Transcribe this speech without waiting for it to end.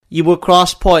อีบัว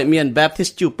cross point เมียน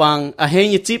Baptist จูปังอาเฮ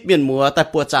ยจิบเมียนมัวแต่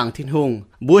ปัวจางทินหุง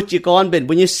บัวจีกรเป็น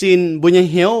บุญยสินบุญย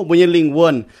เหียวบุญยลิงว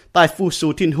นใต้ฟูสู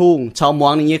ทินหุงชาวมว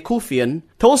งนี่เยคู่เฟียน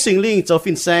โทสิงลิงเจ้า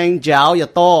ฟินแซงยาวอย่า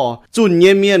ต่อจุนเย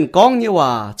เมียนก้องเยว่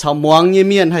าชาวมวงเย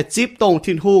เมียนให้จิบตรง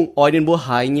ทินหุงออยเดินบัวห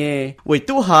ายเยไว้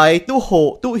ตู้หายตู้โห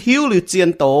ตู้หิวหรือเจียน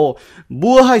โต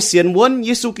บัวให้เสียนวนเย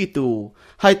ซูกิตู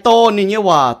ให้โตนี่เย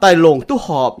ว่าใต้หลงตู้ห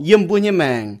อบเยี่ยมบัวเยแม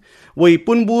งไว้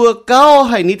ปุ่นบัวเก้าใ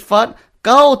ห้นิดฟัดเ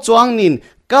ก้าจวงนิน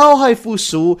เก้าให้ฟู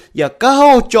สูอย่าเก้า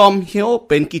จอมเหียวเ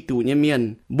ป็นกิตูเยเมียน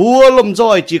บัวลมจ้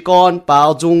อยจีกรเปล่า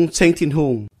จุงเชงทินหุ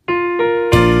ง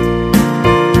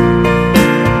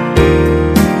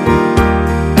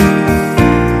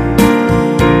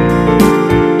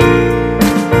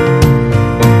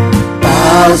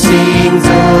心中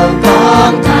光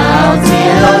涛照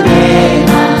夜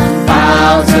暗，爆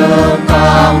中光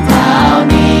涛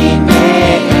明夜，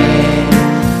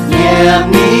夜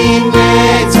明夜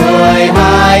吹海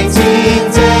清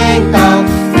正道，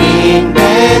明边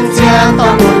江东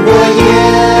不过夜，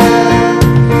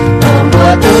东过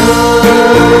都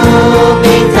明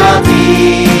朝听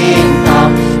到，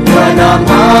我那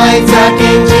爱家境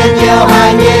只有爱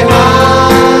夜晚，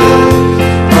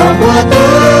东过都。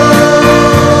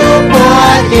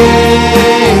耶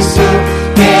稣，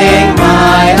敬爱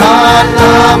安拉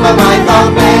嘛爱当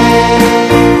背，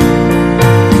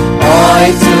爱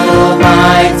主爱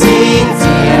亲切，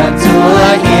主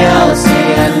要显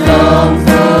龙福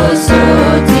属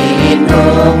天龙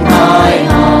爱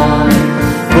爱，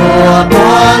我光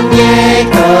夜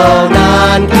口难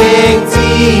听之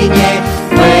夜，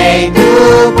唯独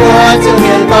我就要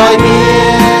改变，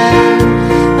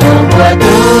同我都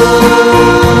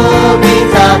明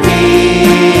早天。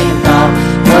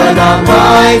爱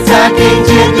家庭只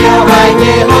有爱耶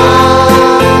和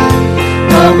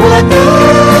我我都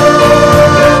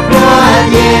我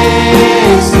耶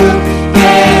稣给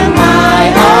爱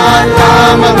安拉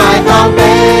嘛爱当背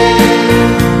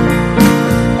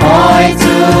爱主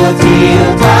条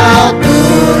道路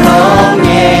容耶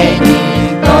你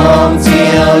共照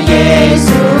耶稣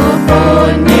分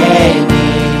耶你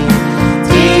条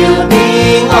命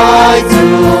爱主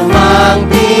mang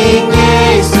听耶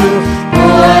稣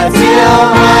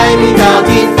爱你到天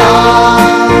堂，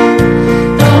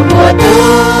当我都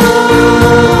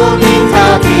明到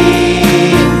天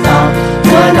堂，我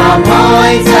那爱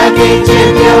家庭只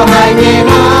有爱耶和，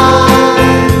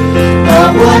当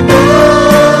我都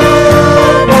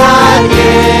爱耶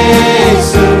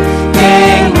稣，敬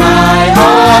爱安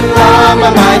拉嘛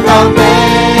爱当背。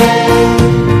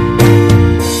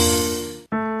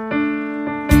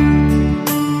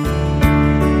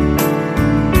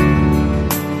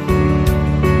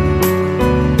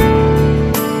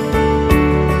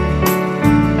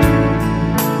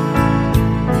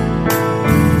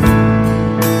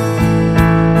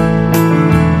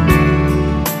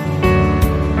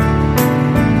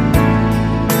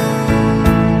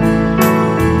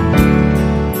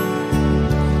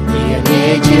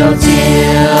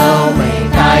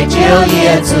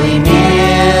夜最眠，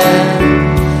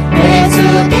每次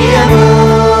跌落，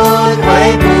会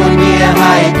不夜海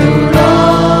独落，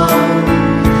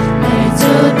每次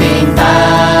顶待，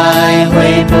会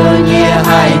不夜海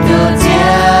独家，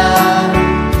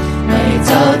每周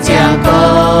将过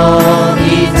一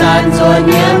站做念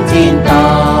听到，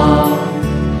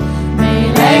每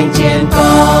人见光，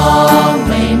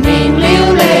每名流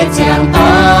泪讲道，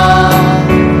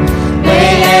每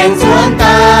人存在。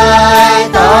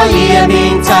夜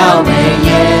明朝美夜，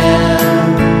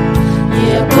夜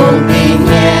不平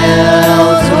夜，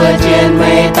昨天没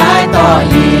带多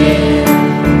夜。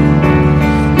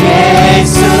耶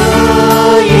稣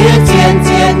也渐渐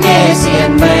也显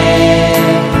美，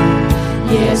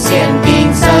也显平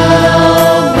生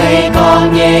为光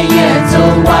夜也中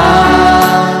望。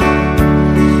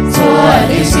做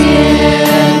的心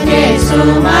耶稣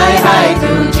买海独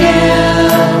救，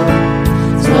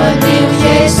做的耶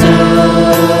稣。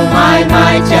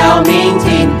爱叫明听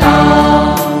到，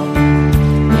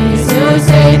耶稣在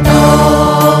东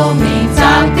明长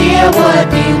跌我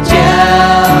丢脚，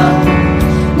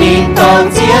明东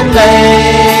见泪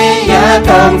也东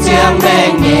将命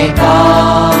也讲，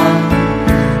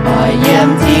爱言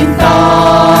听到，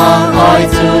爱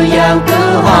主样都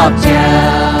合着，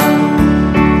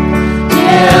叫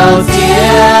叫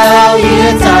也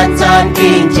赞赞听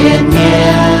见了，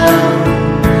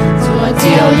做叫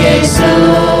耶稣。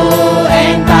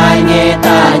大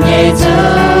耶主，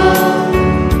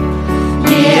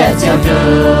耶教主，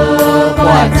我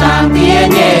长爹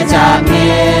耶长年，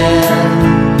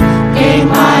敬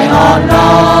爱安乐，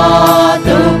都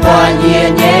关耶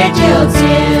耶就叫，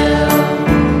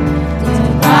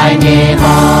大 ai nghe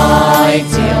hỏi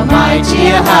chiều mai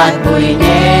chia hạt bụi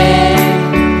nhé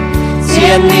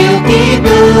xiên liu ký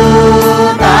tư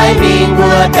tái mình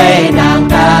vua tây nàng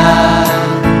ta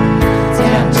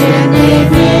chàng chia nhẹ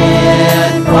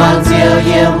miên quang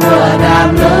chiều yêu mùa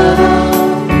đàm lư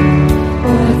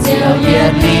mùa chiều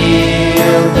yên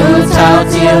liu từ sao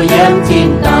chiều yếm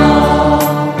chín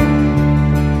tàu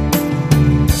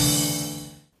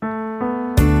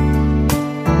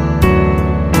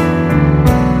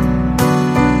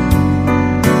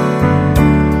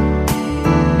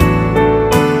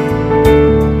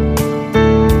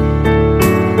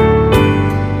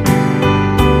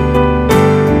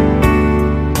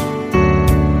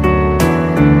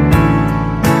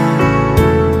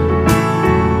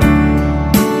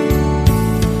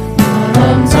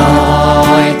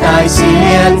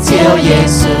chiều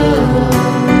Giêsu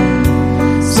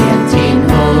xiên thiên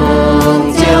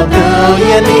hùng chiều từ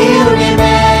yên liu đi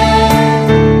về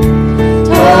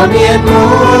thổ miền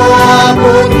mùa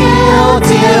buồn nghèo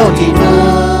chiều thiên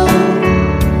hùng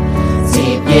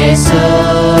dịp Giêsu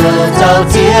dấu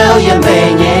chiều yên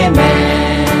về nhẹ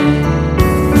mẹ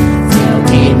chiều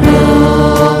thiên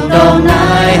hùng đông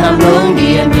nay hầm lung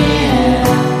địa miền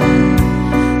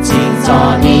chính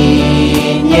gió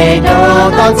nhìn nhẹ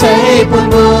đâu con thấy buồn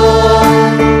buồn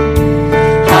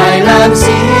hai làm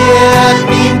xiên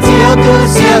tin chiếu tu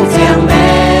siêng siêng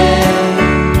mẹ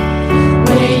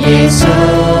vì Giêsu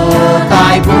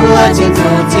tại búa trên dù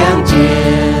chiang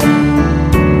chiên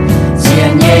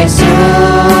xiên Giêsu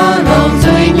lòng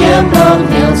duy nhiễm lòng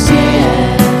hiểu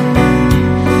xiên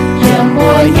nhiễm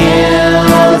mùa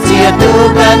hiểu chia tu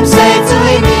gần xây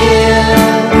duy miên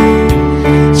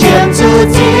chiếm chu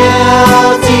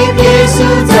chiếu dịp Giêsu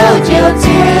dấu chiều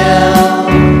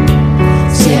chiều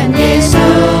xiên Giêsu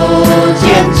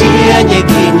chiên chia như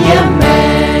kinh nghiệm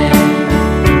mẹ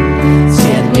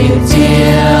xiên liu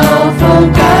chiều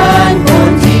phong can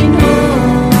buồn thiên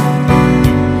hùng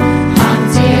hàng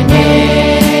chia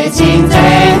nhẹ chính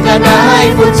danh cần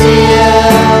ai phút chiều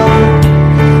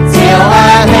chiều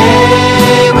a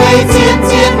hê quay chiến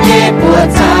chiến nhẹ của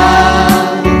cha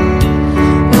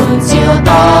buồn chiều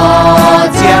to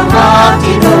chiang hoa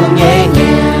thiên hùng nhẹ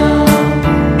nhiều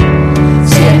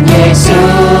xiên Giêsu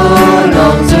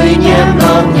lòng duy nhiễm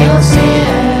lòng nhiều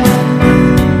xiên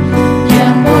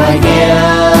nhiễm mùa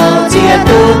nhiều chia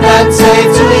tu cần xây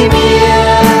duy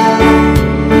miên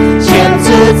chiếm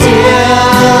chu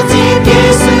chiều dịp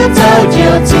Giêsu dấu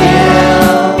chiều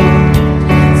chiều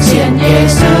xiên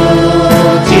Giêsu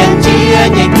chiên chia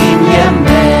như kinh nghiệm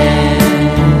mẹ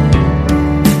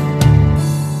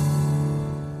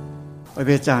ở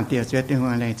bên chàng tiểu chết tiếng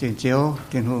hoa này trường chiếu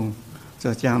thiên hùng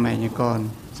rồi cha mẹ như con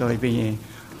rồi vì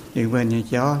những vườn như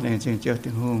cháu lên trường chiếu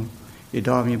thiên hùng vì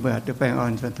đóมีเบื่อตัวแปลงอ่อ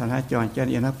นจนทำให้จอนเจ้า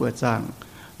เย็นนับเปิดจาง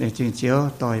ในจึงเจียว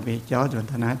ต่อยไปเจ้าจน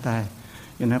ทำให้ตาย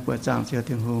เย็นนับเปิดจางเจียว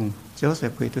ถึงหงเจียวใส่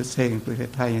ปุ๋ยทุเซงปุ๋ย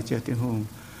ไทยเจียวถึงหง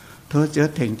ทุเจียว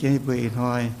ถึงเจียวปุ๋ยห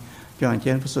อยจอนเจี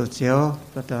ยวผสมเจียว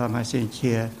ประตามาเสียงเ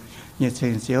ชียnhiệt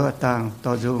tình chiếuต่างต่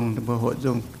อdùngบวช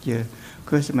dùngเจียว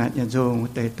คือสมัยยันdùng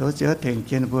แต่ทุเจียวถึงเ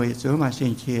จียวปุ๋ยซื้อมาเสีย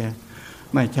งเชีย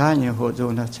ไม่ช้าเนี่ยหัว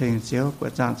dùng là tình chiếuเปิ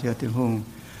ดจางเจียวถึงหง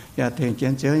อย่าถึงเจีย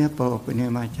วเจียวเนี่ยโปเป็นเนี่ย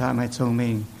ไม่ช้าไม่ทรงมิ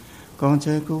งcon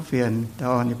chơi cứu phiền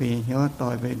tao đi bị nhớ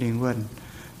tỏi về đình quân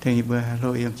thì bữa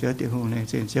lôi em chứa tiền hùng này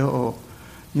trên chiếu ổ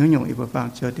nhớ nhung y bữa bằng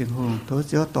chứa tiền hùng thố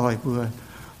chứa tỏi vừa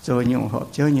rồi nhung họ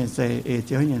chứa nhiệt dày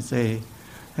chứa nhiệt dày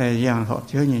hay dạng họ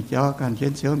chứa nhiệt cho cần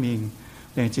chiến chiếu mình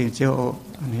để trên chiếu ổ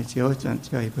này chiếu chuẩn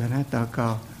trời bữa nay tao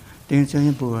cầu tiếng chiếu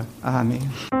như bùa amen.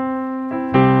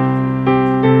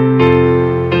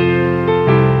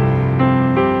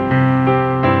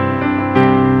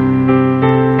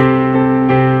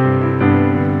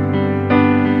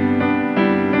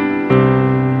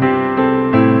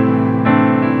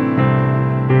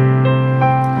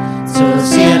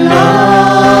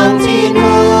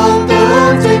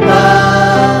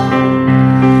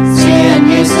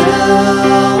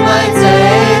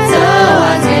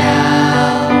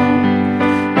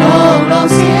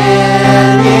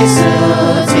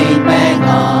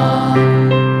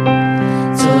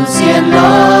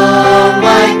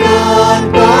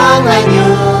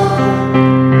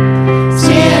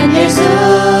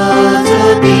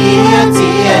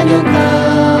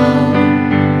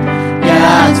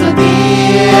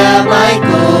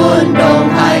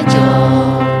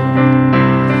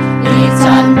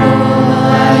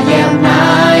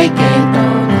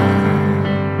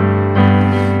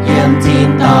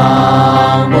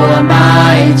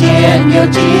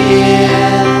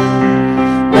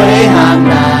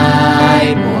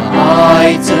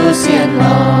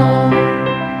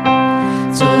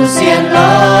 Xiên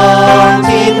long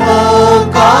thiên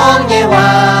hương con nhẹ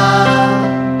hòa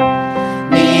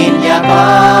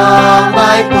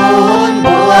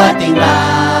tình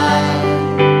lại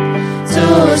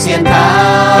dù xiên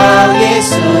thao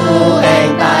Giêsu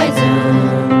anh tại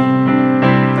dừng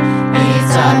đi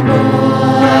tràn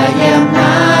mùa yếm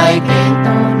hai kinh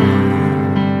tổ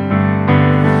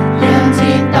yếm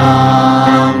chín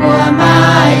tòng mùa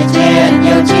mai trên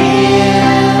nhiều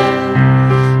chiếc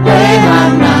với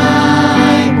hàng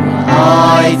ngày mùa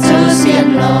oi chú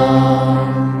xiên lô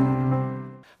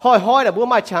hoi là bữa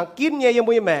mai chẳng kín ngheยังไ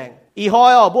ม่แม่งอีหอ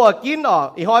ยบัวกิน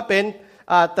อีหอยเป็น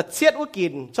ตัดเสียดว่ากิ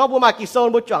นชอบบัวมากิโซน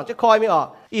บัวจ่างจะคอยไม่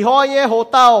อีหอยเนี่ยโห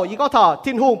เต้าอีก็ถอด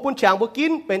ทิ้นหุงปุ่นฉางบัวกิ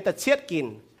นเป็นตัดเสียดกิน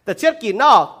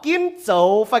กินเจ้า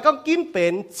ไฟก็กินเป็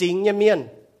นจริงเมียน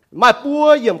มาปัว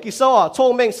เยี่ยมกิโซชง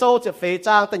เมงโซจะเฟจ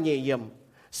างแต่เยี่ยม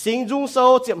สิงจุงโซ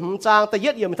จะหจางแต่เ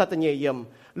ยี่ยมทัดแต่เยี่ยม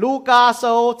ลูกาโซ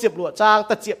จะหลวจางแ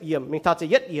ต่เจียบเยี่ยมมิงทัดจะ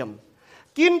เยี่ยม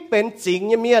กินเป็นจริง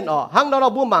เมียนหังเรา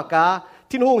บัวมากา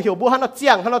ทิ้นหุงเหี่ยวบัวหันเราเจี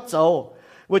ยงหันเราเจ้า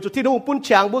เวจุที่นุ่งปุ่นฉ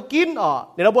างบัวกิน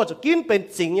เดี๋ยวเราบัวจะกินเป็น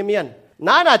จริงเมียน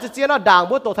น้าจะเจียนด่าง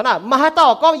บัวโตขนาดมาให้ต่อ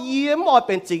ก็เยี่ยมเ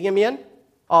ป็นจริงเมียน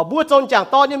บัวจนจาง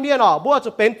ตอนเมียนบัวจะ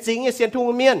เป็นจริงเสียนทุ่ง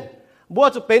เมียนบัว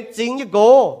จะเป็นจริงโก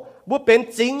บัวเป็น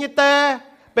จริงแต่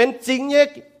เป็นจริง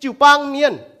จิวปังเมีย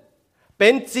นเป็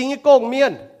นจริงโกงเมีย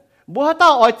นบัวต่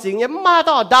อจริงมา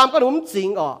ต่อดามก็หนุ่มจริง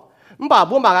มันบ่า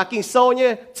บัวมากกินโซ่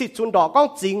ฉิดชุนดอกก็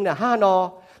จริงฮานอ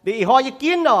เดี๋ยวอีหอย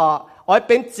กินเ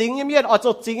ป็นจริงเมียนจ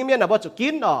ะจริงเมียนบัวจะกิ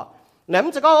นไหนมั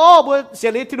นจะก็บัวเสีย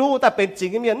ลิที่รู้แต่เป็นจริง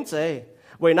เมียนเจ๋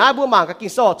เวน้าบัวมากกิ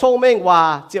นโซ่ชงเมงว่า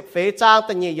เจ็บเฟจางแ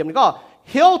ต่เยี่ยมนี่ก็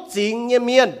เหี้ยวจริงเ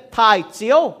มียนถ่ายเจี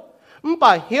ยวมันป่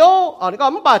าเหี้ยวนี่ก็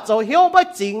มันป่าโจเหี้ยวไม่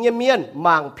จริงเมียน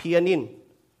มังเพียนิน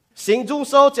สิงจุง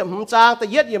โซเจ็บหจางแต่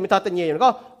เยี่ยมไม่ทัดแต่เยี่ยมนี่ก็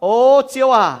โอ้เจีย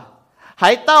วหา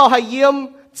ยเต้าหายเยี่ยม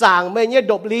จางไม่เนี่ย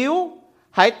ดบลิ้ว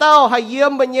หายเต้าหายเยี่ย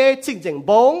มไม่เนี่ยชิงเจ๋ง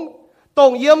บงตร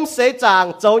งเยี่ยมเสจาง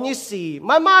โจนี่สี่ไ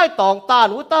ม่ตองตา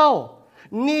หนูเต้า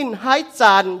นินหายจ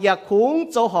านอยากคุ้ง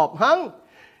โจหอบหัง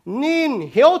นิน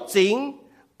เหี้ยวจริง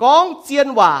ก้องเจียน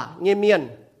ว่าเมียน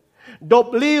ดบ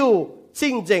ลิ้วชิ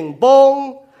งเจ๋งบง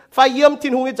ไฟเยี่ยมทิ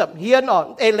นหุงจับเฮียน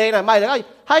เอเลนไม่แล้ว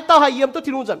ให้เต้าให้เยี่ยมตัวทิ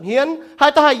นหุงจับเฮียนให้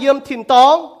เต้าให้เยี่ยมทินตอ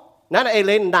งนั่นเอเ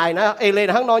ลนได้นะเอเลน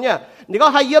ทั้งน้อยเนี่ยนี่ก็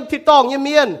ให้เยี่ยมทินตองเ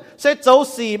มียนเสโจ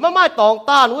สี่ไม่ตอง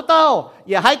ตาหนูเต้า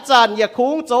อย่าให้จานอย่า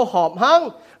คุ้งโจหอบหัง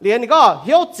เรียนนี่ก็เ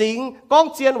หี้ยวจริงก้อง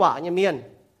เจียนว่าเมียน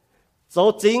โจ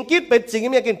จริงกินเป็นจริง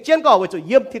เมียนกินเจียนก็ไว้จุเ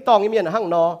ยี่ยมทินตองเมียนทั้ง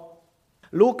น้อ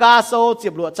ลูกาโซเจี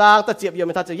ยบหลวจางแต่เจียบเยี่ยมไ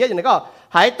ม่ทันจะเยี่ยอย่างนี้ก็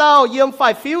หายเต้าเยี่ยมไฟ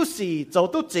ฟิวสี่โจ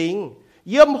ตุ้จริง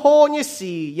เยี่ยมโฮยี่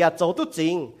สี่อย่าโจตุ้จริ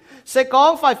งเสกอ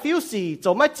งไฟฟิวสี่โจ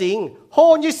ไม่จริงโฮ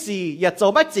ยี่สี่อย่าโจ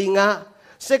ไม่จริง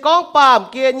เสกองปาม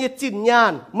เกียนยี่จินยา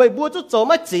นไม่บัวจุโจไ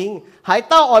ม่จริงหาย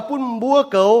เต้าอ่อยปุ่นบัว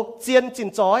เก๋าเจียนจิน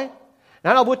จ้อย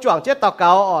นั้นเราบัวจ่างเจ้าเต่าเก๋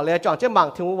าเลยจ่างเจ้าหมัง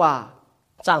ทิ้งว่า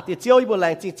จ่างตีเจียวยี่บัวแร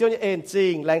งจริงเจียวยี่เอ็นจริ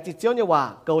งแรงจริงเจียวยี่ว่า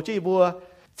เก๋าจี้บัว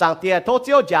จางเตี้ยโทเ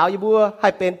จียวยาวยี่บัวให้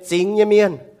เป็นจริงเมีย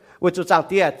นวิจุจางเ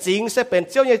ตี้ยจริงsẽเป็น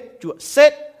เจียวยี่จุดเซ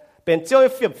ตเป็นเจียว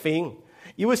ยี่ฟิบฟิง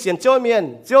ยี่บัวเสียนเจียวเมียน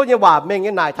เจียวยี่ว่าเมง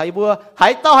ยี่นายไทยบัวให้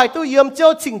เต้าให้ตู้เยี่ยมเจีย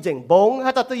วชิงเจ๋งบงให้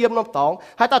เต้าตู้เยี่ยมน้ำตอง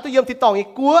ให้เต้าตู้เยี่ยมที่ตองยี่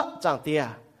กัวจางเตี้ย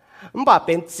มันบ่าเ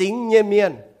ป็นจริงเมีย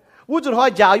นวิจุหอย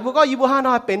ยาวยี่บัวก็ยี่บัวห้า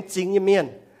น้อยเป็นจริงเมียน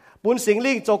ปุ่นสิง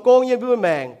ลิงโจโกงยี่บัวแม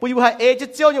งปุ่นยี่บัวให้เอเ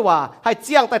จียวยี่ว่าให้เ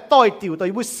จียงแต่ต้อยติ๋วตัว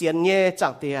ยี่บัวเสียนเงี้ยจา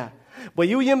งเตี้ยบ่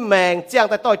อยู่ยี่แมงเจียง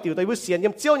แต่ต้อยติ๋วตัวยี่บัวเสียน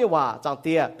ยี่เจียวยี่ว่าจางเ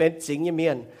ตี้ยเป็นจริงเมี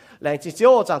ยนแรงจริงเจีย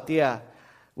วจางเตี้ย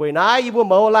เวน้ายี่บัว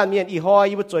เมาล้านเมียนอีหอย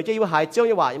ยี่บัวจ่วยเจ้ายี่บัวหายเจียว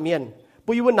ยี่ว่าเมียน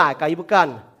ปุยยี่บัวหน่ายกับยี่บัวกัน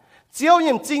เจียว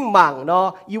ยี่จริงมังเนาะ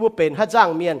ยี่บัวเป็นฮัจ้าง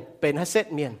เมียนเป็นฮัเซต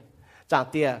เมียนจาง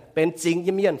เตี้ยเป็นจริง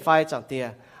ยี่เมียนไฟจางเตี้ย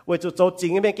เวจุโจจริง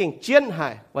ยี่เมียนเก่งเจียนหา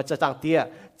ยว่าจะจางเตี้ย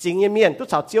จริงยี่เมียนทุก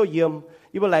ชาวเจียวเยี่ยม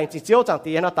ยี่บัวแรงจริงเจียวจางเ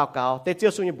ตี้ยน่าตาเก่าแต่เจีย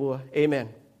วสุญญบัวเอเมน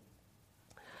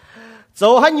โจ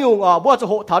ให้ยุงบัวจะ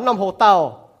โหฐานนำโหเต้า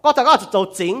ก็จะก็จะโจ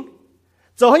จริง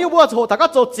โจให้ยุบัวโจแต่ก็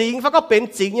โจจริงฟ้าก็เป็น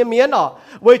จริงเมียน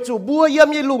เวจูบัวเยี่ยม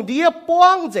ยี่ลุงเดียป้ว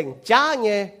งเจ๋งจ้าเ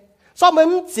นี่ยซ้อมเหมือน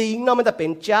จริงเนาะมันจะเป็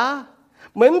นจ้า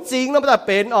เหมือนจริงเนาะมันจะเ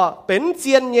ป็นเ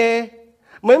จียนเนี่ย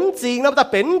เหมือนจริงเนาะมันจะ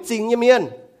เป็นจริงเมียน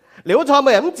เหลียวทอเหมื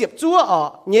อนเจ็บจั่ว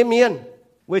เมียน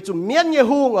เวจูเมียนยี่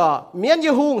หุงเมียน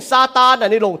ยี่หุงซาตาน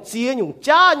ในหลงเจียนอยู่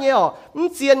จ้าเนี่ยมัน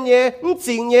เจียนเนี่ยมันจ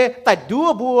ริงเนี่ยแต่ดัว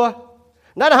บัว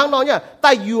นั่นทางน้อยเนี่ยแ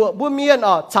ต่หยวบัวเมียน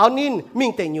ชาวนินมิ่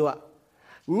งแต่หยว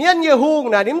เมียนเยฮูง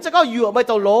นะนี่มันจะก็หยวไม่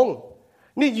ตลง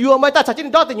นี่หยวไม่แต่ชัดเจน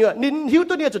ดอแต่หยวนินหิว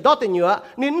ตัวเดียวจะดอแต่หยว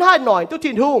นินให้หน่อยตัว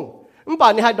ทินหุงมันป่า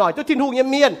นนี่ให้หน่อยตัวทินหุงยัง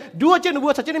เมียนดัวเจนบั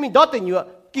วชัดเจนมีดอแต่หยว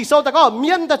กี่โซแต่ก็เ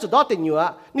มียนแต่จะดอแต่หยว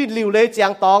นี่หลิวเลยเจีย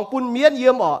งตองปุ่นเมียนเยี่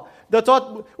ยมเดี๋ยวจอด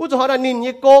อุจจาระนิน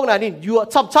ยี่โกงนะนี่หยว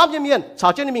ช้ำยังเมียนชา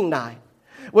วเจนมิ่งนาย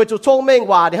เวจูชงเมง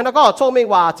ว่าเดี๋ยวนั้นก็ชงเมง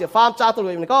ว่าเจียฟาร์มจ้าตัวเ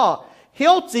องก็เหี้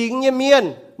ยวจริงยังเมียน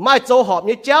ไม่โจหอบ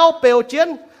ยี่เจ้าเปลวเจียน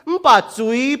มันป่าจุ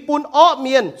ยปุ่นอ้อเ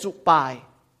มียนจุปาย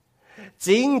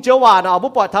chính cho hòa nào bố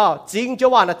bỏ thảo chính cho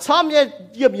hòa là chăm ye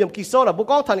yếm kỳ số là bố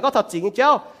con thần có thật chính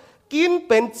cháu kínเ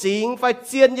ป็นจริงไฟเ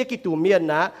จียนยี่กิตูเมียน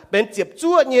นะเป็นเจ็บ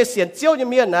จ้วเนี่ยเสียนเจียวยี่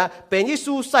เมียนนะเป็นยิ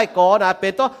สูใส่กอนะเป็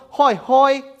นตัวห้อ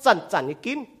ยจันยี่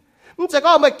กินมันจะ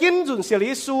ก็ไม่กินจุนเสียลิ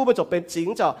สูมันจะเป็นจริง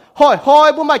จ้ะห้อย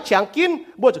บุไม่แข็งกิน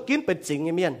บุจะกินเป็นจริง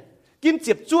ยี่เมียนกินเ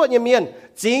จ็บจ้วยี่เมียน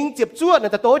จริงเจ็บจ้วนั่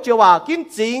นแต่โตเจียวว่ากิน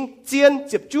จริงเจียนเ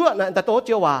จ็บจ้วนั่นแต่โตเ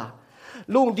จียวว่า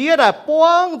ลุงเดียน่ะป้อ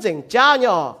งเจ๋งจ้าเนี่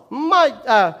ยไ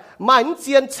ม่เ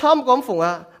จียนช้ำก้มฝงอ่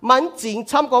ะมันจริง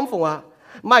ช้ำก้มฝงอ่ะ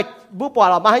ไม่บุปผา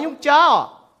เรามาให้ยุ่งเจ้า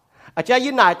อาจจะยิ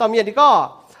นไหนตอนเมียนนี่ก็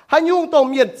ให้ยุ่งตรง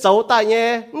เมียนเจ้าตายเนี่ย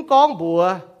มันกองบัว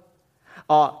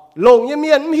ลงเนี่ยเ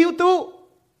มียนหิวตู้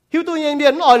เนี่ยเมีย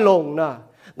นอ่อยลงนะ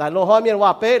แต่ลงห้อยเมียนว่า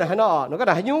เป๊ะนะให้น้อnóก็ไ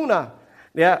ด้ให้ยุ่งนะ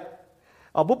เนี่ย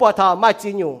บุปผาทำไม่จริ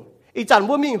งอยู่อีจัน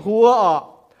บัวมิ่งหัว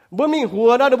บัวมิ่งหัว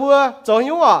นะเดี๋ยวบัวเจ้า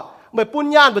ยุ่งเหมือนปุ่น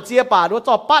ย่านบัวเจียป่าบัว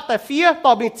จ่อปัดแต่เฟี้ยต่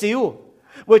อมิ่งจิ๋ว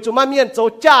บัวจุมาเมียนเจ้า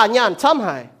จ้าย่านช้ำห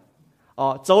าย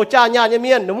โจจาญาเนี่ยเ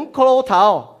มียนหนุ่มโคลเท้า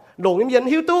หลงเนี่ยเมียน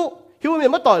หิวเมีย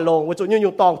นมาต่อยหลงว่าจุอ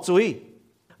ยู่ตองจุย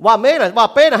ว่าเม่น่ะว่า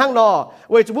เป้น่ะห้างนอ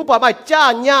ว่าจุบุปผาไม่จ้า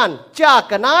ญานจ้า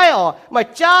กันนายไม่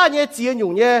จ้าเนี่ยเจียนอยู่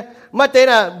เนี่ยมาเต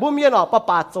น่ะบุเมียน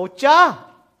ป่าโจจ้า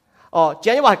เจี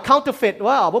ยนว่า counterfeit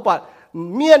ว่าบุปผา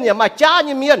เมียนเนี่ยมาจ้าเ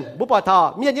นี่ยเมียนบุปผาท่า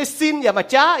เมียนเนี่ยซินเนี่ยมา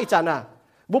จ้าอีจันน่ะ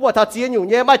บุปผาท่าเจียนอยู่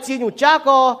เนี่ยมาเจียนอยู่จ้า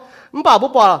ก็มันป่าบุ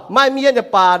ปผาไม่เมียนจะ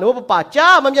ป่าหนูป่าจ้า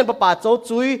มันเมียนป่าโจ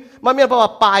จุยมันเมียนป่า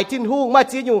ป่ายทิ้งหุ่งมา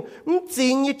จีนอยู่มันจริ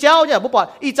งยี่เจ้าเนี่ยบุปผา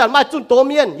อีจันมาจุนโตเ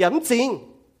มียนอย่ามันจริง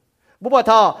บุปผา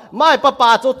ท่าไม่ป่า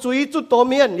โจจุยจุนโต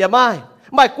เมียนอย่าไ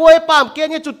ม่กล้วยปามเกี้ย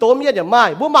เนี่ยจุนโตเมียนอย่าไม่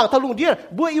บุมังทะลุงเดีย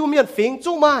บุอิวเมียนฝิง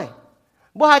จุ้งไม่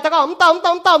บุหายตะก้ามันเ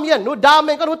ต่าเมียนหนูดามเอ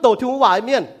งก็หนูโตทิ้งหวายเ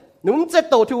มียนหนูจะ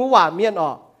โตทิ้งหวายเมียน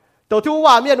โตทิ้งหว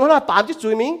ายเมียนหนูน่าปามจิจุ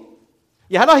ยมิง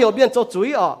อย่าให้เราเหี่ยวเมียนโจจุย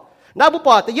那不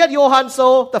把第一约翰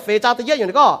书的肥皂第一样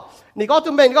你ก็ตั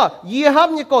วเมนก็ยี่ห้าม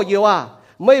นี่ก็เยอะ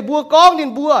ไม่บัวกองดิน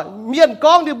บัวเมียนก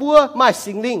องดินบัวไม่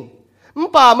สิงลิง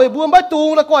ป่าไม่บัวไม่ตูง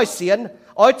แล้วก็เสียน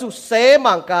อ้อยจุเส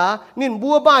มังกานินบั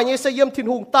วบ้านยี่เสียมทิ้ง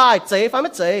หุงใต้เจ๋ฟังไม่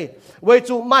เจ๋เว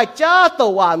จุไม่จ้าตั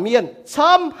วเมียนช้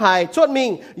ำหายชดมิง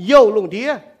โยลงเดีย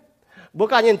บัว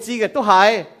การยันจีกันตัวหาย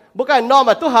บัวการนอม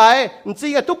าตัวหายจี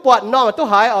กันตัวปวดนอมาตัว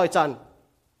หายอ้อยจัน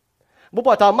บุปผ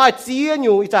าทำไม่เจียอ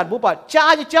ยู่อีจันบุปผาจ้า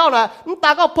เจ้านะมันตา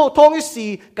ก็โพทงอีสี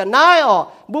กันนาย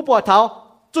บุปผาเท้า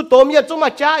จุดโตเมียจุดมา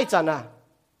จ้าอีจันนะ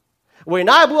เว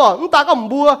นายบัวมันตาก็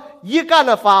บัวยี่กัน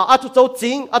น่ะฝ่าอาจุดโจจ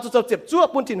ริงอาจุดโจเจ็บชั่ว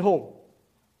ปุ่นถิ่นหง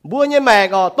บัวเนี่ยแม่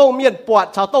ก็โตเมียนปวด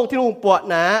ชาวโตถิ่นหงปวด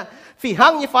นะฝีหั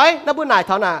งยี่ไฟนับบัวนายเ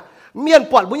ท่าน่ะเมียน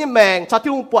ปวดบัวเนี่ยแมงชาวถิ่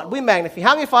นหงปวดบัวแมงเนี่ยฝี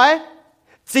หังยี่ไฟ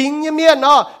จริงเนี่ยเมียนเน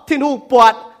าะถิ่นหงปว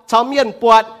ดชาวเมียนป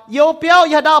วดเยี่ยวเปี้ยว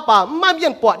ยาดาป่าไม่เมีย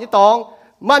นปวดยี่ตอง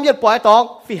มาเมียนปล่อยตอง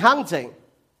ฝีห้างเจ๋ง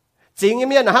จริง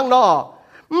เมียนห้างนอ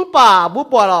ป่าบุป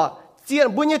ผาเจียน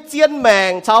บุญเนี่ยเจียนแม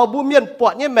งชาวบุเมียนปว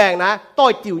ดเนี่ยแมงนะต่อ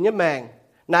ยติ๋วเนี่ยแมง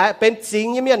นะเป็นจริง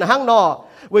เมียนห้างนอ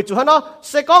เวจุฮันเนาะเ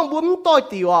สกองบุญต่อย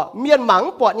ติ๋วเมียนหมัง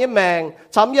ปวดเนี่ยแมง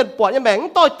ชาวเมียนปวดเนี่ยแมง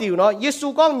ต่อยติ๋วเนาะเยซู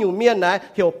ก้องอยู่เมียนนะ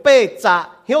เหี่ยวเป้จ่า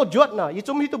เหี่ยวจวดเนาะยี่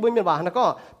จุ่มที่ตัวบุญเมียนว่านะก็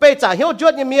เป้จ่าเหี่ยวจว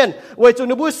ดเนี่ยเมียนเวจุ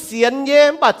นบุเสียนเยี่ย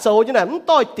มปัดโจยังไงมัน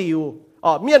ต่อยติ๋ว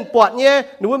เมียนปวดเนี่ย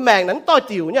หนูแมงนั้นต่อย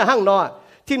ติ๋วเนี่ยห้างนอ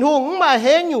ทิ้งหุงมาแ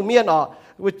ห้งอยู่เมียน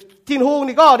ทิ้งหุง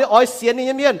นี่ก็เดี๋ยวอ้อยเสียนนี่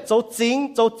เมียนโจจริง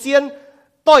โจเจียน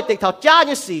ต่อยเด็กเท่าจ้าเ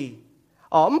นี่ยสิ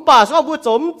มันป่าชอบบุโจ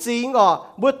มจริง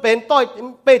บุเป็นต่อย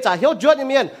เปจ่าเหี้ยวจวดนี่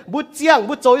เมียนบุเจียง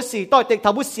บุโจสิต่อยเด็กเท่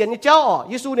าบุเสียนนี่เจ้า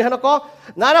ยิสูนี่ฮะนะก็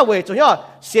นั่นแหละเว้ยจุดยอด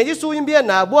เสียนยิสูนี่เมียน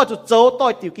นะบัวจุดโจต่อ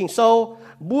ยติ๋วกิ่งโซ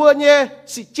บัวเนี่ย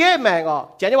สิเจ้แมง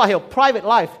เจ้าเนี่ยว่าเหี้ยว private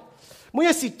life มึงเ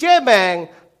นี่ยสิเจ้แมง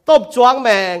ต้มจวงแม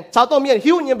งชาวต้มเมียน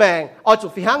หิ้วเนี่ยแมงจุ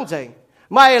ดฝีห้างเจง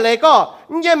ไม่เลยก็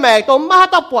เนี่ยแมงตัวมา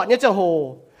ตาปวดเนี่ยจะโห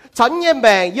ฉันเนี่ยแม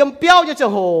งยิ่มเปี้ยวเนี่ยจะ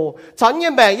โหฉันเนี่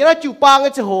ยแมงยิ่งได้จูบปังเ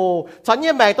นี่ยจะโหฉันเ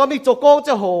นี่ยแมงตัวมีโจโก้จ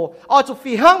ะโหจุด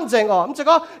ฝีห้างเจงมันจะ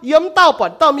ก็ยิ่มเต้าปวด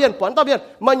เต้าเมียนปวดเต้าเมียน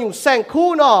มันอยู่แสงคู่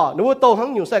เนาะหนูโตหัง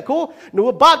อยู่แสงคู่หนู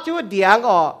บ้าจิ้วเดียง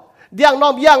เดียงน้อ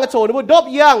มย่างก็โฉหนูดบ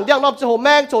ย่างเดียงน้อมจะโหแม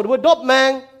งโฉหนูดบแม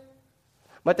ง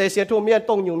มาแต่เสียทั่วเมียน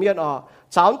ตรงอยู่เมียน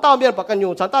ฉันเต้าเมียนปากกันอ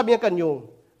ยู่ฉันเต้าเมียนกันอยู่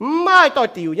ไม่ต่อย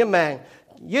ติ๋วเนี่ยแมง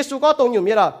เยซูก็ตรงอยู่เ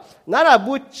มียนนั่นแหละ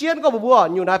บุเจียนก็บัว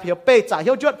อยู่ในเพียวเป้จ่าเ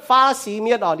หี้ยวจวดฟ้าสีเ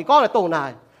มียนนี่ก็เลยตรงนา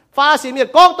ยฟ้าสีเมียน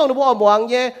ก้องตรงบัวมวง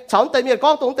เย่ฉันแต่เมียนก้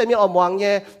องตรงแต่เมียนมวงเ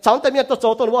ย่ฉันแต่เมียนตัวโจ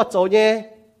ตรงบัวโจเย่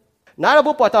นั่นแหละ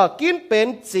บุปผากินเป็น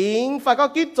จริงฟ้าก็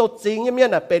กินโจจริงเมีย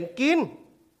นเป็นกิน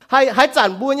ให้จัน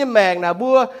บัวเนี่ยแมงนะบั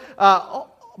ว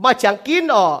มาเฉียงกิน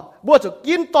บัวจะ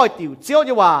กินต่อยติ๋วเจียวจ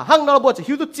ะว่าหั่งเราบัวจะ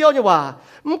หิวตัวเจียวจะว่า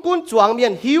มันกุนจวงเมีย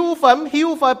นหิวฝั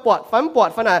นปวด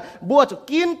ฝันน่ะบัวจะ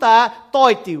กินแต่ต่อ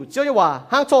ยติ๋วเจียวจะว่า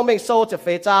หั่งโชเมงโซจะเฟ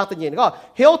จ้าตัวเย็นก็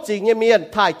เหี่ยวจริงเมียน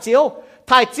ถ่ายเจียว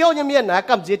thải chiếu như miền này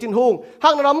cầm gì tin hùng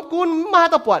hàng nó cún mai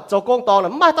ta bọt cho công tòng là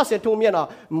mai ta sẽ thu miền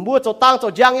mua cho tăng cho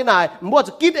giang như này mua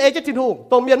cho kít ấy cho tin hùng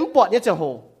tôm miền bọt như chẳng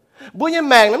hồ bữa như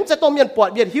mèng nó sẽ tôm miền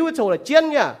bọt miền hưu cho là chiên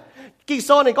nha kinh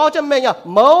sô này có cho mèng nhá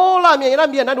máu là miền là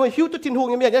miền này nuôi hưu cho tin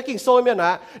hùng như miền nhá kinh sô miền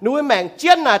này nuôi mèng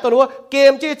chiên này tôi nuôi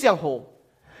kem chứ chẳng hồ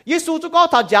Giêsu chú có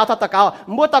thằng giáo thằng ta cao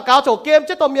mua ta cao cho kem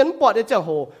chứ tôm miền bọt như chẳng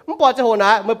hồ bọt chẳng hồ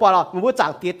này mới bọt là mua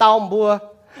chẳng tiền tao mua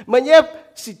mình nhé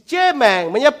สิเจ้แมง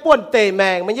มันยังป่วนเตะแม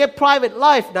งมันยัง private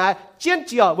life นะเจียนเ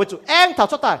จียววิจุแองถอด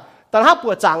ชดตายแต่ถ้าป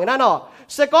วดจังนั่นเนาะ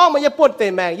เสกก็มันยังป่วนเตะ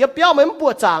แมงยังเปี้ยวมันปว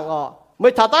ดจังอ๋อไม่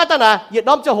ถอดตายแต่นะเหยียด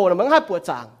น้อมเจ้าโหน่ะมันให้ปวด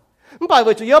จังมันไป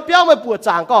วิจุยังเปี้ยวมันปวด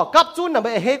จังก็กับจุนน่ะไม่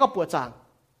เฮก็ปวดจัง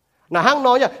นะห้าง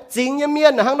น้อยเนี่ยจริงยังเมีย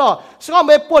นนะห้างน้อยเสกก็ไ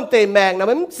ม่ป่วนเตะแมงนะ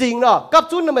มันจริงเนาะกับ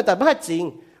จุนน่ะไม่แต่ไม่ให้จริง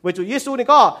วิจุเยซูนี่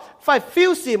ก็ไฟฟิว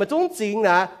สีมันจงจริง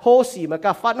นะโฮสีมัน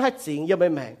ก็ฟันให้จริงยังไม่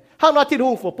แมงhàng nói thiên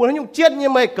hùng phủ bùn hắn dùng chết như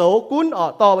mày cấu cún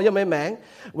ở to mà như mày máng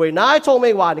vậy nãy trong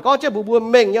mày hòa thì có chết bùn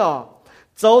bùn mình nhở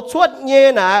dấu chuột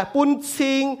nhé nè bùn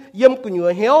xin yếm của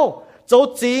nhựa hiếu dấu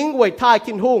chính vậy thai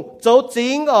thiên hùng dấu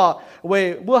chính ở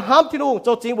vậy bùn ham thiên hùng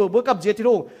dấu chính bùn cặp diệt thiên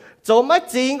hùng dấu mấy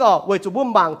chính ở vậy chủ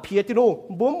bùn mảng phía thiên hùng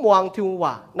bùn muang thiên hùng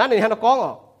hòa nãy này hắn nó có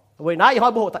ở vậy nãy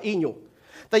hỏi bùn ta y nhung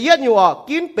แต่เย็ดอยู่อ่ะ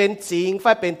กินเป็นจริงไฟ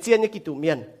เป็นเจียนยังกินตุเมี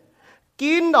ยน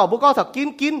กินอ่ะบุก็ถักกิ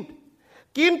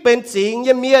นเป็นจริง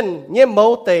ยังเมียนยังเมา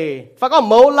เตะฟ้าก็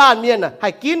เมาล้านเมียนอ่ะให้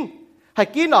กิน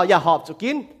อ่ะอย่าหอบจะ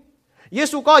กินเย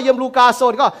ซูก็ยมลูกาโซ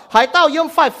นก็หายเต้ายม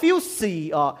ไฟฟิวสี่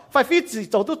อ่ะไฟฟิวสี่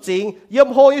做都จริงยม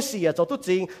โฮยสี่อ่ะ做都จ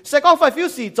ริงเสก็ไฟฟิว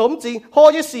สี่做唔จริงโฮ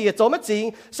ยสี่อ่ะ做乜จริง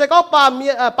เสก็ปามเมี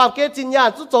ยปามเกจินยาน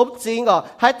就做唔จริงอ่ะ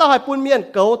หายเต้าให้ปุ่นเมียน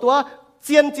เก่าตัวเ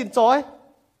จียนจินจอย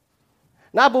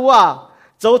น่าบัว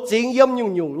做正音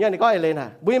用用，因為你講係你呐，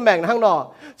每名行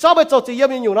咯，所以做正音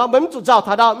用用咯，唔做糟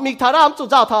蹋到，咪睇到唔做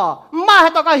糟蹋，唔係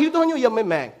喺度個曉到要音咪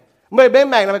名，咪俾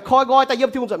名嚟咪開開，但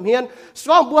音跳就偏，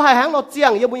所以唔係行落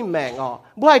正音每名哦，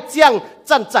唔係正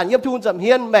陣音跳就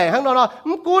偏，名行落咯，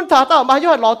唔管睇到，咪因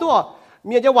為攞多，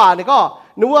咪就話你講，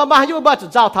你話咪因為唔做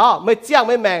糟蹋，咪正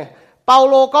咪名，保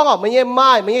羅講哦，咪嘢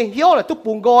賣，咪嘢曉嚟都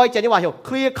半個，就係話要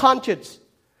clear conscience。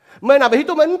ไม่น่าไปที่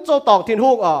ตัวมันจะตอกทิ้ง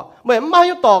หูอ่ะไม่ใ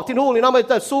ห้ตอกทิ้งหูนี่นะไม่แ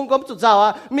ต่ซูงก็ไม่จุดเจ้าอ่ะ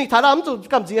มีฐานะมันจุด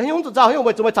กำจีให้ยุ่งจุดเจ้าให้ยุ่งไ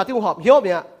ปจุดไปจัดทิ้งหอบเหี้ยวเ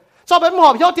นี่ยชอบไปหอ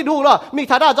บเหี้ยวทิ้งหูเนาะมี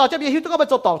ฐานะเจ้าจะมีหิ้วก็ไป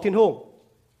จุดตอกทิ้งหู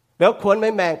แล้วควรไม่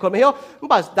แมงควรไม่เหี้ยวมัน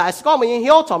ป่าได้สก็ไม่เ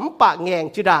หี้ยวฉ่ำปากแงง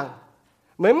จีดัง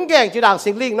เหมือนแงงจีดังสิ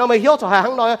งลิงเนาะไม่เหี้ยวฉ่ำหา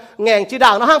งน้อยแงงจีดั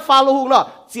งเนาะห้างฟ้าลูกเนาะ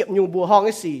เจียบอยู่บัวห้องไ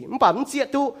อ้สีมันป่ามันเจีย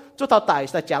ตู้จุดเท่าไต่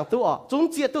ใส่จางตู้อ่ะจุด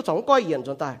เจียตู้สองก้อยเย็น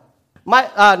จนตายไม่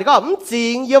นี่ก็ไม่จริ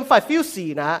งยังไฟฟิวสี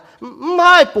นะไม่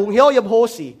ให้ปุ่งเหี้ยวยังโฮ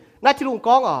สีนั่นที่ลุง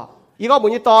ก้องอ่ะอีก็บุญ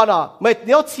ยี่ตอนอ่ะไม่เ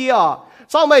นี้ยเชี่ย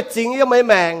ซ้อมไม่จริงยังไม่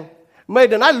แมงไม่เ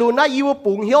ดี๋ยวนั้นลุนนั่นยีว่า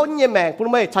ปุ่งเหี้ยวยังแมงปุ่ง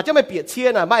ไม่ฉันจะไม่เปลี่ยนเชี่ย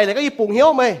น่ะไม่อะไรก็ยีปุ่งเหี้ยว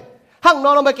ไม่ห้างนอ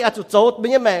นเราไม่แก่จุดโจดไม่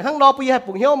ยังแมงห้างนอนปุยให้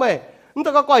ปุ่งเหี้ยวไม่นั่นแต่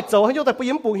ก็ก่อยโจให้โยแต่ปุย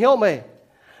ยิ้มปุ่งเหี้ยวไม่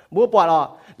บัวปวดอ่ะ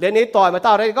เดี๋ยวนี้ต่อยมาต่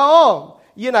อได้ก็โอ้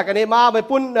ยี่น่ะกันนี่มาไป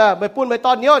ปุ้นไปต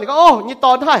อนเนี้ยนี่ก็โอ้ยี่ต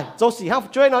อนให้โจสี่ห้าง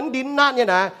ช่วยนั้นดินนั่นเนี่ย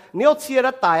นะเนี้ยเชี่ยแ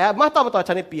ล้วตายอ่ะมาต่อ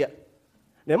ฉันในเปีย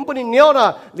เดี๋ยวมันปุ้นเนี้ยน่ะ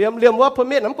เลี้ยมว่าพเ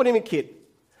มศนั้นปุ้นมีขีด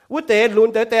วุ้เตะลุน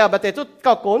เตะแบบเตะจุดเ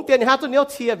ก่าโกนเตียนห้าจุดเนี้ย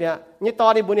เชี่ยเนี่ยยี่ตอ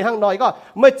นนี้บุญนี่ห้างน้อยก็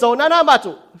ไม่โจนั่นมา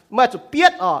จุเปีย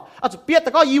ดจุเปียดแต่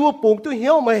ก็ยีวัวปุ่งตัวเ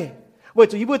หี้ยวไม่เว้ย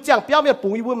จุยีวัวเจียงเปี้ยวเนี่ยปุ่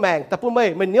งยีวัวแมงแต่ปุ้นไ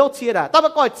ม่เนี้ยเชี่ยอ่ะแต่ว่า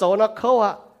ก็โจนะเขาอ่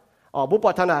ะบุปผ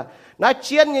าท่านน่ะนายเ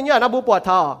ชียนเนี่ยนะบุปผา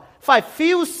ท่าไฟฟิ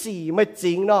วสีไม่จ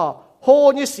ริงเนาะโฮ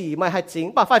ยี่สีไม่ให้จริง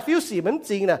ป่ะไฟฟิวสีมัน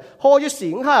จริงนะโฮยี่สี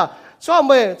ฮะช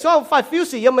อบไฟฟิว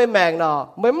สียังไม่แมงเนาะ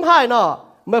ไม่ให้เนาะ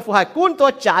ไม่ฝูหายกุ้นตัว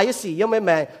จ่ายยี่สียังไม่แ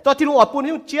มงตัวที่ลุงออกปูน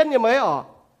ที่ลุงเชียนยังไม่ออก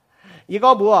อีก็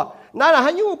บัวนั่นแหละใ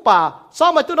ห้ยุ่งป่าชอบ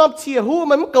มาตัวน้ำเชียหู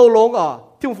มันเกาลงอ่ะ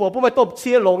ที่ลุงฝูปูมาตบเ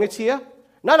ชียลงไอ้เชีย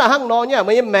นั่นแหละห้างนอนเนี่ยไ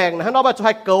ม่ยังแมงนะห้างนอนมาจะใ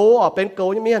ห้เกาอ่ะเป็นเกา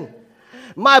ยังเมียน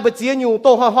ไม่ไปเจียอยู่ตร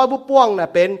งห้อยบุปวงน่ะ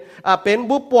เป็น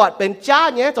บุปวดเป็นจ้า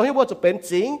เนี่ยจะให้ว่าจะเป็น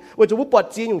จริงว่าจะบุปวด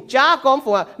เจียอยู่จ้าก็มฝั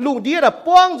งลุงเดียน่ะ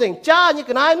ป้องจริงจ้านี่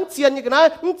ก็ได้มันเจียนี่ก็ได้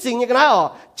มันจริงนี่ก็ได้อ๋อ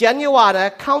เจียนี่ว่าน่ะ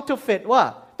counterfeit ว่า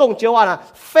ตรงเจียวว่าน่ะ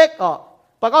fake อ๋อ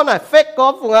ปะก็น่ะ fake ก็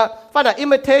มฝังฟันน่ะ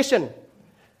imitation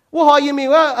ว่าหอยมี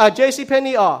ว่าJC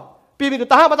Penney อ๋อปีมีตัว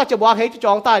ตามาตัดจะวางให้จ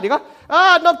องตายดิก็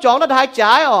น้ำจองน่ะหายใจ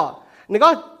อ๋อนี่ก็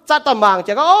จัดตะมังจ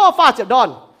ะก็ฟาดเจ็บดอน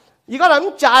อีก็น่ะมั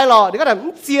นใจหรอนี่ก็น่ะมั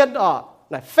นเจียนอ๋อ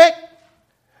น่ะ fake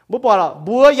บุปผา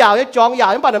บัวยาวจองยา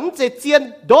วมันป่ะมันเจียน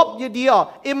ดบยี่ดีอ่ะ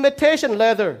imitation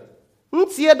leather มัน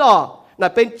เจียนอ่ะน่ะ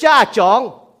เป็นจ้าจอง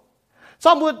ส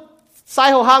มมุติใส่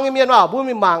หัวหางเมียนว่าบุ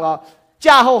มีมังอ่ะ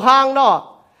จ้าหัวหางเนาะ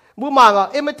บุมังอ่ะ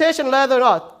imitation leather เน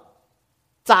าะ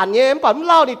จานเงี้ยมันป่ะมัน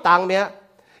เล่าในตังเนี่ย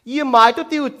ยี่หมายตัว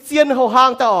ติวเจียนหัวหาง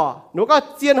แต่อ่ะหนูก็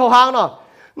เจียนหัวหางเนาะ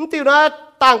มันติวนะ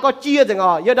ต่างก็เจียจังอ่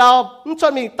ะยาดาวมันชอ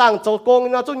บมีต่างโจโกง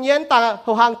เนาะจุนเย็นต่าง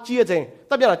หัวหางเจียจังแ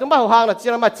ต่เดี๋ยวเราต้องไปหัวหางน่ะเจีย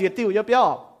นมาเจียติวเยอะเปี้ยว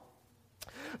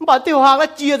bảo tiêu hàng là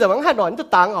chia rồi mà hai nói nó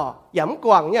tăng yếm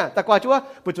quảng nha ta qua chúa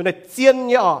bữa chỗ này chiên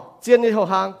như tiêu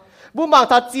hàng bố mang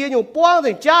thà chia nhiều quang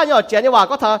thì cha nhỏ chén nhưว่า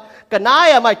ก็thà cái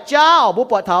nái mà cha bố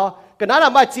bọt thà cái nái là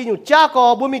mà chia nhiều cha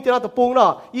có bố mình tiêu tập bung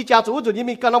đó y cha chủ chủ như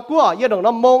mình cần năm cua y đồng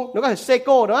năm mông nó có thể xe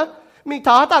cô nữa mình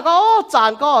thà ta có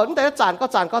chán có nó thấy chán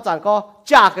có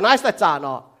cha cái nái sẽ chán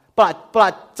bọt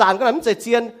chán cái này mình sẽ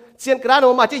chiên cái nái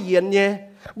nó mà chỉ yên nhé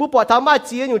bố bọt thà mà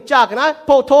chia nhiều cha cái nái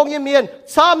phổ thông như miền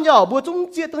xăm nhỏ bố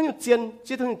chúng chiaทั้ง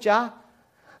chiaทั้งcha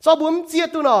sau bố chia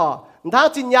tu nó thằng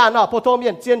chín nhà nó phổ thông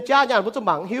miền chiên cha nhà bố chúng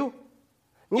bằng hiu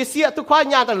như xia tu khoai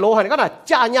nhàแต่โลหันก็น่ะ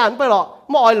จ่าญาณไปหรอ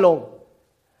มอยลง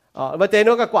มาเตโน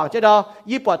ก็กว่างเจดอ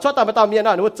ยี่ปอดชอบตามไปตามเมียน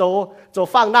น่ะหนูโจ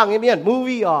ฟังนั่งเมียนมู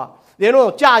วี่เดี๋ยวหนู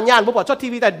จ่าญาณบ่ปอดชอบที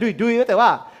วีแต่ดุยแต่ว่า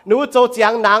หนูโจเจีย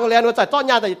งหนังแล้วหนูจะจ้อ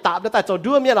ญาณแต่ตาแต่โจ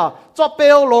ดื้อเมียนจ้อเปล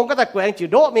วลงก็แต่แกว่งจิ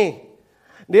โดมี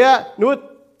เดี๋ยวหนู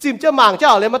จิ้มเจ้าหม่างเจ้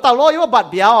าเลยมาตาโลอยู่ว่าบัด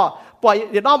เบียวปล่อย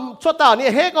เดี๋ยวน้องชอบตานี่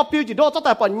เฮก็ปิวจิโดจ้อแ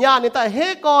ต่ปัญญานี่แต่เฮ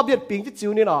ก็เบียดปิงจิจิ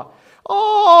วนี่โอ้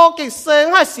เก่งเซง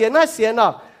ให้เสียน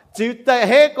จิวแต่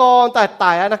เฮกอนแต่ต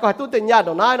ายนะก็ให้ตุ้งเตียนญาติต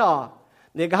รงนั้น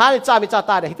เดี๋ยวก็หาจ่ามีจ่า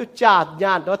ตายเดี๋ยวให้ตุ้งจ่าญ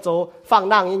าติแล้วโจฟัง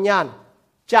นั่งญาติ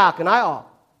จ่ากันนั้น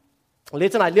เลี้ย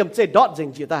งนายเลี้ยงเจดอดจริง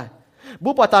จีตาย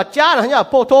บุปผาตาจ่าเนี่ย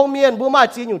โพทงเมียนบุมา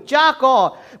จีนอยู่จ่าก็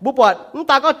บุปผา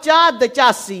ตาก็จ่าแต่จ่า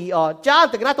สีจ่า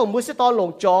แต่กันนั้นตรงมือเสตอนหลง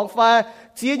จองไฟ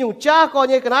จีนอยู่จ่าก็เ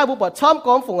นี่ยกันนั้นบุปผาช่ำ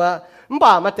ก้อมฝงมันป่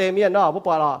ามาเตเมียนบุปผ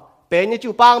าเป็นยี่จู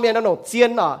ปังเมียนนั่นหนูเจี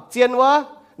ยนวะ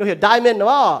หนูเห็นไดเมนด์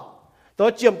วะตัว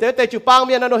เจียมเตจูปังเ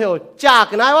มียนนั่นเราเห็นจาก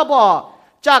กันนะว่าบ่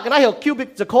จากกันนะเห็นคิวบิก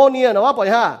จะโคเนียนะว่าบ่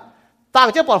ฮะต่าง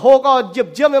เจ้าปอดโฮก็เ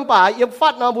ยี่ยมป่าเยี่ยมฟั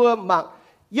ดนะบัวหมัก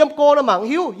เยี่ยมโกนะหมัง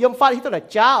หิวเยี่ยมฟัดที่ตัวไหน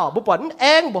จ้าบุปผาเอ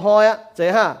งบ่ฮอยเจ๊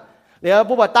ฮะเดี๋ยว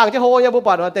บุปผาต่างเจ้าโฮเนี่ยบุปผ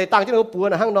าแต่ต่างเจ้าปู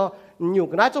นะฮังเนาะอยู่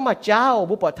กันนะจงมาจ้า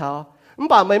บุปผาเท้ามัน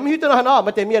ป่าไม่มีตัวนะเนาะ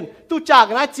มันเตเมียนตู้จาก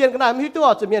กันนะเจียนกันนะไม่มีตัว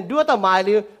จะเมียนด้วยแต่หมายเล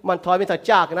ยมันถอยเป็นแต่จ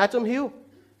ากกันนะจมหิว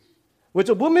ว่าจ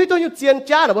ะบุมีตัวอยู่เจียน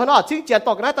จ้าหรือเปล่าเนาะทิ้งเจียน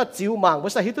ต่อกันนะแต่จิวหมังภา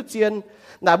ษาฮิตุเจียน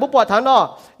ไหนบุปผาทางนอ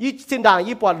ยี่สินด่าง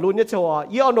ยี่ปอดลุ้นยี่ชัว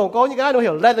ยี่เอาหนงก็ยี่กันได้หนูเ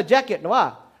ห็น leather jacket นะว่า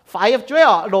ไฟช่วย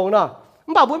หลงเนาะมั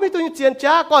นบอกบุไม่ตัวยี่เจียน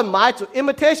จ้าก่อนหมายจุด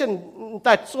imitation แ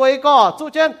ต่ช่วยก็จู่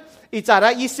เช่นอีจ่านะ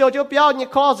ยี่เซียวเจ้าเปี้ยวยี่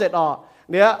closet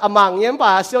เนี่ยอมังยี่ป่า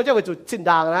เซียวเจ้าไปจุดสิน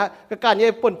ด่างนะก็การยี่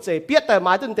ปุ่นเจเปียแต่หม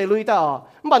ายจนเตลุยแต่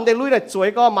มันเตลุยแต่ช่วย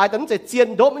ก็หมายจนเจเจียน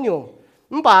ดบมันอยู่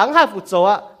มันบอกให้ผู้โจ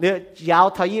เนี่ยยาว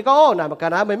ทายีก็น่ะมันกัน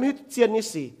นะไม่เจียนนี่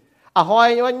สิหอย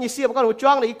วันนี้เสียมันก็รู้จ้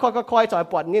างเลยค่อยจ่อย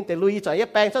ปอดนี่แต่ลุยจ่อย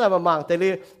แป้งซะแต่มามังแต่เล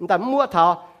ยแต่มั่วเท้า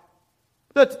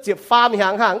ตัวเจ็บฟ้ามีห่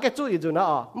างแกจุ้ยอยู่นะ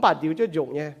มันบาดเดียวจะหยง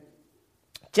เนี่ย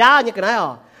จ้าเนี่ยกันนะ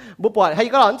บุปผาให้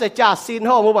ก็หล่อนใจจ้าซิน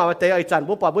ห้องบุปผามาเตะไอจัน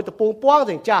บุปผาบุตรปุงป้วง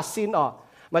ถึงจ้าซิน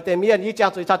มาเตะเมียนยี่จ้า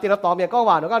สุดชาติเราต่อเมียนก็หว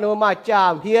านแล้วก็โน้มาจ้า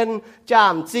มเพียนจ้า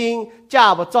มจริงจ้า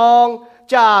บจอง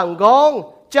จ้ามกง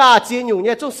จ้าจีนอยู่เ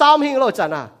นี่ยจุ้งซ้ำหิ้งโลจั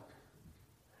น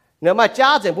เนี่ยมาจ้า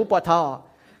เจ็บบุปผาเท้า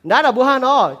นั่นบุหาน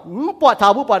มันปวดเท้า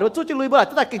บุปผาดูจู่ๆลุยบุหรี่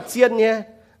ตั้งแต่กินเจียนเนี่ย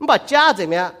มันบาดจ้าเจ็บ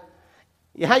เนี่ย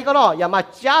อย่าให้ก็อย่ามา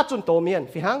จ้าจุนโตเมียน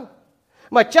ฟิฮัง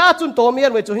มาจ้าจุนโตเมียน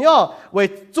ไว้จุนย่อไว้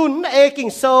จุนเอกิง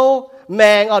โซแม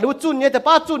งดูจุนเนี่ยแต่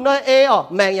ป้าจุนเอ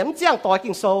แมงยังเจียงต่อกิ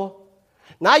งโซ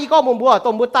น้าอีก็มุมบัวตร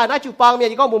งบัวตายน้าจูปังเมีย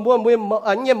อีก็มุมบัวมือ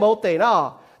เนี่ยโมเตนะ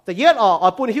แต่เย็ด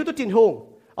ปุ่นหิวตุจินหง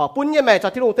ปุ่นเนี่ยแม่จั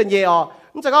ดที่หงเต็นเย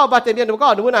มันจะก็บาดเจ็บเมียนดูก็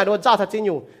ดูนายโดนเจ้าทัดจินอ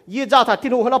ยู่ยี่เจ้าทัดที่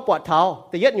หงเขาปวดเท้า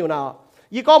แต่เย็ดอยู่นะ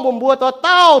ยี่ก็มุมบัวตัวเ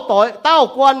ต้า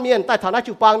กวนเมียนแต่ฐานะ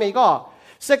จูปังเมียก็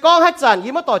เสกองให้จัน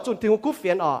ยิ้มมาต่อจุนถึงกุฟเฟี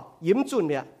ยนยิ้มจุน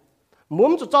เนี่ยมุ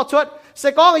มจุดจอดชดเส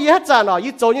กองยี่ให้จัน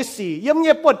ยี่โจยี่สี่ยิ้มเงี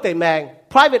ยบปวดเตะแมง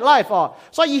private life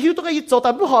所以ยี่หิวตัวก็ยี่โจแต่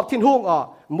ไม่หอบทิ้งหง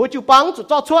มัวจูปังจุด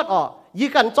จอดชดยี่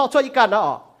กันจอดชดยี่กัน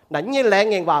นั่นยี่แรง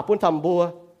เองว่าปุ่นทำบัว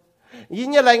ยี่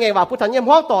เนี่ยแรงเองว่าปุ่นทำยี่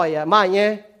ห้องต่อยมาเนี่ย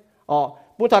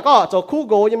ปุ่นทำก็จะคู่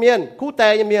โกยี่เมียนคู่เต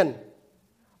ยยี่เมียน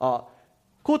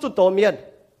คู่จุดโตเมียน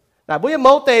แต่บุญเม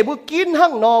าเตะบุญกินหั่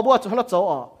งนอบัวจุดหั่งนอโจ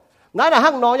นั่นน่ะ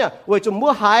หั่งนอเนี่ยเว้ยจุ่มบัว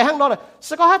หายหั่งนอเนี่ยส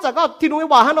ก็ฮัจก็ที่นุ่ง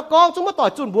ว่าหั่งนอกองจุ่มมาต่อย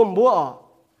จุ่มบัว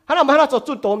หั่งนอมาหั่งนอ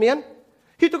จุดโตเมียน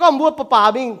ที่ตัวก็บัวป่า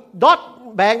มิงดอท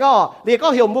แบงก็เรียกก็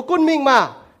เหี่ยวบัวกุ้นมิงมา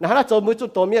นะหั่งนอโจมือจุด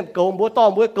โตเมียนโกมบัวตอม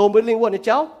บัวโกมบัวลิงวัวเนี่ยเ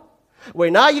จ้าเว้ย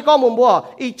นะอีก็มุมบัว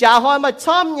อีจ่าหอยมา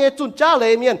ช้ำเนี่ยจุดจ้าเล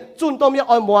ยเมียนจุดโตเมียน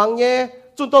อ้อยหมวงเนี่ย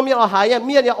จุดโตเมียนอ้อยหายเนี่ยเ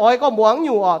มียนเนี่ยอ้อยก็หมวงอ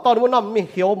ยู่ตอนนู้นน้ำมี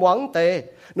เหี่ยวหมวงเตะ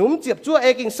หนุ่มเจ็บชั่วเอ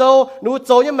กิงโซหนูโ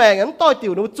จยแมงงั้นต่อยติ๋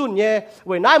วหนูจุนเนี่ยเ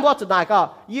ว้ยนายมัวจุดนายก็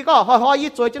ยี่ก็หอยยี่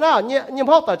จวยจ้าเนี่ยยี่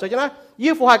พ่อต่อยจวยจ้า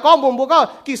ยี่ฝูหายก้อมุมบัวก็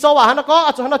กิโซว่าฮันก็อ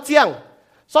าจจะฮันเจียง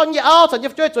ซ้อนยี่เอาสัญญา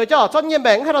จวยจวยจ้าซ้อนยี่แม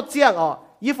งฮันเจียง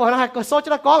ยี่ฝูฮันหายก็โซจ้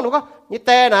าก้องหนูก็ยี่แ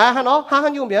ต่นะฮันฮั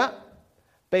นยุ่งเมีย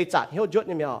ไปจัดเหี้ยจุด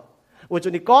นี่เมียว่าจุ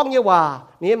ดนี่ก้องยี่ว่า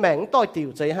นี่แมงต่อยติ๋ว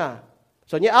ใจฮะ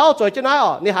ส่วนยี่เอาจวยจ้า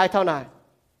นี่หายเท่าไหร่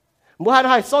มัวฮัน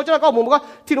หายโซจ้าก้องมุมก็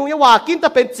ที่หนูยี่ว่ากินแต่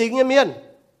เป็นจริงเนี่ยเมียน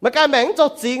มันกลายแมงเจ้า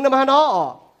จริงนะมาเนาะ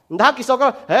ถ้ากิโซก็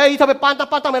เฮ้ยทำไมปาน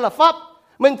ตั้งไม่ละฟับ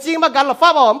มันจริงมากันละฟั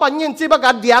บอ๋อมันยินจริงมากั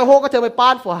นเดียงโฮก็เธอไปปา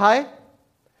นฝัวหาย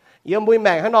ยี่มุยแม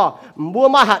งข้างนอกบัว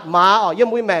มาหัดหมาอ๋อยี่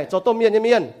มุยแมงโจต้มเมียนเ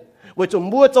มียนว่าจุ่ม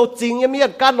บัวโจจริงเมียน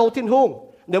การลงทิ้งหุ่ง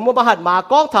เดี๋ยวมัวมาหัดหมา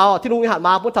ก้องเท้าทิ้งหุ่งหัดหม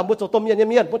าพุ่งทำบัวโจต้มเมียน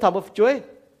เมียนพุ่งทำบัวช่วย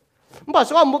มันบอก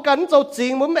ว่ามุกันโจจริ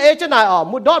งมุเอเจ้านายอ๋อ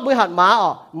มุดอดมุหัดหมาอ๋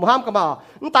อมุห้ามกันมาอ๋อ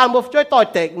มันตามบัวช่วยต่อย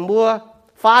เตะบัว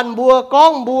ฟานบัวก้อ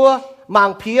งบัวหมาง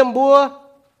เพียมบัว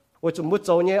ว่าจุ่มบัวโจ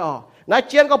เนี่ยอ๋อนายเ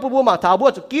จียนก็บัวหมางเท้าบัว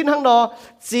จะกินทั้งนอ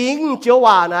จริงเจียวหว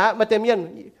านนะมาเต็มเมียน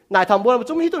นายทำบัว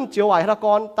จุ่มฮิตุนเจียวหวานให้ละ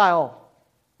ก้อนตายอ๋อ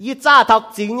ยี่จ้าทัก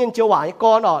จริงยังเจียวหวานก้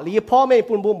อนอ๋อหรือพ่อแม่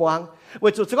ปุ่นบัวหมาง为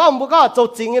主这个我们个做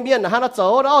正嘅面，喊他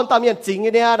走，然後當面正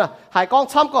嘅呢，係講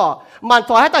參個，萬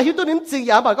台喺度曉得點正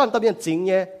嘢，唔係講當面正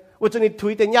嘅，為咗你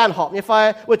推定人學呢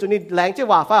塊，為咗你靚即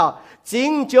話塊哦，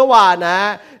正就話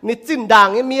呢，你正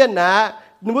當嘅面呢，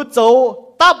你要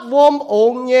做搭碗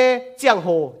紅嘅江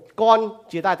河乾，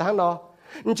絕對得咯，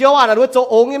你就話呢，你要做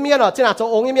紅嘅面哦，即係做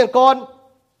紅嘅面乾。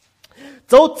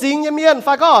做正嘅面，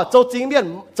發覺做正面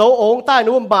做紅，但係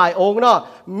你賣紅咯，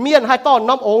面係當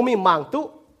น้ำ紅มีมั่งตู้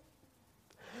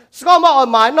สก็มาอ่อน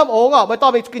หมายน้ำองอ่ะไม่ต้อ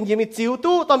งมีกินยีมีจิว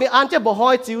ตู้ต้องมีอันเจ็บบ่หอ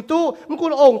ยจิวตู้มันกู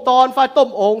องตอนไฟต้ม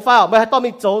องไฟอ่ะไม่ให้ต้อง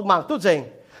มีโจหมังตู้เจง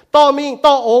ต้องมี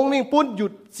ต้ององมีปุ่นหยุ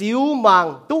ดจิวหมัง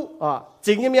ตู้อ่ะจ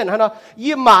ริงยังมีอันฮะเนาะ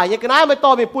ยี่หมายยังกันนะไม่ต้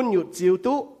องมีปุ่นหยุดจิว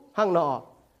ตู้ห้างเนาะ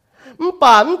มันป่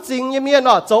ามันจริงยังมีเน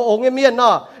าะโจองยังมีเนา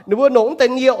ะหนูว่าหนงแต่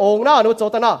เนียองเนาะหนูโจ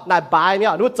แต่เนาะนายบายเนี่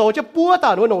ยหนูโจจะปัวแต่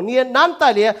หนูหนงเนียนั้นแต่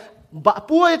เนี่ย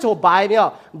ปัวจะโจบายเนี่ย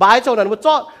บายโจนั้นหนูโจ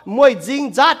มวยจริง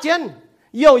จัดเจน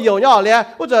有鸟咧，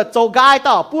或者做街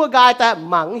道，不街道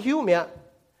忙休面。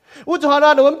我就看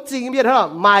到我们正面哈，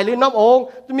买了น้ำอง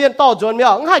面到จนไม่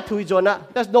ง่ายถุยจนนะ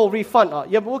 ，there's no refund อ่ะ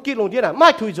อย่าพูดกินลงที่น่ะไม่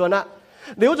ถุยจนนะ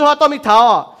เดี๋ยวจะหาต้นมิเท้า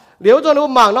อ่ะเดี๋ยวจะรู้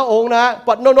หมางน้ำองนะ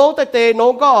ปัดน้องแต่เตน้อ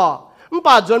งก็มัน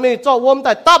ป่าจนไม่จ่อวมแ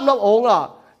ต่ตับน้ำองอ่ะ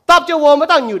ตับจะวมไม่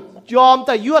ต้องหยุดยอมแ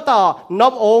ต่ยั่วต่อน้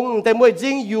ำองแต่มวยจริ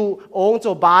งอยู่องจ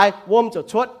ะบายวมจะ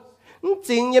ชดจ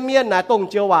ริงยังมีน่ะตรง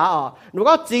เจียวว่าอ่ะหนู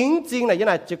ก็จริงน่ะยังไ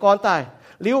งจะก้อนตาย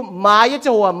liệu mai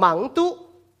cho hòa mắng tu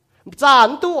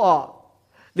chán tu ở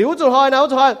liệu cho hỏi nào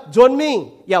cho hỏi chuẩn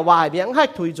mình ya hoài miệng hay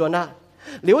thủy chuẩn à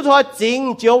liệu cho hỏi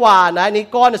chính chiếu hòa này ni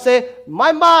con sẽ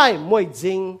mai mùi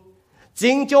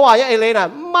chính chiếu hòa ya lên là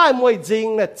mai mùi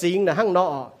chính là hang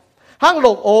nọ hang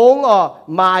lục ống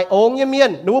mai ống như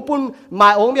miên nếu pun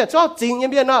mai ống miên cho chính như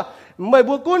miên à mày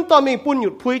bữa cún to mình pun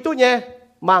nhụt phui tu nhé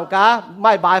mảng cá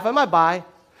mai bài phải mai bài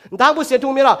tháng bữa xem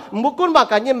thu miên là một con bạc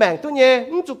cả như mảng tu nhé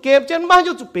chụp kem trên bao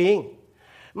nhiêu chụp pin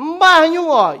bao nhiêu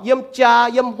yếm trà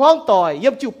yếm hoang tỏi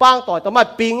yếm chịu bang tỏi tao mà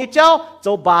pin như cháu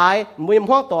châu bài mua yếm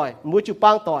hoang tỏi mua chịu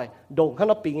bang tỏi đồng khăn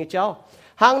nó pin như cháu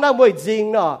hàng năm mua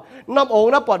dinh nọ năm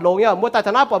ống nó bọt lồng nhá mua tại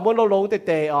thằng nào bọt mua lồng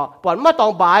tệ bọt mất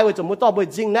tòng bài rồi chụp mua to mua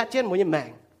dinh nát trên mua như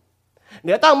mảng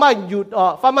nếu tăng mà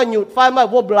nhụt phai mà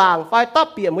vô blang phai tắp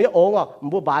biển mua ống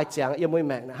mua bài chẳng yếm mua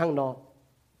mảng hàng nọ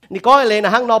你讲的那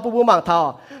行孬不忙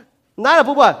头，那了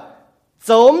不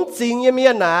总经一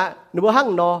面呐，你不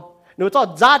行孬，你做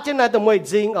扎进来都没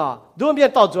经啊，多面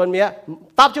到准面，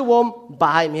搭就我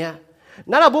白面，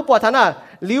那了不他那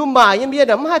留买一面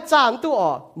的，唔系扎多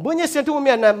哦，不你先出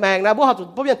面那命那不好做，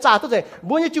不面扎多正，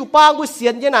不你就帮不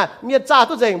先的那面扎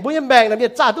多正，不你命那面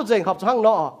扎多正，合做行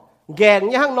孬，แกง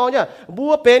行孬呢，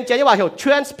不เป็นจะว่า叫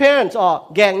transparent 哦，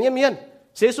แกง一面，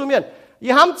写书面。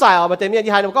ยี่ห้ามจ่ายออกมาเต็ม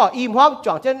ยี่ห้ามก็อิ่มห้อง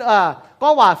จ่องเช่นก็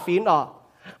ว่าฟินออก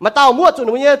มาเต่าม้วนจุด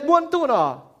นี้ม้วนตู้เนาะ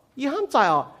ยี่ห้ามจ่าย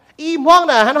ออกอิ่มห้อง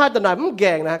น่ะฮันให้ตัวไหนมันแก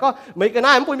งนะก็ไม่กันไ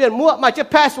ด้มันปุ่นเปลี่ยนม้วนมาจะ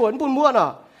password ปุ่นม้วนเนาะ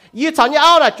ยี่ฉันยี่เอ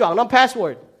าน่ะจ่องน้ำ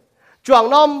password จ่อง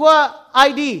น้ำว่า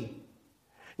ID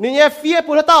นี่ยี่เฟีย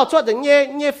ปุ่นให้เต่าชดจัง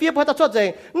ยี่เฟียปุ่นให้เต่าชดจัง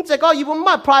นี่จะก็ยี่ปุ่นม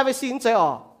า privacy นี่จะอ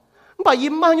อกมันไป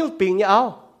ยี่มาให้ยุ่งปิงยี่เอา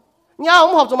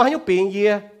มันหอบจะมาให้ยุ่งปิงยี่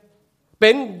เป็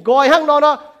นกอยห้างนอนเน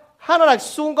าะห้างนอน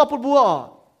ซุงก็ปุ่นบัว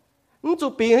นี่จุ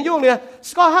ดปีให้ยุ่งเนี่ย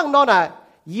ก็ห้างนอนน่ะ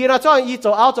ยีน่ะจ้องยีจะ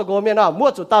เอาจะโกเมียนน่ะม้ว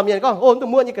นจุดตามเมียนก็โอ้ตัว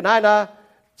ม้วนยี่กันได้นะ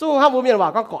จุ่งห้ามม้วนเมียนว่า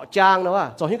ก็เกาะจางนะว่า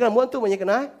จ่อยี่กันม้วนตัวมันยี่กัน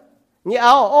ได้ยี่เอ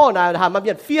าโอ้น่ะหามาเมี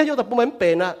ยนเฟี้ยยุ่งแต่ปุ่นมันเป็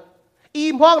นน่ะอิ่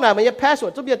มห้องน่ะมันยี่แพ้ส่ว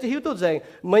นจุดเมียนจะหิ้วตู้เจง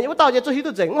เหมือนว่าตอนยี่จะหิ้ว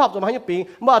ตู้เจงหอบจะมาให้ปี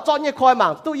มาจ้องยี่คอยหมา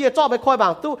งตู้ยี่จ้องไปคอยหมา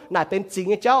งตู้น่ะเป็นจริง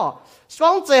ไอ้เจ้าช่อ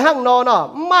งเจห้างนอนน่ะ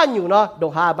มันอยู่เนาะด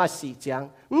งหามาสีจาง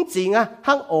มันจริงอ่ะ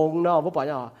ห้างองเนาะว่าป่ะเ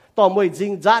นาะต่อมวยจริ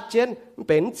งจัดเจนเ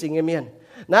ป็นจริงไอ้เมียน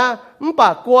นะมันปา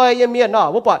กกล้วยยังเมียนเนาะ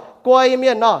ว่าปอดกล้วยยังเมี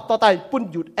ยนเนาะต่อแต่ปุ่น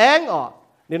หยุดแองอ๋อ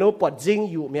เนี่ยนู้ปอดจริง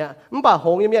อยู่เมียมันปากห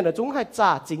งยังเมียนเนาะจุ้งให้จ่า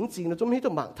จริงเนาะจุ้งให้ตั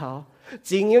วหมางเท้า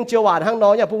จริงยังเจียวหวานห้างน้อ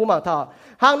ยอย่าพูดหมางเท้า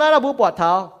ห้างนั้นเราพูดปอดเท้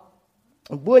า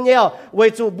บัวเนี่ยเว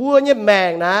จูบัวเนี่ยแม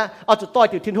งนะเอาจุดต่อย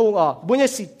จุดทิ้งหุ่งอ๋อบัวเนี่ย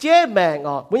สิเจ๊แมง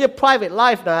อ๋อบัวเนี่ย private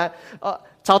life นะ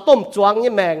ชาวต้มจวงเ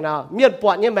นี่ยแมงนะเมียนป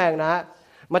อดเนี่ยแมงนะ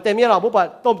มาแต่เมียเราพูดปอด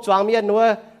ต้มจวงเมียนนัว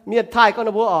เมียนไทยก็น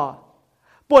ะบัวอ๋อ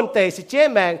ป ปุ่นเตสิเจ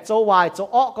แมงโจวายโจ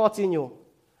อ้อก็จีอยู่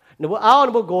หนูเอาห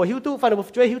นูโกหิวตุฟันหนู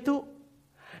ช่วยหิวตุ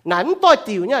นั้นตัว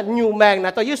ติวเนี่ยอยู่แมงนะ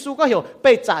ตัวเยซูก็เหี่ยวไป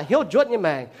จ่าเหี่ยวจดเนี่ยแม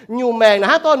งอยู่แมงนะ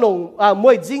ฮะตัวหนุ่มม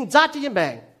วยจิงจัดที่แม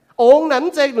งองนั้น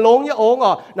จะลงเนี่ยอง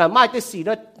น่ะไม่ได้สีน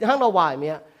ะห้างเราวายเมี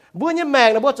ยบัวเนี่ยแมง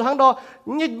นะบัวจะห้างเรา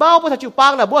เนี่ยเบ้าบัวจะจิวปั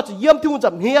งนะบัวจะเยี่ยมทุ่งจ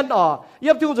ำเฮียนเ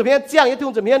ยี่ยมทุ่งจำเฮียนเจียงเยี่ยมทุ่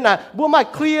งจำเฮียนนะบัวไม่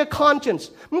clear conscience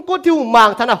มันก็ทุ่งมัง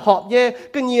ท่านน่ะหอบเย่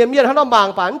ก็เงียบเมียนท่านเรามัง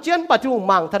ป่านเจียนป่าทุ่ง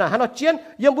มังท่านน่ะท่านเราเจียน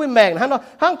เยี่ยมบัวแมงท่านเรา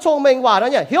ห้างชงแมงว่าเ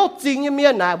นี่ยเหี่ยวจริงเนี่ยเมีย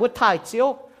นนะบัวถ่ายเจียว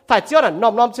ถ่ายเจียวน่ะน้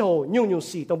อมเจียวยุ่ง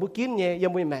สีตรงบุกินเนี่ยเยี่ย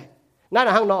มบัวแมงนั่น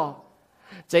น่ะห้างนอ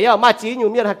เจียวมาจีอยู่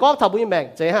เมียนให้ก้องทำบัวแมง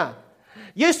เจียฮะ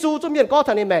耶稣做面高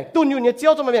头的面，都牛你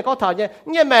教做面高头呢，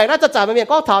你面那就站面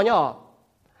高头呢。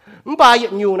唔把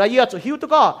牛那要做曉得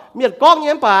個面高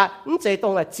人把唔這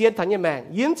當來接他嘅面，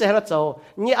演這喺度做，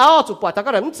你熬做把他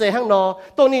個人唔這行咯，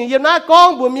當你要那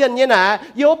講不面呢呐，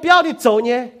有標你做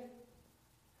呢，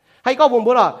係個唔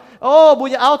冇啦，哦，不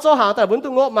要熬做行，但係本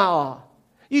都惡嘛哦，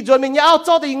一做面要熬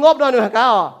做的惡咯，你係講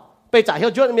哦，被炸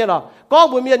曉做面咯，講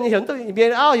不面你響都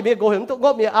面熬，面個響都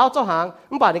惡面熬做行，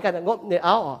唔把你個人惡你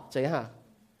熬哦，這樣。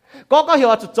ก็เหี่ย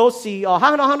วจะโจสีห้า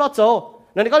งนอโจ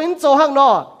นั่นก็ลิ้นโจห้างนอ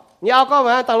ยาวก็ม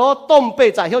าแต่เราต้มไป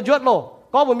จ่ายเหี่ยวยวดโล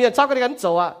ก็บุญมีชอบกันโจ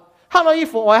ห้างนออี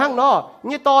ฝอยห้างนอ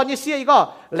นี่ตอนนี่เสียอีก็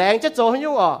แหลงจะโจให้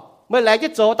ยุ่งเมื่อแหลงจะ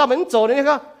โจต้องเหมือนโจนี่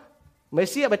ก็ไม่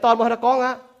เสียไปตอนมาให้ก้อง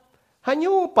ให้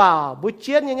ยุ่งเปล่าบุญเ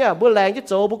ชียนเนี่ยบุญแหลงจะ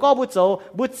โจบุญก็บุญโจ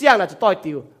บุญเจียงน่ะจะต่อย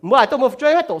ติวเมื่อไหร่ต้องมาช่ว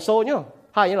ยให้โตโซเนี่ย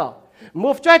ให้ยังหรอมื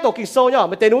อช่วยโตกิโซเนี่ย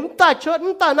ไม่แต่หนุ่มตายเชิดห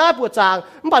นุ่มตายหน้าปวดจาง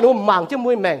มันหนุ่มหมั่งจะม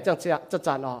วยแมงจังจะจ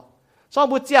านสอง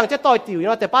บัวเจียงจะต่อยติ๋วเ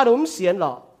นาะแต่ป้าหนุ่มเสียนหร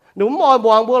อหนุ่มมอยม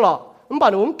องบัวหรอมันป้า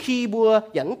หนุ่มขี้บัว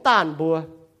หยันตานบัว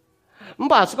มัน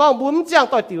ป้าสก้องบัวมันเจียง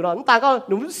ต่อยติ๋วหรอมันตาก็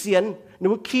หนุ่มเสียนห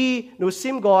นุ่มขี้หนุ่มซิ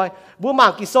มกอยบัวหมา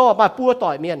งกิโซมาปัวต่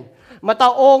อยเมียนมาตา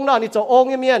องเนาะนี่จะอง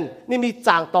เมียนนี่มีจ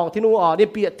างตองที่นู่นี่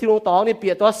เปียที่นู่ตองนี่เปี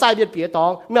ยตัวไส้เปียตอ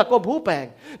งเมื่อก็ผู้แปลง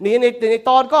นี่ในต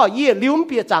อนก็ยี่ลิ้วเ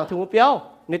ปียจางถึงเปียว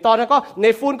ในตอนนั้นก็ใน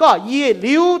ฝุ่นก็ยี่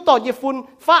ลิ้วตอนยี่ฝุ่น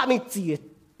ฟ้ามีเจีย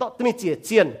มีเจียเ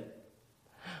จียน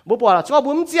บุปผาชอบ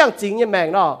บุญเจียงจริงยังแมง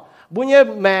เนาะบุญยัง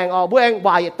แมงบุญเองว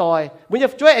ายต่อยบุญยั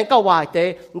งช่วยเองก็วายเตะ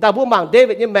แต่บุญมังเด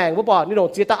วิดยังแมงบุปผานี่หนุ่ม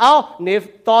เจียตาเอาเนี่ย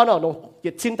ตอนเนาะหนุ่มเจี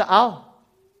ยชินตาเอา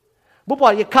บุปผา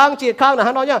เหยียดข้างเจียข้างนะฮ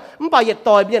ะน้อยเนี่ยมันไปเหยียด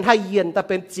ต่อยเบียนให้เย็นแต่เ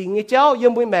ป็นจริงไอ้เจ้ายั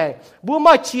งบุญแมงบุญไ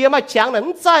ม่เชียร์ไม่แข็งนั่น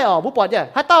ใจบุปผาเนี่ย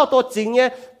ให้เต้าตัวจริงเนี่ย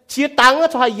เชียร์ตังก็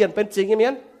ให้เย็นเป็นจริงอย่าง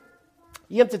นี้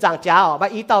เยี่ยมจะจางจ้ามา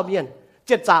อีเต้าเบียนเ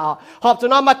จ็ดจ้าหอบจน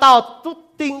น้องมาเต้าตุ๊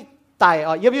ติ้งตาย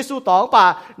เยซูตองป่า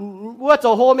ว่าโจ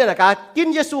โฮเมียนะกากิน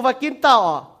เยซูว่ากินเต้า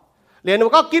เหรียญมั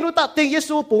นก็กินว่าติงเย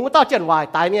ซูปุ๋งเต้าเจนวาย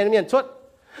ตายเมียนชุด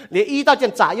เหรียญอีเต้าเจ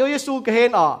นจ่ายเยซูก็เห็น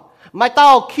ไม่เต้า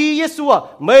ขี้เยซู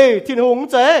ไม่ทิ้งหง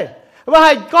เจ๋ว่าใ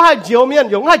ห้ก็ให้เจียวเมียน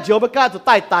หยงให้เจียวมันก็จะ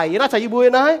ตายน่าจะยุ่ย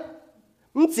นะ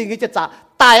มันจริงจะจ่า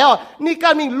ตายนี่กา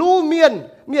รมีลู่เมียน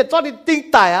จอดติง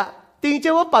ตายติงเจ้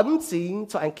าว่าปั่นจริง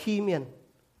จอดขี้เมียน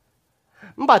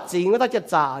มันปั่นจริงว่าเต้าเจน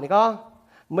จ่านี่ก็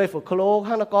ไม่ฝึกโคล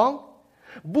ข้างนักก้อง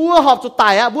บัวหอบจุดตา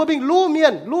ยบัวเป็นลู่เมีย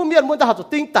นมันจะหอบจุด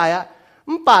ติ้งตาย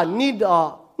มันป่านนี่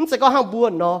มันจะก็ห้างบัว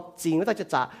เนาะจริงว่าจะ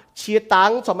จ่าเชียตัง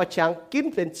สมัยเชียงกิน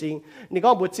เป็นจริงนี่ก็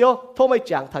บัวเจียวโทษไม่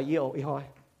จังถ่ายยี่โออีหอย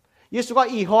เยซูก็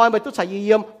อีหอยไม่ต้องใช้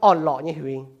ยี่ยมอ่อนหล่อนี่หิว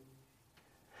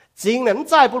จริงเนี่ยมัน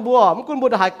ใจบัวมันกุนบัว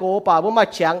หายโกป่าบัวมา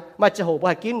เชียงมาจะโหบัว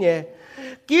หายกินเนี่ย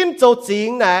กินโจจริง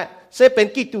นะเสเป็น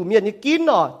กี่ตูเมียนนี่กิน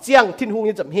เจียงทิ้งหง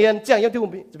ยังจำเฮียนเจียงยังทิ้งหง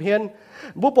จำเฮียน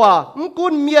บุปผามันกุ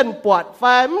นเมียนปวดไฟ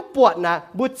มันปวดนะ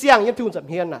บุเจียงยังทุ่งจำ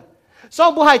เฮียนนะสอง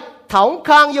บุให้เถาค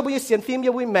างยังบุยเสียนฟิล์ม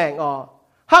ยังบุยแมง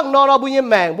ห้างนอเราบุย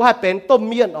แมงบุให้เป็นต้ม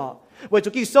เมียนเวจุ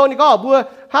กิโซนี่ก็บุ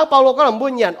ห้างเปาโลก็ลำบุ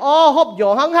ญเหยียนฮบหยอ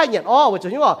งห้างให้เหยียนเวจุ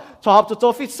นี่ว่าชอบจุดโจ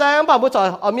ฟิตแซงป่ะบุจ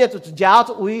เอาเมียนจุดยาว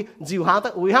จุดอุ้ยจิ๋วห้างแต่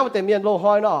อุ้ยห้างมันแต่เมียนโลห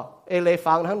อยเนาะเอเล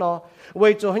ฟังทั้งเนาะเว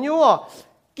จุนี่ว่า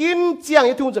กินเจียง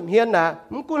ยังทุ่งจำเฮียนนะ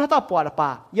มันกุนให้ต่อปวดละป่ะ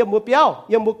ยังมือเปี้ยว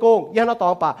ยังมือโกงยังเราตอ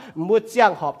งป่ะมือเจียง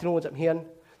หอบทุ่งจำเฮียน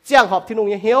เจียงหอบที่นุ่ง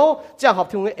ยังเหี้ยวเจียงหอบ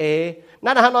ที่นุ่ง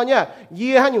นั่นนะฮะน้องเนี่ย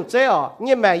ยี่ฮันอยู่เจ้เ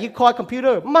นี่ยแม่ยี่คอยคอมพิวเต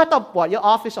อร์มาต้องปวดยี่อ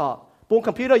อฟฟิศปุ่มค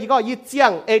อมพิวเตอร์ยี่ก็ยี่เจีย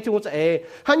งที่นุ่งจะ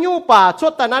ฮันอยู่ป่าช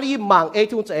ดแต่นั้นยี่หมั่งที่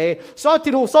นุ่งจะซ้อน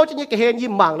ที่นุ่งโซ่จะยี่กระเฮนยี่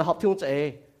หมั่งนะหอบที่นุ่งจะ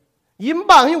ยิ้ม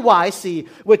บางให้ไหวสิ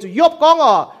เวจุยบก้อง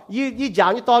ยี่หยา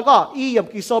งยี่ตอนก็ยี่ย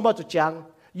ำกิโซมาจุจัง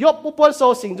ยบปุ๊บปนโซ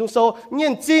สิงจุงโซเนี่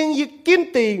ยจริงยี่กิน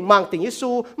ติงมังติงยี่สู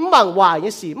มังวาย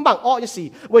ยี่สีมังอ้อยี่สี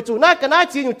เวจุน่ากันน่า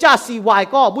จริงอยู่จ่าสีวาย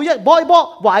ก็บุยบ่อยบ่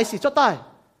วายสีชดใต้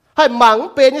ให้มัง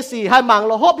เป็นยี่สีให้มัง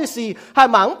ละฮอบยี่สีให้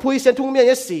มังพุยเซนทุ่งเมีย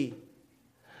ยี่สี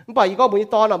มันไปยี่ก็บุย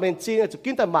ตอนเป็นจริงจุ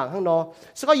กินแต่มังข้างนอ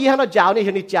สักยี่ข้างนอยาวนี่เ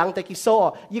ห็นยี่จังแต่กิโซ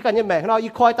ยี่กันยี่แม่ข้างนอ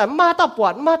ยี่คอยแต่มาตาปว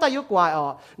ดมาตายุกวาย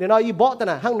เนี่ยนอยี่บ่แต่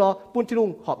น่ะข้างนอปุ่นที่นุ่ง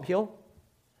หอบเหี้ยว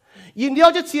ยินเดียว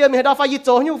จะเชียร์มีให้เราไฟยิโจ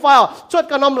หิ้วไฟอ่ะชด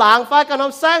กันน้ำหลางไฟกันน้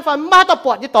ำแสงไฟมาตะป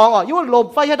วดยี่ตองอ่ะยิ่งลม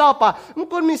ไฟให้เราป่ะมัน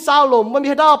ก็มีซาวลมมันมี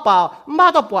ให้เราเปล่ามา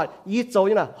ตะปวดยี่โจ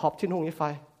ยี่น่ะหอบทิ้งหงยี่ไฟ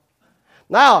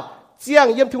นั่นเจียง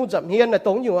เยี่ยมทิ้งจับเฮียนน่ะต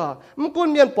รงอยู่อ่ะมันก็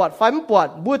มีปวดไฟมันปวด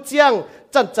บัวเจียง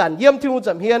จันเยี่ยมทิ้ง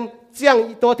จับเฮียนเจียง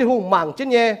ตัวทิ้งหงหมั่งเช่น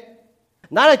เย่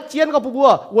นั่นแหละเจียนก็บัว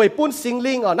เวยปุ้นสิง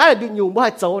ลิงอ่ะนั่นแหละดึงอยู่บัวให้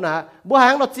โจนะบัวหา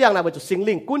งเราเจียงนะบัวจุดสิง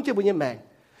ลิงกุ้นที่บัวยี่แมง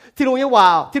ที่ลุงยังว่า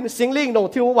ที่สิงลิงนง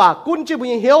ที่ลุงว่ากุ้นชื่อบุญ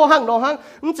เหี่ยวหั่งนองหั่ง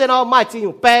มันจะนอไม่จริงอ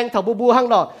ยู่แปลงเถาบูหั่ง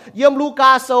นอเยี่ยมลูก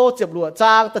าโซเจ็บหลัวจ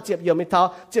างแต่เจ็บเยี่ยมไม่เท่า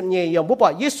เจ็บเยี่ยมบุปผา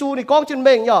เยซูนี่ก้องจินเม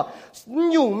งย่อ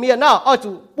ยุ่งเมียน่ะอ้อ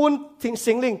จู่ปุ้นทิ้ง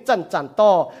สิงลิงจันต่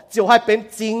อเจียวให้เป็น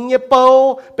จริงเนี่ยเปา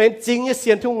เป็นจริงเนี่ยเสี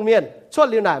ยนทุ่งเมียนชด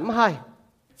เลี้ยวไหนไม่ให้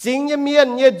จริงเนี่ยเมียน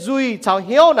เนี่ยจุยชาวเ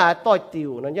หี่ยวไหนต่อยติว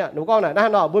นั่นเนี่ยหนูก้องไหนนั่น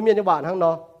นอบุญเมียนจะหวานหั่งน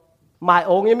อหมาย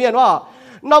องค์เนี่ยเมียนว่า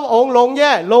น้ำองค์ลงเนี่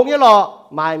ยหล่อ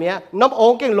หมายเมียน้ำอ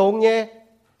งค์เก่งลงเนี่ย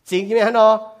จริงใช่ไหมฮะเนา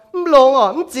ะมันลงอ่ะ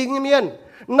มันจริงยังไง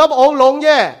นับองลงแ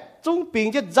ย่จงปิง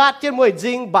จะจัดเจ้ามวยจ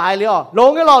ริงบายเลยอ่ะลง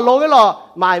ก็หล่อ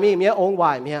หมายมีเมียองว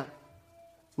ายเมีย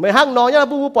ไม่หั่งนอเนี่ย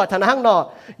บูปวดฐานหั่งนอ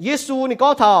เยซูนี่ก็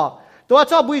ท่อตัว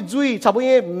ชอบบุยจุยชอบบุย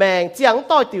แมงเจียง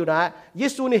ต่อยติวนะเย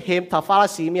ซูนี่เห็มท่าฟารา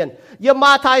สีเมียนยาม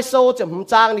าไทยโซจะหุ่น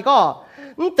จางนี่ก็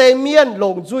เตเมียนล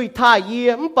งจุยท่าเยี่ย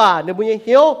มป่าเนี่ยบุยเ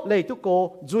หี้ยวเลยทุกโก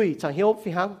จุยช่างเหี้ยวฟิ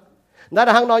หังนั่น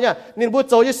หั่งนอเนี่ยนี่บุ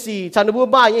โจยสี่ฉันบุ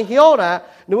บ้าเหี้ยวนะ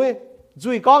หนูจุ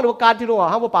ยก้องหนูการที่หนู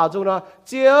ห้ามบ่เปล่าจุงเนาะเ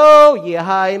จียวเหยีย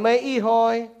หายไม่อีหอ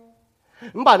ย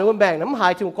มันป่าหนูแบ่งน้ำหา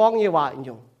ยที่ก้องเยี่ยว่าอ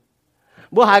ยู่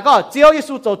บ่หายก็เจียวเย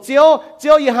ซูโจเจีย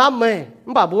วยี่ห้ามไม่มั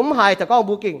นป่าบุ้มหายแต่ก้อง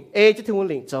บุกิ่งจะถึง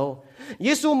หลิงโจเย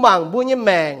ซูหมั่งบุญยี่แ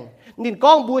มงนิน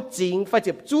ก้องบุจริงไฟเ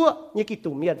จ็บจั่วยี่กี่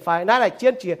ตุ่มเมียนไฟนั่นแหละเจีย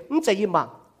นเจียมันใจยี่หมั่ง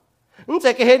มันใจ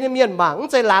กระเฮ็ดเมียนหมั่งมัน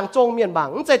ใจล้างจงเมียนหมั่ง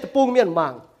มันใจตะปูเมียนหมั่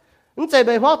งมันใจใบ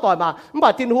พ่อต่อยมามันบา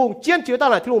ดทินหุงเจียนเจียวตั้ง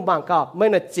แต่ทินหุงบางก็ไม่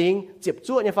น่ะจริงเจ็บ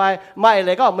จุ้ยไฟไม่อะไ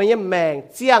รก็ไม่ยังแมง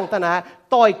เจียงตั้งแต่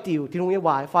ต่อยติ๋วทินหุงยังหว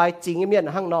ายไฟจริงเมียน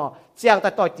หั่งนอเจียงแต่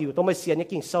ต่อยติ๋วต้องไม่เสียยัง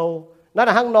กิ่งโซนั่น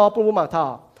หั่งนอปุ่มบุมังท่อ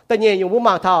แต่เยี่ยอยู่บุ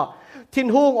มังท่อทิน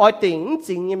หุงอ้อยติ๋งจ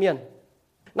ริงเมียน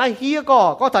นายเฮีย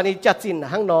ก็ตอนนี้จัดจิน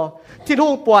หั่งนอทินหุ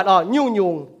งปวดยุ่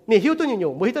งนี่หิวตัว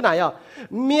ยุ่งมือหิวตัวไหน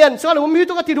เมียนส่วนหนูมี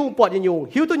ตัวก็ทินหุงปวดยุ่ง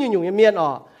หิวตัวยุ่งเมียน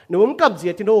หนูมันกำเสี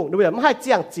ยทินหุงหนูแบบไม่ให้เ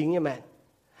จียงจริงยังแมง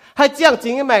ให้เจียงจริ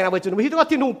งแม่งนะไปจุดวิธีตัว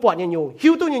ที่นุ่งปวดยังอยู่หิ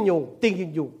วตัวยังอยู่ติงยั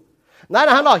งอยู่นั่นน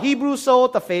ะฮะเนาะฮีบรูโซ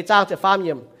แต่เฟจางจะฟาร์มเ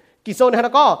ยี่ยมกิโซนฮะ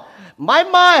ก็ไม่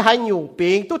ให้อยู่ปิ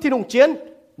งตัวที่นุ่งเจียน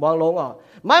มองลง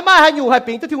ไม่ให้อยู่ให้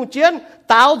ปิงตัวที่นุ่งเจียน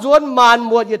ตาวจวนมันห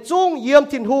มวดอย่าจุ้งเยี่ยม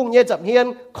ทิ้งหุงเยี่ยจับเฮียน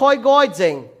คอยก้อยเจ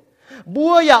งบั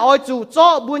วอย่าอ้อยจู่เจา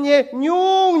ะบัวเยี่ย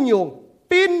ยุ่ง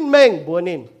ปิ้นเม่งบัว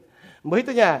นินมือ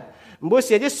ตัวเนี่ยมือเ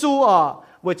สียเยซู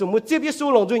บัวจู่มือจีบเยซู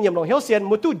ลงจุ้งเยี่ยมลงเฮียวเสียน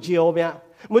มือตู้เจียวเนี่ย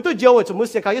มือตัวเดียวจะมือ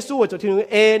เสียเขาเยซูจะทิ้ง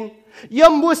เองย่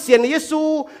ำมือเสียนเยซู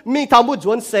มีทำมือจ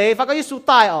วนเสฟ้าก็เยซู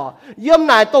ตายย่ำไห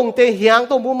นตรงเตะเหียง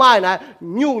ตรงมือไม้นะ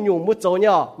ยุ่งมือโจเ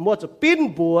นี่ยมือจะปิ้น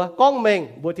บัวก้องเมง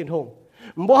บัวทิ้งหง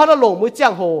บัวฮันลงมือเจีย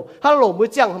งโหฮันลงมือ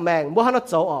เจียงแมงบัวฮัน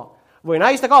โจเว้ยนะ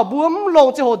อีสก็บัวลง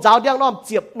เจียงโหจ้าวเดียงน้ำเ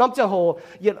จียบน้ำเจียงโห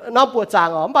น้ำปวดจาง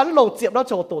มันลงเจียบน้ำโ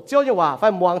จโตเจียวเนี่ยว่าไฟ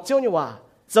มวงเจียวเนี่ยว่า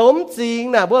จมจริง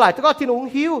นะบัวไหลแต่ก็ที่นุ่ง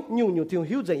หิวยุ่งที่นุ่ง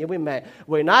หิวจะยังไม่แม่เ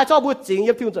ว้ยนะชอบบัวจริง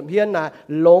ยังที่นุ่งจำเพี้ยนนะ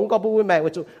หลงก็บัวแม่เว้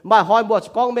ยจุมาหอยบัว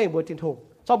ก้องเม่งบัวทิ้งทุ่ง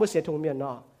ชอบบัวเสียทุ่งเมียนเน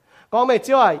าะก้องเม่งเ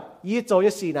จ้ายี่โจ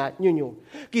ยี่สี่นะยุ่ง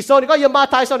กี่โซนก็ยังมา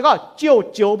ไทยโซนก็เจี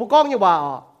ยวบัวก้องยังว่า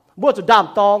บัวจุดด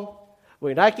ำตองเว้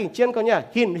ยนะกิ่งเชียนก็เนี่ย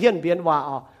หินเบียนว่า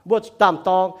บัวจุดดำต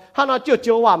องถ้าเราเ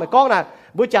จียวว่าไม่ก้องนะ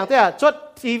บัวจังแต่ชด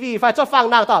ทีวีไฟชดฟัง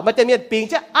นางต่อมันจะมีปิง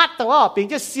จะอัดแต่ว่าปิง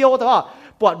จะเซียวแต่ว่า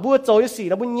ปวดบัวโจยสี่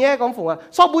แล้วบุญแย่กองฝง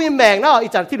ชอบบุญแมงนะอี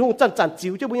จันที่ทุ่งจัน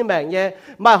จิ๋วจะบุญแมงแย่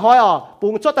มาหอยปุ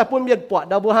งชดแต่ปุ่นเมียนปวด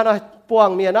ดาวบัวฮันปวง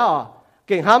เมียนนะเ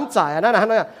ก่งห้ามจ่ายนั่นน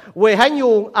ะเวให้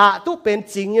ยุงตู้เป็น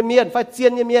จริงเมียนไฟเจีย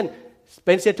นเมียนเ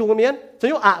ป็นเสียทุ่งเมียนจะ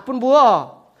ยุปุ่นบัว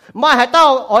มาให้เต้า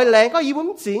อ้อยแหลงก็ยิ้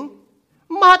มจริง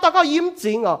มาตาก็ยิ้มจ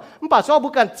ริงมันป่าชอบบุ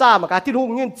กันจ้ามากาที่นุ่ง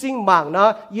ยืนจริงมั่งนะ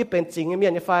ยี่เป็นจริงเมีย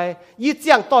นยี่ไฟยี่เจี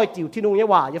ยงต่อยจิ๋วที่นุ่งยี่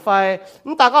หว่ายี่ไฟ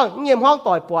มันตาก็เงียบห้อง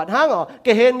ต่อยปวดห้างเก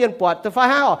เฮนเมียนปวดแต่ไฟ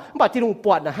ห้างมันป่าที่นุ่งป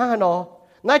วดนะห้างนอ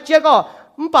นายเจี๊ยก็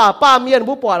มันป่าป้าเมียน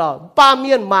บุปวดป้าเ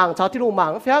มียนมั่งชาวที่นุ่งมั่ง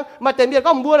เฟี้ยงมาแต่เมียนก็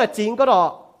บัวน่ะจริงก็ดอก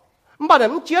มันป่าเนี่ย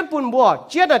มันเจี๊ยนปุ่นบัว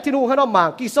เจี๊ยนน่ะที่นุ่งให้น้องมั่ง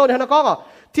กิโซเนี่ยนะก็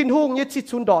ที่นุ่งยี่ชิด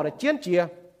ชุนดอกเนี่ยเจี๊ยนเจีย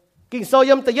กิโซ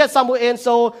ยมแต่เย็ดซามูเอลโซ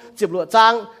จีบหลวจา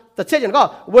งแต่เช่นอย่างก็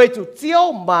เวจุเจียว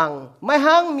มังไม่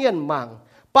ห้างเมียนมัง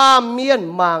ป้าเมียน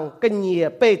มังกันเหยีย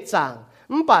ไปจาง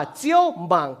มันป่าเจียว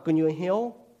มังกันอยู่เหี่ยว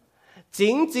จ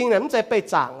ริงๆนะมันจะไป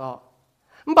จาง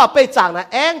มันป่าไปจางนะ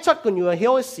แองชดกันอยู่เหี่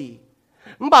ยวสิ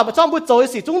มันป่าชอบพูดโจย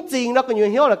สิจุ้งจริงแล้วกันอยู่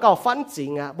เหี่ยวแล้วก็ฟันจริง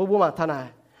บุมาท่านาย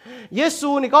เยซู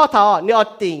นี่ก็ท่าเนี่ย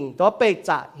ติ่งตัวไปจ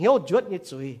างเหี่ยวจุดนี่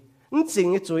จุยมันจริง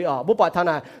นี่จุยบุปผาท่า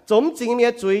นายจมจริงมี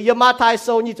จุยยามาไทยโซ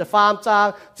นี่จะฟาร์มจาง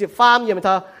จะฟาร์มยังไม่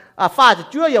ท่า phaจะ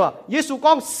ช่วยอยู่เยซูก้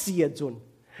องเสียจุน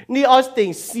นี่เอาสิ่ง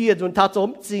เสียจุนถ้าจม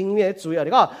จริงเนี่ยจุย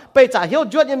นี่ก็ไปจ่ายเหี้ยว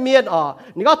จวดเมียน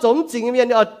นี่ก็จมจริงเมียน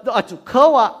นี่เอาจุเขา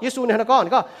เยซูเนี่ยนี่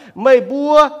ก็ไม่บั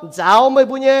วเจ้าไม่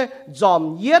บัวเนี่ยจอม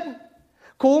เย็ด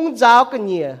คุ้งเจ้ากันเ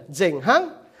นี่ยเจ๋งหัง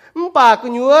ป่ากั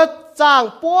นยัวจาง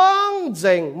ป้วงเ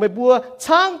จ๋งไม่บัว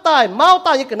ช่างตายเมาต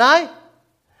ายยังกันไหน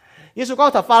เยซูก็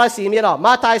ถ้าฟาริสีมีม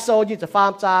าไทยโซยี่จะฟาร์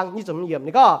มจางยี่จะมีเยี่ยม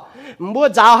นี่ก็มัว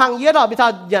จ้าหางเยอะมีท่า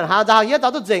อย่างหาจ้าเยอะจ้า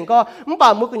ตัวเจ๋งก็ป่า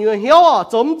มัวกันยัวเหี้ยว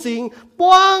จมจริงป้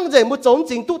วงเจ๋งมัวจม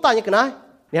จริงตู้ตายยังกันไหน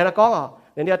เนี่ยนะก็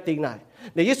เนี่ยติงไหน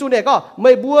เดี๋ยวเยซูเนี่ยก็ไ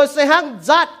ม่บัวเสียหาง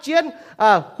จัดเจียน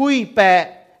หุยแปะ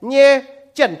เนี่ย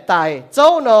เจียนตายเจ้า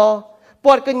เนาะป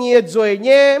วดกันเนี่ยจวยเ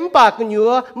นี่ยป่ากันยั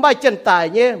วไม่เจียนตาย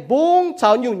เนี่ยบุ้งเช้า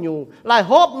ยุ่งยุ่งลาย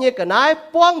ฮอบเนี่ยกันไหน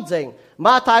ป้วงเจ๋งม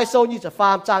าไทยโซยี่จะฟา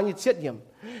ร์มจางยี่เชียดเยี่ยม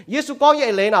เยซูก้องยั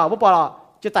งเลยนะบ่ปล่ะ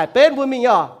จะตายเป็นบุญมี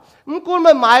อ่ะกูไ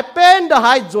ม่หมายเป็นเดห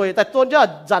ายจวยแต่ตัวจะ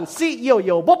จันซี่เยี่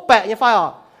ยวบ่แปะยังไฟอ่ะ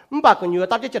ปากกันอยู่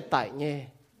ตัดจะตายเนี่ย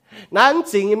นั้น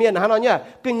จริงมีนะฮะเนี่ย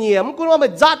กันเนี่ยกูว่าไม่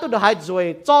จัดตัวเดหายจวย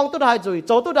จองตัวเดหายจวยโ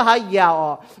จตัวเดหายยาวอ่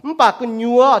ะปากกันอ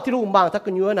ยู่ที่ลุงบางถ้า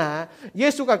กันอยู่นะเย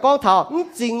ซูกับก้องเท้า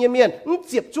จริงยังมีเ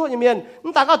จ็บชั่วยังมี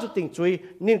ตาก็จุดติ่งจวย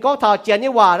นี่ก้องเท้าเจียน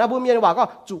ยี่ว่านะบุญมีว่าก็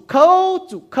จุเขา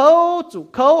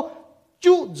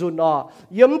จุจุน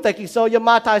ยมแต่กิโซยมม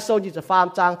าไทยโซยี่จะฟาร์ม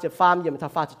จางจะฟาร์มยมถ้า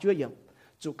ฟาร์มจะช่วยยม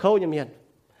จุเขายมเมียน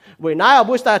เว้ยนาย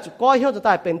บุษตาจุก้อยเหี้ยวจะต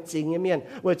ายเป็นจริงยมเมียน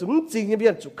เว้ยจุ้มจริงยมเมี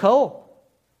ยนจุเขา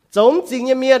จุ้มจริง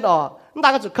ยมเมียนนั่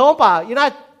นก็จุเขาป่ะยีน่า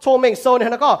โชว์เมงโซเนี่ย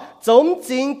นะก็จุ้มจ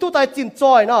ริงตู้ตายจินจ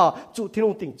อยจุที่ลุ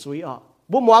งติ่งจุย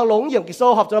บุมวางหลงยมกิโซ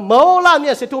หอบจะเมาล่าเ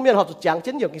นี่ยเสียทุ่งเมียนหอบจะจังเ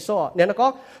ช่นยมกิโซเนี่ยนะก็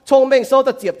โชว์เมงโซแ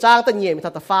ต่เจียบจางแต่เหยี่ยมถ้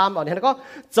าแต่ฟาร์มเนี่ยนะก็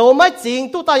จุ้มไม่จริง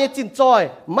ตู้ตายจินจอย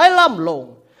ไม่ล่ำหลง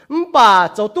ป่า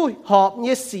เจ้าตู้หอบเ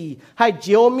นี่ยสีให้เ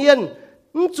จียวเมียน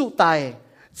จุตาย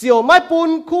เจียวไม่ปูน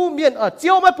คู่เมียนเจี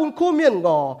ยวไม่ปูนคู่เมียน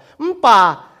ป่า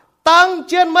ตั้งเ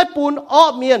จียนไม่ปูนอ้อ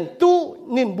เมียนตู้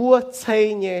นินบัวเชย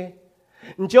เนี่ย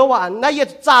เจ้าว่านาย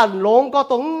จานหลงก็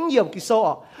ต้องเยี่ยมกิโซ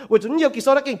ว่าจุนเยี่ยมกิโซ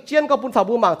นักเก่งเจียนก็ปูนถา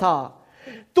บูมังท่า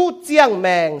ตู้เจียงแม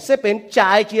งเสเป็นจ่า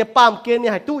ยเจียปามเกณฑ์เนี่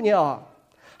ยให้ตู้เนี่ย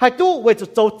ให้ตู้ว่าจะ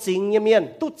โจจริงเนี่ยเมียน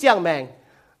ตู้เจียงแมง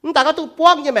แต่ก็ตู้ป้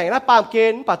องยังแม่งนะปามเก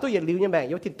ณฑ์ป่าตู้เหยียดลิ้วยังแม่ง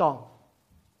ยกทินตอง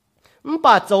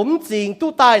ป่าจมจริงตู้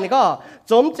ตายนี่ก็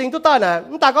จมจริงตู้ตายน่ะ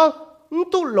แต่ก็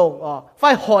ตู้หลงไฟ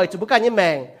หอยจุบกันยังแ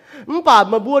ม่งป่า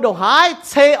มาบัวดงหาย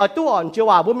เชอตู้อ่อนเจียว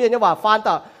ว่าบัวเมียนยังว่าฟันแ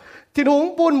ต่ทิ้งหุง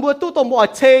ปูนบัวตู้ตรงบัว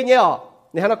เชเนี่ย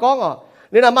นี่ฮะนะก้อง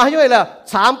นี่นะมาให้ยังไงล่ะ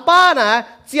สามป้านะ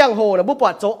เจียงโหนะบุปผา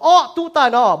โจตู้ตาย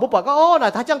เนาะบุปผาก็นะ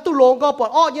ถ้าจังตู้ลงก็ปว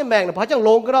ดยังแม่งนะพอจัง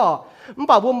ลงก็ได้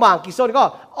ป่าบุญบางกิโซนก็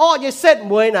ยังเซต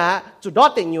มวยนะจุดดอด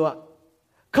ติ่งอยู่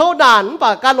เขาด่านป่า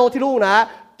การลงที่ลูกนะ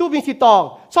ตู้บินที่ตอง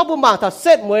ชอบบุญบางถ้าเซ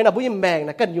ตมวยนะบุญแมงน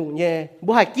ะกันอยู่เนี่ยบุ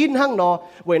ให้กินหั่งนอ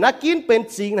เว้ยนะกินเป็น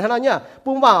จริงนะฮะเนี่ย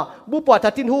บุญบางบุปผาถ้า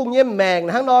ทิ้งหูเนี่ยแมงน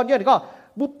ะหั่งนอเนี่ยก็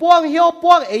บุป้วงเหี้ยว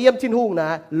ป้วงเยี่ยมทิ้งหูนะ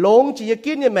ลงจีจะ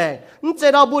กินเนี่ยแมงมันจะ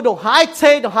เราบุดงหายเช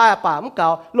ยดงหายป่ามันเก่า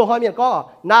ลงหอยเมียนก็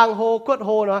นางโฮกดโฮ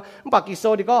นะป่ากิโซ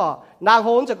ดีก็นางโฮ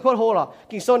มันจะกดโฮหรอ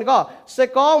กิโซนี่ก็เส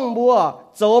กองบัว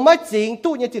โจไม่จริง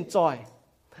ตู้เนี่ยจินจอย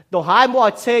ดงหายบัว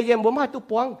เชยเยี่ยมบัวไม่ตู้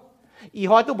ป้วงอี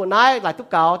หอยตู้บนนายหลายตู้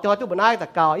เก่าแต่หอยตู้บนนายแต่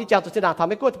เก่าอีเจ้าตัวเสดางทำ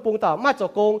ให้กดปุงต่อมาโจ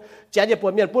กงเจียนอย่าปว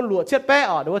ดเมียนปุ่นหลวดเช็ดแป้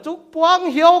หรือว่าจุกป้วง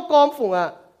เหี้ยวกอมฝุ่ง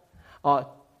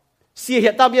เสียเห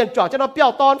ตุตามเบียนจ่อจะนำเปี่ยว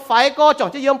ตอนไฟก็จ่อ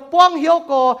จะเยี่ยมป้องเหี้ยว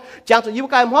ก็จางจะยิ้ม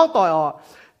กายห้องต่อย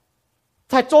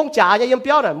ถ้าจงจ่าจะเยี่ยมเ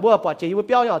ปี่ยวน่ะบัวปอดจะยิ้มเ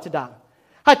ปี่ยวเนี่ยจะดัง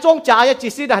ถ้าจงจ่าจะจี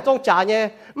ซีได้จงจ่าเนี่ย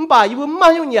มันบ่ายิ้มไม่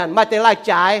ยุ่งเหยินไม่แต่ไล่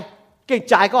จ่ายกิ่ง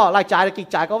จ่ายก็ไล่จ่ายกิ่ง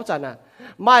จ่ายก็จันน่ะ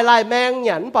ไม่ไล่แมงเห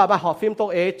ยินบ่าหอบฟิล์มตัว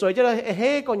จอยจะเลยเ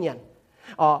ฮ้ก็เหยิน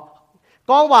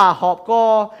ก้องว่าหอบก็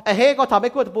เฮ้ก็ทำให้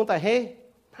กล้วยตะปูแต่เฮ้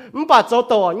มันบ่าโจ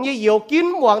โตนี่เหี่ยวกิน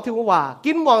หวงที่ว่า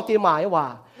กินหวงที่หมายว่า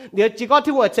เดี๋ยวจีก็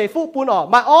ที่หัวใจฟูปูน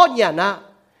มาเหยียดนะ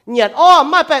เหยียด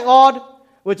ไม่แปลง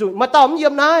ว่าจุมาต่อมเยี่ย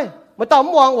มนายมาต่อม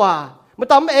มองว่ามา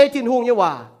ต่อมทินหุงเนี่ยว่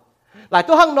าหลาย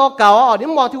ตัวห้างนอกเก่านี่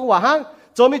มองที่ว่าห้าง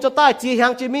โจมีโจใต้จีหา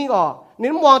งจีมิงนี่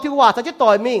มองที่ว่าถ้าจะต่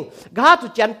อยมิงก้าจุ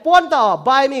ดแจนป้วนต่อใบ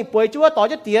มิงป่วยจั่วต่อ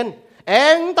จะเตียน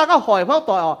ตาก็หอยห้อง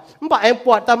ต่อยมันบอกป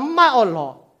วดแต่ไม่หล่อ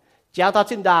เจ้าตา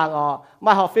ชิ้นด่างม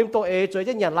าหอบฟิล์มตัวจอยจ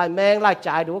ะเหยียดลายแมงลาย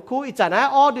จ่ายดูคู่อีจ่านะ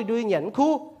ดูเหยียด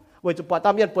คู่ว่าจะปวดตา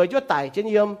มยันป่วยจั่วไตเช่น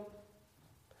เยี่ยม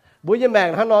บุญยแมง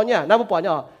ทั้งน้องเนี่ยน้ำบุปผาเ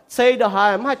นี่ยเซย์เดาหาย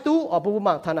ไม่ตู้บุญ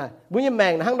มังท่านน่ะบุญยแม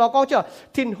งทั้งน้องก็เจ้า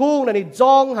ทิ้งหูนั่นนี่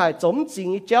จ้องหายจมจริง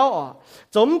เจ้า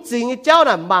จมจริงเจ้า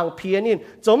น่ะมังเพียนี่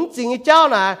จมจริงเจ้า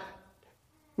น่ะ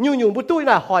อยู่บุตุ้ย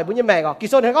น่ะหอยบุญยแมงกิ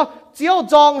โซนเห็นก็เจ้า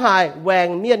จ้องหายแหวง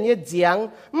เมียนเนี่ยเจียง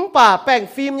ป่าแป้ง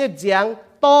ฟิล์มเนี่ยเจียง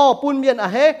โตปุ่นเมียน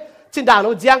เฮ้ชินด่างหนู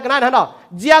เจียงกันนั่นฮะเนาะ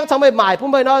เจียงทำไมหมายพุ่ม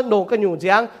ไปเนาะหนูกันอยู่เจี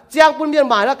ยงปุ่นเมียน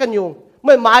หมายแล้วกันอยู่ไ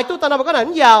ม่หมายตู้ตานามันก็หนั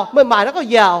งยาวไม่หมายแล้วก็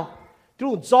ยาว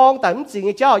chúng dòng tại mình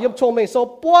chính cháu yếm chồng mình số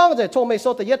buông rồi chồng mình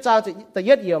số tại yết trang tại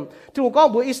yết yếm chúng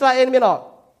con bùi Israel miền nọ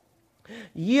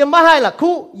yếm mà hay là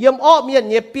khu yếm ọ miền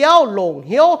nhẹ béo lồng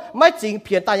hiếu mấy chính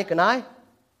phiền tai như cái này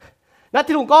nãy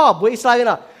chúng con bùi Israel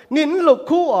nọ nín lục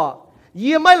khu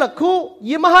yếm mấy là khu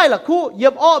yếm mà hay là khu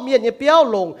yếm ọ miền nhẹ béo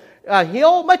lồng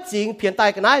hiếu mấy chính phiền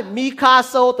tai cái này mi kha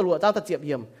sâu từ lụa trang ta chẹp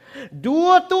yếm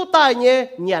đua tu tài nhé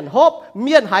nhàn hốp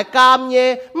miền hải cam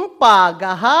nhé bà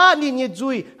gà há ni như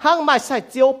duy hang mai sai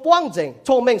chiếu quang dành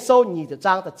cho mình sâu nhị từ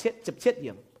trang ta chết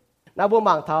điểm na bố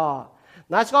mảng thọ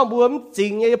na con bố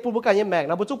chính nhé bố cái nhé mèn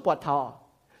na bố chúc bọt thọ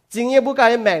chính nhé bố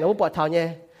cái nhé mèn na bố bọt thọ nhé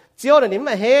chiếu là niệm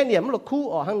mà hé niệm là khu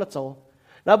ở hang nó chỗ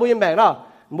na bố nhé mèn đó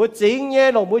bố chính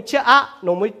nhé nó bố chết á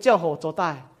nó bố chết hồ chỗ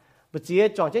tai bố chỉ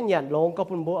chọn chết nhàn lông có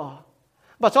bún bố ở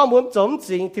và cho bố chống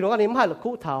chính thì nó có niệm hay là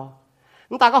khu thọ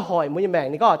ta có hỏi mua mèn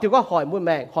này có thì có hỏi mua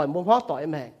mèn hỏi mua hóa tỏi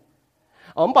mèn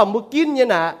ông bảo mua kín như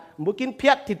nè mua kín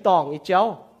phét thịt tòng như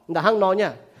chéo là hăng nói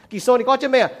nha kỳ sau này có chứ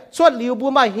mẹ xuất liều bùa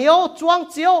mà hiếu choang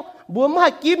chiếu bùa mà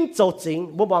kín dầu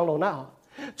chính bùa bằng lồng nào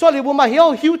xuất liều bùa mà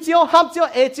hiếu chiếu ham chiếu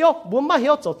chiếu bùa mà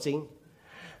hiếu dầu chính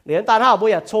liền ta nào bùa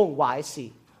ya trông vải xì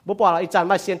bùa bảo là ít chán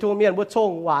mà xiên thu miên bùa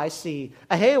trông vải xì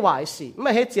hết vải xì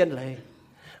mà hết chiên lệ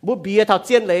bùa bia thảo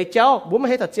chiên lệ chéo bùa mà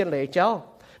hết thảo chiên lệ chéo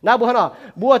na bùa hả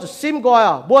bùa cho sim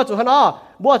gọi bùa cho hả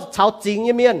bùa cho cháo chính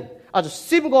như miên cho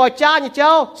sim gọi cha như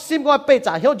cháu sim gọi bê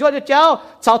trả hiếu cho như cháu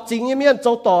cháo chính như miên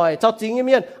châu tỏi cháo chính như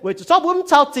miên vì cho bùa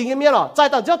cháo chính như miên trái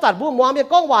tận cháu tận bùa mua miên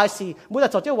con vải xì bùa là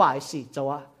cho cháu vải xì cháu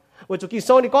à vì cho kỳ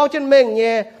sau này con trên mình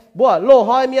nhé bùa lô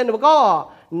hỏi miên có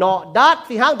nọ đát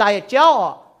thì hang đại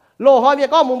cháu lô hỏi miên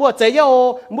có bùa chế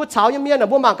yêu bùa cháo như miên là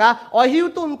bùa mảng cả ở hiếu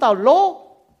tuân tàu lô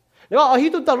nếu ở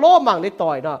hít tao lô mảng để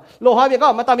tỏi nè lô hỏi miệng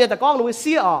có mà tao miệng ta con nó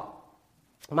xía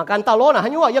mà can tao lô nè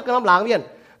hắn nhung ở giấc cái năm láng miệng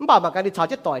bảo mà can đi cháo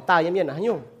chết tỏi tai miệng nè hắn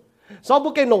nhung sau bữa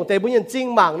cái nồng tề bữa nhân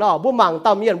trinh mảng nọ bữa mảng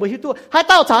tao miệng bữa hít tu hai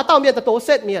tao cháo tao miệng ta tổ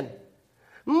xét miệng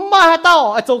mà hai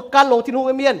tao ở chỗ can lô thiên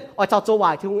hùng miệng ở chỗ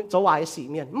vải xỉ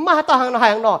miệng mà hai tao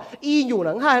hàng nọ y nhủ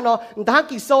nắng hai nọ ta hàng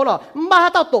kỳ sâu nọ mà hai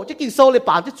tao tổ chết kỳ sâu lên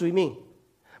bán chết chuối mình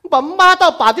bảo mà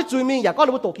tao bán chết chuối mình, ya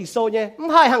con nó tổ kỳ sâu nhé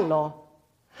hai hàng nọ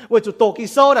vì chủ tổ kỳ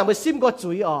sâu nè mới sim có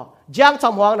chuối giang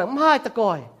chăm hoàng nè hai ta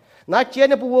coi nói chuyện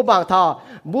này bùa bảng thọ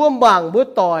bùa bảng bùa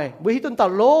tỏi bùa hít tuân tàu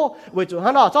lô vì chủ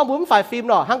hắn nọ trong bùa phải phim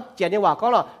nọ hắn chuyện như vậy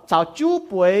có nọ chào chú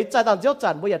bùi tại tầng diếu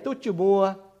trần bùi tu chú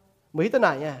mua mới hít tuân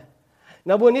này nha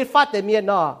nó bùa nít phát để miền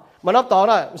nọ mà nó tỏ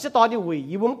nọ sẽ tỏ như quỷ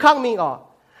như bùa khăng mình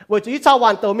vì chủ chào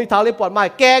hoàn tổ mình tháo lên bọt mày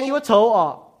keng như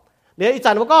xấu để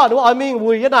chẳng nó có nó ở mình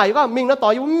quỷ cái này có mình nó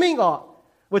tỏ như mình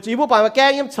vì chủ bùa bảng mà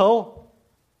keng như xấu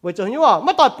vì chủ như vậy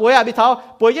mất tỏi bùi bị tháo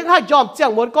bùi những hai giòm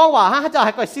chẳng muốn con vào hai giờ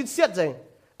hai cái xin xiết rồi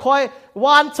คอย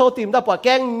ว่านโชติมตาปวดแก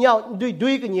งเหนียวดุ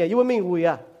ยกันเนี่ยยูว่าไม่หุย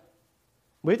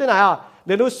ไม่ตัวไหนเ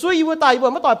ดี๋ยวดูซุยยูว่าตายยูว่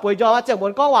าไม่ต่อยป่วยจอมาจากบ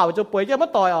นก้องว่าจะป่วยจะไม่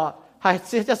ต่อยหาย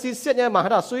จะซีเสียเนี่ยมาห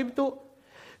าซุยตู้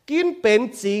กินเป็น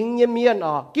จริงเมียน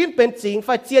กินเป็นจริงไฟ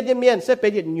เจียนเมียนเสียเป็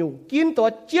นหยุ่งกินตัว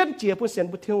เจียนเจียผู้เสียน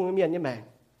ผู้เที่ยวเมียนยังแมง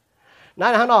นั่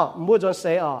นฮะเนาะมัวจนเ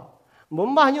สียมุม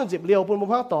มายุ่งจีบเลี้ยวปุ่นมุม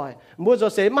ห้างต่อยมัวจ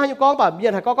นเสียมายุ่งก้องแบบเมีย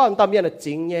นหายก้องตามเมียนจ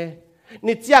ริงเนี่ย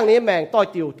นี่เจียงนี่แมงต่อย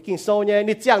ติ๋วกินโซ่เนี่ย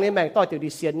นี่เจียงนี่แมงต่อยติ๋วดิ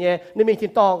เสียนเนี่ยนี่มีทิ้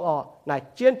งตองไหน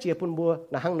เจียนเจียปุ่นบัว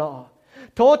ไหนห้างนอ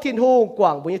โถทิ้งหูกว่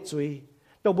างบุญจุย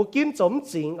ตัวบุกินสม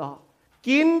จริง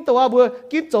กินตัวบัว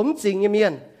กินสมจริงเมีย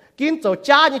นกินโจ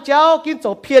จ้าเนี่ยเจ้ากินโจ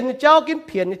เพียนเนี่ยเจ้ากินเ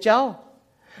พียนเนี่ยเจ้า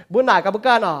บุญไหนกับบุ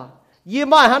กันยี่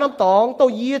มาหาน้ำตองตัว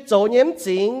ยี่โจเนี่ยจ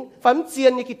ริงฝันเจีย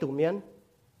นนี่กี่ตุ่มเมียน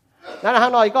นั่นห้า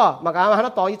งนอยก็มาการหา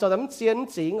น้ำตองยี่โจน้ำเจียน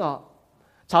จริง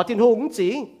ชาวทิ้งหูจริ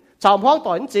งชาวห้อง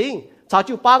ต่อยจริงชาว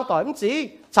จูปางต่อยจริง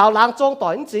ชาวลางจงต่อ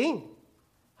ยจริง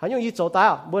หายุ่งยี่โจตาย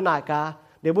บุญไหนกา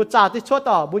เดี๋ยวบุญจ่าที่ชั่ว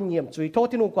ต่อบุญเยี่ยมจุยโทษ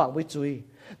ที่นุ่งกว่างบุญจุย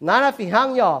นั่นฝีห้าง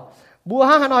ย่อบัว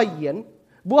ห้างหน่อยเหยียน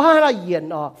บัวห้างหน่อยเหยียน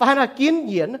ฝ่ายหน่อยกินเ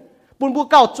หยียนปุ่นบัว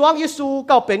เก่าจ้วงยิสูเ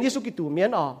ก่าเป็นยิสูกิตูเมีย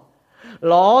น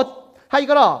ล้อให้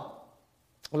ก็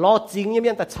ล้อจริงเมี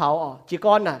ยนแต่เช้าจี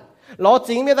ก้อนน่ะล้อจ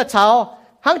ริงเมียนแต่เช้า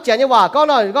ห้างเจียนยี่ว่าก็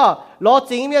หน่อยก็ล้อ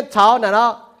จริงเมียนเช้าน่ะเนา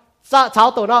ะเช้า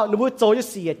ตัวเนาะหนูบัวโจจะ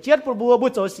เสียเจียนปุ่นบัวบัว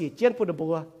โจเสียเจียนปุ่นบั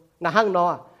วน่ะห้างเนา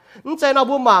ะนั่นใจเนาะ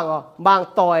บัวบาง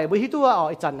ต่อยบัวฮิตัว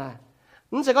อีจันน่ะ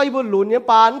นั่นใจก็อีบัวหลุนเนี่ย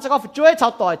ปานนั่นใจก็ช่วยชา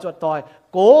วต่อยจวดต่อย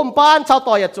โกมปานชาว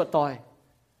ต่อยอย่าจวดต่อย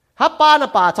ฮับปานน่ะ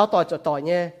ป่าชาวต่อยจวดต่อยเ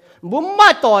นี่ยบุ้มไม่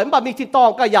ต่อยมันแบบมีที่ตอง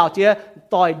ก็ยาวเจีย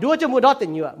ต่อยด้วยจะมือดอดแต่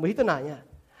เหยื่อมือฮิตัวไหนเนี่ย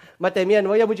มาแต่เมียน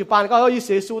ว่าอย่าบุญจุปานก็ยิ่งเ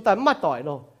สียสู้แต่ไม่ต่อยโ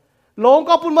ลลง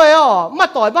ก็ปุ่นไม่ไม่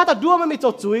ต่อยบ้าแต่ด้วยมันมีโจ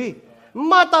จุย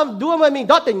มาแต่ด้วยมันมี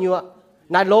ดอดแต่เหยื่อ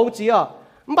นายลงจี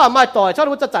มันแบบไม่ต่อยชอบ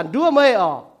มันจะจันด้วยไม่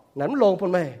นั่นลงปุ่น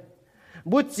ไม่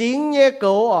บุญจริงเนี่ยเ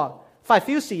ก๋ไฟ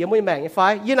ฟิวสียังไม่แม่งไฟ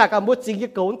ยี่หน้ากับบุญจริงเนี่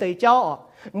ยเก๋ตีเจ้า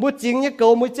บุญจริงเนี่ยเก๋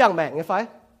ไม่จ้างแม่งไฟ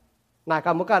nãy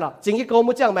cả một cái đó chính cái câu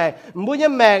muốn chẳng mèn muốn như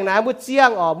mèn nãy muốn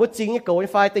chiang muốn chính cái câu như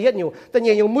phảiแต่hết nhiềuแต่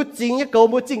nhiều muốn chính cái câu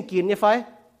muốn chính kiến như phải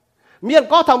miền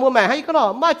có thằng muốn mèn hay cái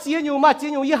đó mà chia nhiều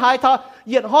như hai thằng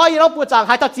nhiệt hoi nó bùa chẳng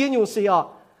hai thằng chia nhiều xí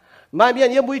mà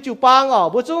miền như muốn chịu băng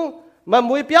bùa chung mà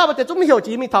muốn béo màแต่chúng hiểu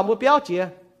chỉ mình thằng muốn béo chia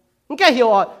không cái hiểu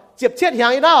接切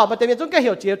hàng như đó màแต่miền chúng cái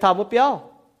hiểu chỉ thằng muốn béo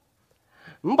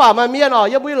không bảo mà miền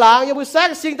như muốn láng như muốn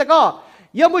sáng sinhแต่ก็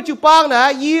要么就帮呢，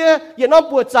也弄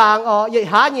不长也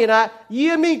下你呢，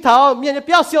也明头面就不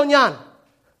要小人，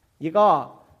一个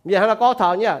面那高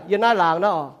头呢，也那人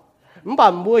呢，唔把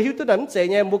唔會曉得人這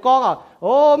呢，唔講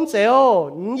唔這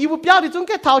你不標的中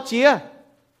間頭錢，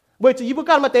為住不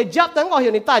幹嘛得接等我曉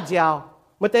你大叫，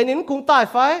嘛得你公大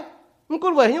費，唔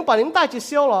講為曉把你大接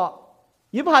燒了，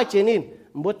也不係錢你，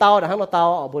唔會刀的，喺度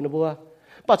刀不能不。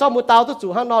bà cho một tàu tôi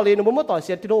chủ hàng nọ liền nó muốn tỏi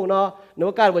xiên thiên hùng nó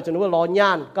nó cái vừa cho nó lò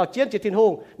nhàn cao chiến chỉ thiên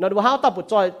hùng nó vừa hao tập bột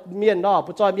trôi miền nó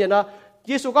bột trôi miền nó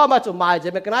Giêsu có mà chủ mài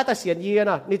chỉ mấy cái này ta xiên gì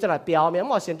nóนี่จะlà béo miếng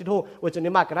mà xiên thiên hùng vừa cho nó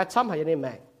mà cái này chăm hay như này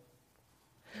mẹ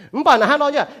không phải là hàng nọ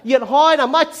nhá nhiệt hoi là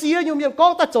mà chia nhiều miếng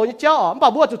con ta trộn như chéo không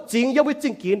bảo bữa chủ chính yêu với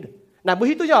chính kiến là bữa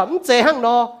hít tôi nhá không chế hàng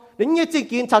nọ đến như chính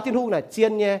kiến chào thiên hùng này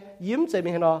chiên nhé yếm chế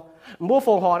mình hàng nọ mua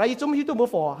phòng họ này chúng hít tôi mua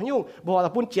phòng nhưng bỏ là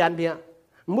buôn chén bia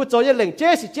mua做一零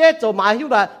這是這做買曉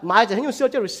啦，買就曉燒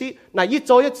這律師。嗱，依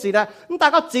做一時啦，咁大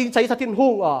家正齊曬天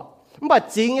空咁咪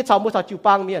正嘅就冇就照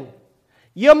幫面，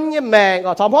陰一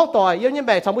命從方代陰一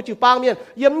命就冇照幫面，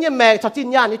陰一命就真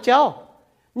人你走，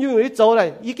因為你做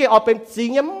嚟已經我變正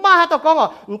嘅，乜都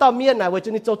講唔到面嚟，為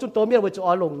咗你做出多面，為咗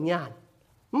我龍人，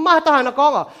乜都係你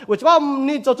講為咗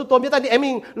你做出多面，但係你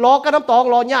明攞緊咁當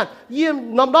攞人，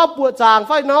陰諗到ปวดจางไ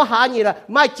ฟน้อหา嘢啦，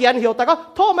ไม่เจียนhiểuแต่ก็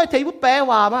โทษไม่ถือแปล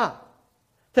ว่ามา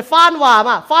แต่ฟันว่า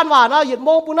นะเหยียดโม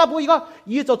งปุ่นนะปุ่นอีกก็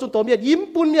ยี่โจจุนโตเมียยิ้ม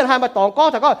ปุ่นเมียให้มาตองก็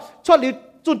แต่ก็ชดลิ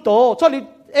จุนโตชดลิ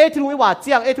ที่ลุงว่าเ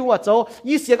จียงที่ลุงว่าโจ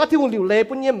ยี่เสียก็ที่ลุงหลิวเล่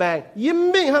ปุ่นเยี่ยมแมงยิ้ม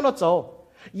มิ่งให้เราโจ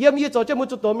ยิ้มยี่โจจะมุ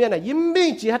จุนโตเมียน่ะยิ้มมิ่ง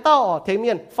จีให้เต้าเทงเมี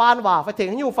ยนฟันว่าไฟเทง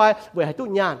ให้ยุ่งไฟเว้ยให้ตุ้น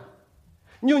ยาน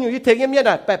ยุ่งยี่เทงเมีย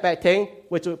น่ะแปะเทง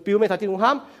เว้ยจุปิวไม่ทันที่ลุงห้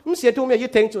ามมันเสียทุ่งเมียยี่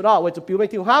เทงจุดอ่ะเว้ยจุปิวไม่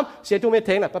ที่ลุงห้ามเสียทุ่งเมียเ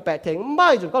ทงน่ะแปะเทงไม่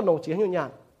จุดก็หนงจีให้ยุ่งยาน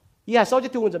ยี่ให้โซจะ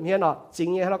ที่ลุงจะเมียน่ะจริง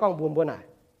ยี่ให้เราก็บุญไหน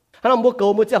ให้เราmua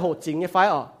cầu mua chiếc hồ chính như phải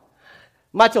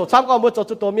mà chỗ tham con mua chỗ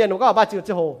ตัวเมียหนูก็ba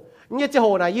chiếc hồ như chiếc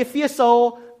hồ này như phía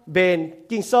sâu bền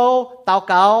kinh sâu tao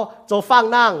cáo chỗ phang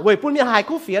nang vớiปุ่นเมียหาย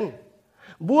คู่phiền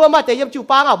บัวมาแต่ยำจู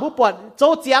ปางบัวปวดโจ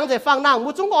เจียงแต่phang nangบั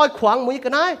วจงอ้อยขวางมือกั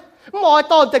นได้มอย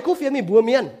ตอนแต่คู่phiềnมีบัวเ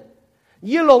มียน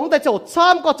ยี่หลงแต่โจ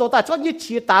thamก็โจแต่ชอบยี่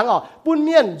ชี้ต่างปุ่นเ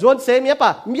มียนจวนเสเมียป่ะ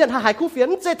เมียนหายคู่phiền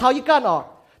เจ้าเท้ายี่กัน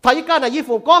เท้ายี่กันยี่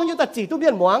ฝูงก้องยี่แต่จีตุ้เมี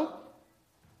ยนหมวง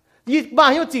ยี่บ้า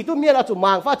เหี้ยจีตุ้มเมียนจุ่ม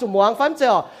มังฟ้าจุ่มหวงฟ้าเจ้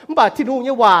าบ่าที่หูเ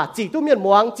นี่ยว่าจีตุ้มเมียนห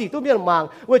วงจีตุ้มเมียนมัง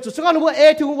เว้ยจุดสำคัญว่า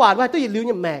ที่หูหวานว่าต้องอย่าลืมเ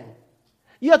นี่ยแมง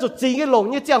ยี่จุดจีเนี่ยหลง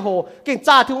เนี่ยเจียงโหเก่ง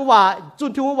จ้าที่หูว่าจุน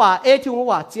ที่หูว่าที่หู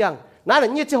ว่าเจียงนั่นแหละ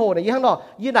เนี่ยเจียงโหเนี่ยยี่ข้างนอก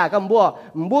ยี่หน้ากับบั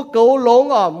วเกาหลง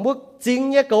บัวจี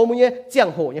เนี่ยเกามึงเนี่ยเจียง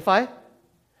โหเนี่ยไฟ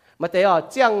มาแต่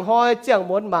เจียงห้อยเจียง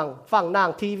ม้วนมังฟังนาง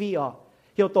ทีวี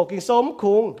เหี่ยวโตกินส้ม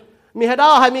คุงมีให้ได้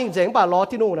ให้มีเจ๋งป่ะรอ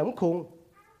ที่นู่นนะมันคุง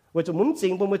เว้ยจุดมุ้งจริ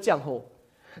งบนมือเจียงโห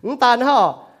但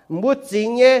冇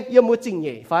正嘢又冇正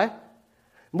嘢，快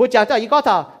冇講到一個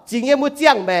頭，正嘢冇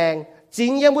正命，正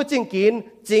嘢冇正見，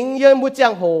正嘢冇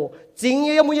正好，正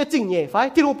嘢又冇嘢正嘢，快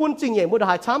天路半正嘢冇得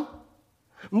係參，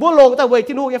冇ลงแต่為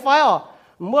天路嘅快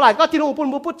冇嚟ก็天路半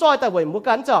冇不在แต่為冇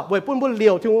緊就為半冇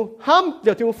撩天路冚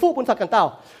撩天路富半ทักกันเต่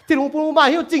า天路半มา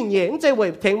เหี้ย正嘢咁就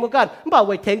為停冇緊咁บ่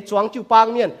為停裝就幫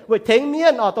面為停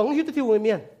面ตรงที่天路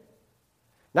面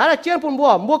นั่นแหละเจ้าปุ่นบั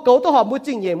วเก่าตัวหอมบัวจ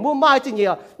ริงเย่บัวไม้จริงเย่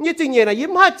นี่จริงเย่น่ะยิ้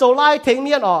มให้โจไล่เทงเ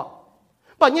มียน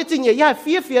ป่ะนี่จริงเย่ยังให้เ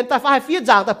ฟี้ยเฟียนแต่ให้เฟี้ย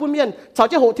จางแต่ปุ่นเมียนเขา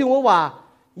จะโหทิ้งว่า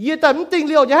ยี่แต่มันติงเ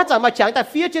ลี้ยวยังให้จ่ายมาแข็งแต่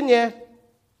เฟี้ยจริงเย่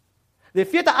เดี๋ยว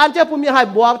เฟี้ยแต่อันเจ้าปุ่นเมียนให้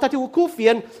บวงถ้าที่คู่เฟี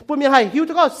ยนปุ่นเมียนให้หิว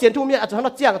ก็เสียนทุ่งเมียนอาจจะให้เร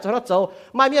าเจียงอาจจะให้เราโจ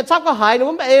มาเมียนชักก็หายหนู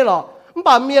ไม่หรอกมัน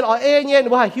ป่ะเมียนเนี่ยหนู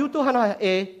ให้หิวตัวให้เรา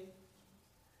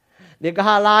เดี๋ยวก็ห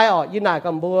าลายยี่หน่าย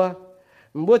กับ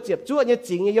บัวเจ็บจ้วเนี่ยจ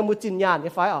ริงยังบัวจินยานเ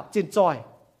นี่ยไฟจินจอย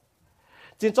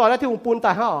จินจอยแล้วที่หุ่นปูนต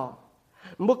าย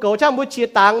บัวเก่าช่างบัวเชีย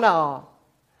ตังน่ะ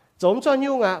จมชอน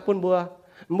ยุ่งปูนบัว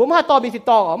บัวมาต่อมีติด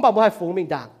ต่อบัวให้ฝูงมิง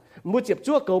ด่างบัวเจ็บ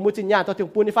จ้วเก่าบัวจินยานต่อที่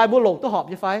หุ่นปูนในไฟบัวหลงตัวหอบ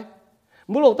ในไฟ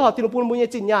บัวหลงตัวหอบที่หุ่นปูนบัวเนี่ย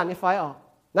จินยานในไฟ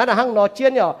นั่นน่ะห้างนอเจีย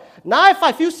นน้าไฟ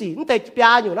ฟิวสีนั่นแต่ปล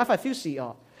าอยู่น้าไฟฟิวสี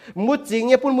บัวจริงเ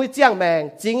นี่ยปูนบัวเจียงแมง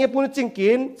จริงเนี่ยปูนจริงกิ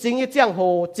นจริงเนี่ยเจียงโห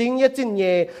จริงเนี่ยจินเ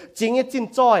ย่จริงเนี่ยจิน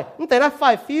จอยนั่นแต่น้าไฟ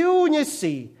ฟิวเนี่ย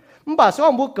สีมันบ่าส่ว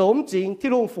นบัวเก่าจริงที่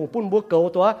ลุงฝูงปุ่นบัวเก่า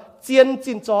ตัวเจียน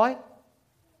จินจอย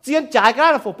เจียนจ่ายก็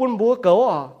ได้ฝูงปุ่นบัวเก่า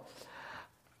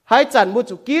ให้จันบัว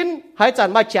จุกินให้จัน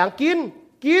มาแฉงกิ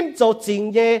นโจจริง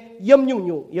เย่เยี่ยมยุ่ง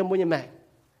เยี่ยมบัวยังไง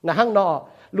นะห้างนอ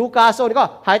ลูกาโซนี่ก็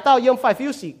หายเต้าเยี่ยมไฟฟิ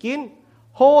วสีกิน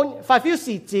hôn phải phiêu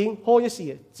xì chính hôn như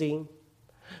xì chính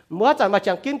mới chẳng mà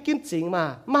chẳng kiến chính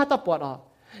mà ta bọt à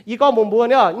ý con mồm bùa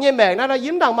nữa nhẹ mèn nó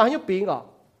yếm đằng mà như pin à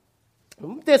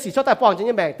thế xì cho tài bỏng cho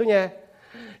nhẹ mèn tôi nhé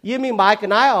yếm mình bài cái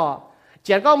này à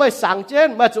chén có mới sáng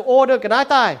trên mà chủ ô được cái này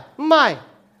tai mai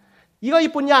ý có ý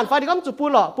ปุ่นnhàn phải đi có chủปุ่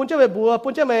นlọปุ่นcho về bùa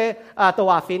ปุ่นcho về tổ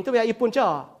hòa phiến tôi về ýปุ่น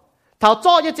cho thảo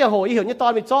cho như chiều hồ ý hiểu như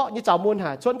to mình cho như chảo muôn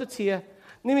hả chốn tôi chia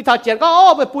nhưng mình thảo chén có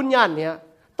ô vềปุ่นnhàn nè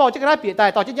ต่อจากนั้นปีแต่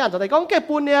ต่อจากนั้นต่อแต่ก็แก่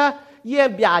ปูนเนี่ยเยี่ยม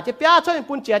บ่าจะเปียช่วย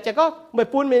ปูนเจียจะก็ไม่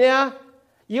ปูนไปเนี่ย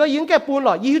ยี่ก็ยิงแก่ปูนหร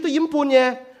อยี่ตัวยิ้มปูนเนี่ย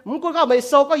มึงก็ไม่โ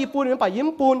ซก็ยิ้มปูนมันไปยิ้ม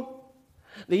ปูน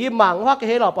หรือยิ้มหมั่งว่าแกใ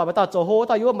ห้หรอปล่อยมาต่อโจโฮ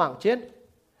ต่อยิ้มหมั่งเช่น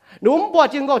หนุ่มปวด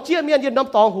จริงก็เชี่ยเมียนยืนน้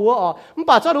ำตองหัวอ๋อมึง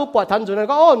ป่าชอบดูปวดทันจุดนั้น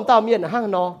ก็โอ้มต่อเมียนห้าง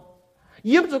นอ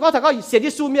ยิ้มจุดก็ถ้าก็เสีย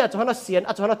ที่สู้เมียจุดนั้นเสียน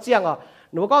จุดนั้นเจียงอ๋อ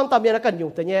หนูก็ต่อเมียนกันอยู่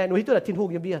แต่เนี่ยหนูที่ตัวทิ้งหู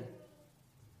ยิ้มเบี้ยน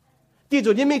ที่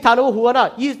จุดยิ้มมีทางหนูหัวน่ะ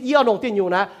ยี่เอาลงตีนอยู่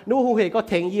นะหนูหูเหยก็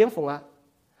เถงยิ้มฝงอ่ะ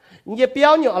ยี่เปี้ย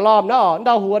วอยู่อารมณ์นะอ๋อด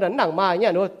าวหัวนั้นหนังมาเนี่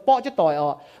ยหนูเปาะจะต่อยอ๋อ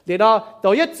เดี๋ยวเราตั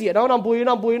วยึดเสียน้องบุย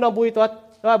ตัว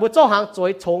บุเจ้าหางจอ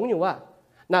ยชงอยู่ว่า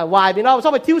น่ะวายไปเราชอ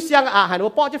บไปทิ้วเสียงอาหารหนู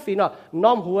เปาะจะฝีน่ะน้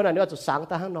อมหัวน่ะเดี๋ยวจะสัง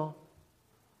ตาข้างนอก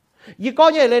ยี่ก้อน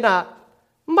เนี่ยเลยน่ะ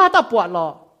มาตาปวดหรอ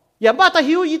อย่ามาตา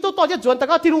หิวยี่ตัวต่อจะจวนแต่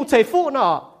ก็ที่ลุงเฉยฟูน่ะ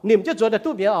หนิมจะจวนแต่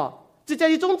ตู้เมียอ๋อจะ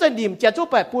ยี่จงจะหนิมจะจู้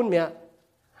แปะปุ่นเมีย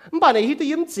มันป่านในหิวตัว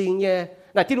ยิ้มจริงเนี่ย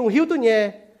น่ะที่ลุงหิวตัวเนี่ย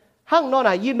ห้างนอน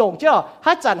น่ะยี่หนงเจ้าใ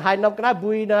ห้จันหายนำกันได้บุ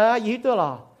ยนะยี่ตัวหร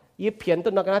อยี่เพียนตั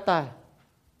วนำกันได้ตาย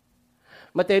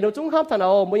มาเตะหนูจุ้งห้ามทันเอ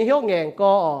ามือหิวแงง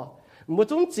ก็มือ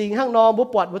จุ้งจริงห้างนอนมือ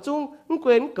ปวดมือจุ้งเกว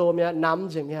นเกลือเมียน้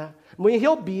ำจริงเนี่ยมือหิ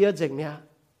วเบียร์จริงเนี่ย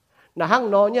น่ะห้าง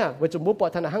นอนเนี่ยมือจุ้งมือปวด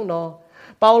ทันน่ะห้างนอน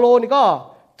เปาโลนี่ก็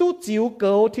ตู้จิ๋วเก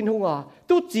ลทิ้งหงอ่ะ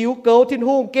ตู้จิ๋วเกลทิ้งห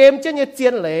งเกมเจ้าเนี่ยเจีย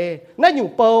นเลยนั่นอยู่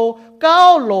เปาก้า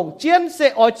วลงเจียนเส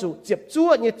ออยจู่เจ็บจ้ว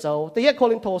เนี่ยเจ้าแต่ยังโค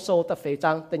ลินโทโซแต่เฟ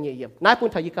จังแต่เนี่ยเยี่ยมนายพูด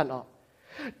ไทยกันอ่ะ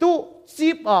ตู้จี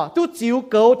บอ่ะตู้จิ๋ว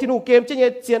เกลทิ้งหงเกมเจ้าเนี่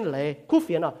ยเจียนเลยคู่เ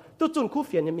ฟียนอ่ะตู้จุนคู่เ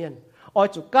ฟียนเนี่ยเมียนออย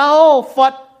จู่ก้าวฟั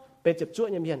ดเป็นเจ็บจ้ว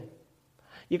เนี่ยเมียน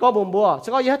อีกก็บ่มบัวสั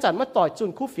กก็ยี่ห้าจันมาต่อยจุน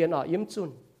คู่เฟียนอ่ะยิ้มจุน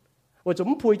ว่าจุ่ม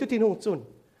พุยตู้ทิ้งหงจุน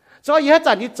所以一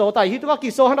陣你做第二都講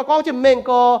結束，喺度講只命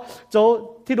個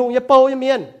做天空一煲一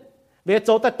面，你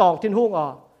做得當天空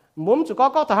啊，唔好就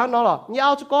講頭喺度咯，你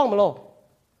拗就講咪咯，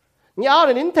你拗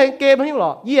嚟你聽 game 喺度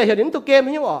咯，依係你讀 game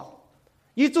喺度，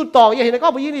依做當依係你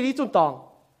講唔依你做當，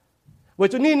為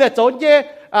咗你呢做嘢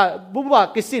唔話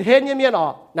嘅事輕一面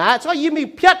哦，嗱，所以咪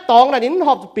撇當啦，你唔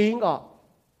學就變個，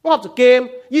唔學就 game，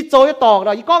依做一當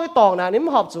啦，依講一當啦，你唔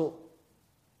學就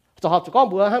學就講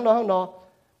唔喺度。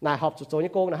นายหอบจุดโจ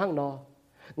นี่โกงนะห้างนอ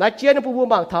นายเจียนผู้บัว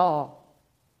บางเท้า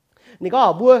นี่ก็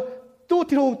บัวตู้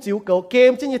ที่ลุงจิ๋วเก่าเก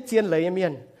มจะเนี่ยเจียนเลยเมีย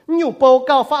นอยู่โปเ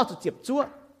ก้าฟ้าจุดเจ็บจั่ว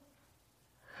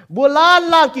บัวล้า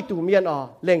นกี่ตู่เมียน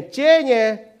เหล่งเจ๊เนี่ย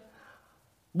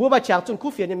บัวมาฉางจุนคู่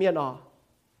เฟียนเมียน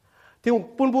ที่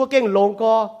ปุ่นบัวเก่งลง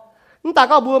ก็นั่นแต่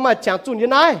ก็บัวมาฉางจุนยั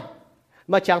งไง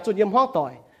มาฉางจุนเยี่ยมห้องต่อ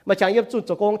ยมาฉางเยี่ยมจุนจ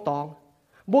ะโกงตอง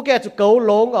บัวแกจะเกา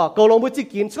ลงเกาลงบัวจิ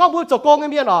กินชอบบัวจะโกง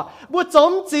เมียนบัวจ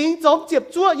มจริงจมเจ็บ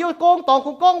จั่วยังโกงตองค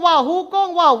งโกงว่าหูโกง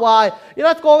ว่าวายยัง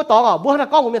นั่นโกงตองบัวน่ะ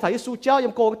โกงผมยังถ่ายสู้เจ้ายั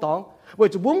งโกงตองบัว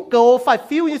จะบุ้งเกาไฟ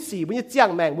ฟิวยังสีบัวยังเจียง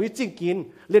แมงบัวจิกิน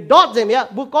เลยดอดอย่างเนี้ย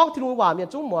บัวก้องที่ลุงว่าเมียน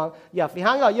จุ้งหมวงอย่าฝีห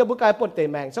างอย่าบัวกายปนเตะ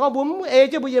แมงชอบบัวเอ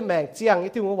เจ้าบัวยังแมงเจียง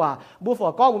ที่ลุงว่าบัวฝ่อ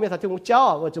ก้องบัวยังถ่ายที่ลุงเจ้า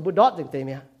บัวจะบัวดอดอย่างเตะเ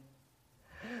มีย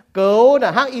เกาน่ะ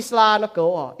ห้างอิสลามนะเกา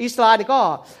อิสลามนี่ก็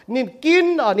นี่กิน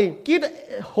นี่กิน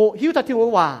โหหิวถ่ายที่ลุ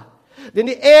งว่าเดี๋ยว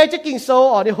นี้เอจะกินโซ่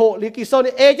นี่โหหรือกินโซ่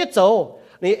นี่เอจะโจ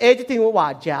นี่เอจะทิ้งว่า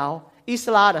เจ้าอิส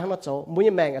ลามนะฮันมาโจมุ้ย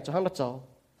แมงอ่ะโจฮันมาโจ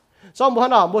สองบุฮั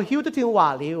นน่ะมุ้ยหิวจะทิ้งว่า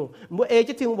เลี้ยวมุ้ยเอจ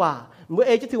ะทิ้งว่ามุ้ยเ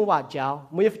อจะทิ้งว่าเจ้า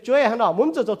มุ้ยช่วยฮันน่ะมุ้ย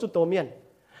จะโจจุดตัวเมียน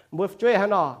มุ้ยช่วยฮัน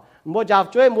น่ะมุ้ยจะ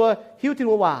ช่วยมุ้ยหิวทิ้ง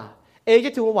ว่าเอจะ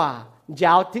ทิ้งว่าเจ้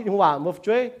าทิ้งว่ามุ้ย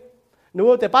ช่วยหนู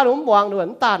แต่ป้าหนูมองหนูเหมือ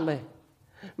นตานเลย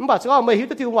มันบอกว่าไม่หิว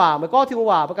จะทิ้งว่าไม่ก็ทิ้ง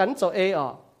ว่าประกันโจเอ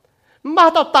มา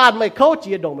ต่อตานไม่เข้าจี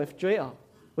ดงไม่ช่วย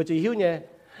为咗要呢，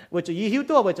为咗要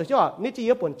多，为咗說你只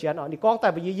要本錢你講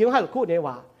但係要喺度酷你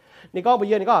話，你講不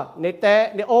要你講你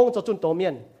帶你安就轉多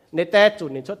面，你帶轉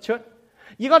你出，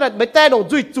如果你帶龍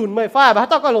最轉咪快，咪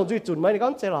得個龍最轉咪你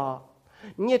講這咯，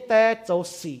你帶就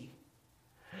死，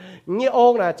你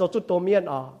安呢就轉多面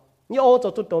你安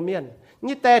就轉多面，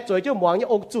你帶最就望你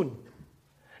安轉，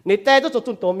你帶就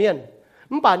轉多面，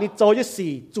唔把你做一時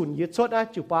轉一出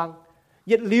就幫，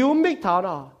一撩咪頭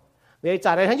咯。你จ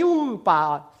ากนั้นยุ่งป่า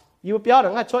อยู่เปียวหนั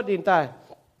งให้ชดดินแต่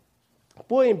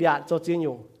ปัวอินเบียจะจีนอ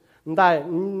ยู่แต่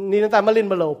นี่แต่มาลิน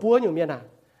มาเหลวปัวอยู่เมียน่ะ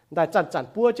แต่จัน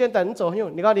ปัวเจนแต่นั่นจะอยู่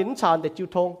นี่ก็ลิ้นชาแต่จิ้ว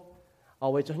ทงเอา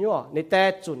ไว้จะอยู่นี่แต่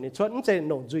จุนนี่ชดนั่นจะห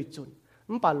นุ่มจุยจุน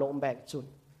มันป่าลงแบกจุน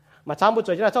มาช้างบุญ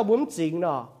จุยจะเจ้าบุญจริงเน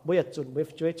าะบุญจุนบุญ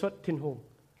จุยชดทิ้งหง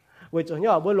ไว้จะอ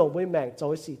ยู่บุญลงบุญแบกจะไ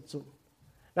ว้สี่จุน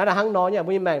นั่นน่ะหังนอเนี่ย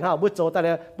บุญแมงเท่าบุญโจแต่เล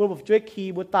ยบุญช่วยขี้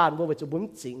บุญตานบุญไปจุบุญ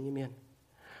จริงนี่เมียน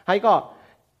ให้ก็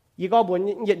ยี่ก็บุญ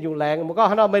เหยียดอยู่แรงมันก็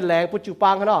หันเราไม่แรงปุจจุปั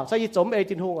งหันเราใส่ยี่จม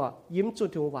จินหงยิ้มจุน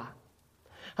ถึงว่า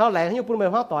หันแรงหันอยู่ปุ่นไม่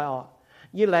ห้าต่อย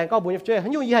ยี่แรงก็บุญช่วยหัน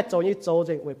อยู่ยี่ให้โจยี่โจจ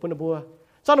ริงเว้ยปุ่นบัว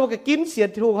ตอนเราก็กินเสีย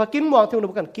ทินหงเขากินมองทิน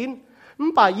หงกันกิน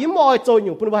ป่ายิ้มออยโจอ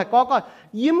ยู่ปุ่นบัวก็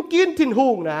ยิ้มกินทินห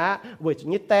งนะเว้ยจุ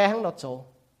ยี่แต่หันเราโจ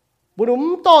บุญ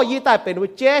ต่อยี่แต่เป็นเว้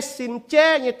ยเจสินเจ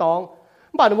ยี่ตอง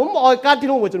ป่าหนูออยการทิน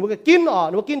หงเว้ยจุนบัวกิน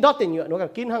หนูกินดอตติงอยู่หนูก็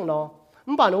กินหังนอ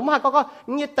ป่าหนูมาก็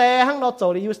ยี่แต่หังนอโจ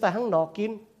เลยยูสแต่หังนอกิ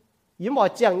นยิ้มออย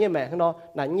เจียงยี่แม่หังนอ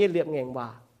หนังยี่เลียบเง่งว่า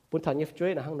ปุ่นถังยี่ช่ว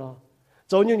ยนะหังนอ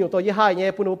โจอยู่ตัวยี่ห้ายี่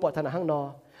ปุ่นบัวปอดถนัดหังนอ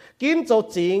กินโจ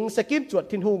จริงสกินจวด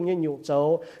ทินหุงยังอยู่โจ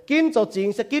กินโจจริง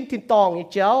สกินทินตองยัง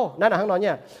เจ้านั่นน่ะข้างนอกเ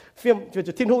นี่ยฟิล์มจุ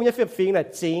ดทินหุงเนี่ยฟิล์มฟิงน่ะ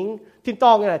จริงทินต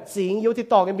องเนี่ยจริงอยู่ทิน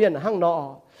ตองยังเบียนข้างนอก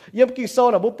ยังกินโซ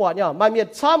น่ะบุปผาเนี่ยมันเมียน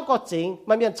ช้ำก็จริง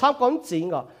มันเมียนช้ำก็จริง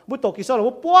อ่ะบุตรกินโซน่ะ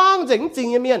บุป้องจริงจริง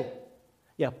ยังเมียน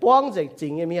อย่าป้องจริงจริ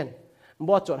งยังเมียน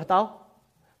บ่จวดให้เต้า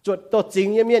จวดตัวจริง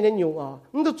ยังเมียนยังอยู่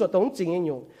มันต้องจวดตรงจริงยังอ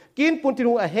ยู่กินปูนทิน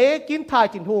หุงเฮกินทาย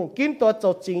ทินหุงกินตัวโจ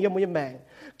จริงยังไม่แมง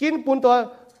กินปูนตัว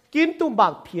กินตุ้มบา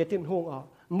งเพียทินหง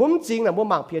มุมจริงนะมุม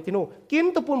บางเพียทินหงกิน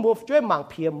ตุ้มปุ่นบัวช่วยบาง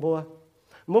เพียบัว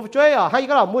มุมช่วยให้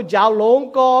ก็เรามุมยาวลง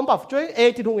ก็แบบช่วย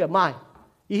ทินหงอย่างไม่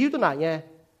อีหิวตัวไหนเนี่ย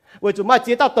เวจุมาเ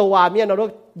จี๊ยบตัวเมียเรา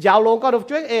ยาวลงก็เรา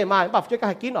ช่วยไม่แบบช่วยก็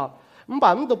ให้กินมันแบ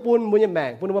บมันตัวปุ่นมุมยังแม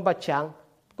งปุ่นมันแบบช้าง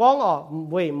ก้อง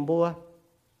เวยบัว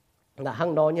นะหัง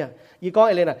นอนเนี่ยอีก้อง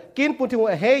อะไรน่ะกินปุ่นทินหง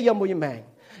เฮยมุมยังแมง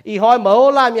อีหอยเหมา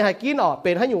ลายมีให้กินเป็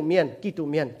นให้อยู่เมียนกี่ตัว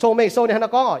เมียนชงเมฆโซเนี่ยนะ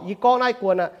ก้องอีก้องนายก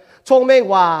วนน่ะชงเมฆ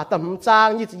ว่าแต่ผมจาง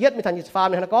ยี่สิเย็ดไม่ทันยี่สิฟ้า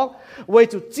เนี่ยนะก้องเว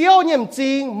จุเจียวเนี่ยจ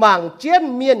ริงหมั่งเจียน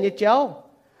เมียนยี่เจ้า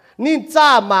นี่จ้า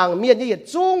หมั่งเมียนยี่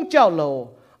จุ้งเจ้าโล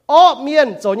อ้อเมียน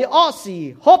โจนี่อ้อสี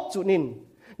ฮบจุนิน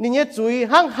นี่เนี่ยจุย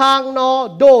ห่างนอ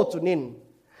โดจุนิน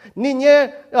นี่เนี่ย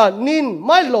นินไ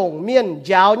ม่หลงเมียน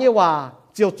ยาวเนี่ยว่า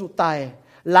เจียวจุไต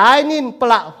หลายนินป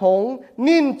ละหง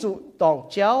นินจุตอง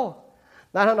เจ้า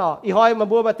นั่นท่านอีหอยมา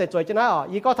บัวมาแต่จ่วยจะน่า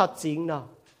อีก็ทัดจริงเนาะ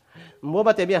บัวม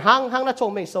าแต่เมียนห้างน่าชง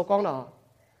ไม่โซกองเนาะ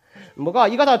บัวก็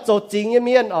อีก็ทัดโจจริงเ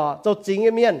มียนโจจริง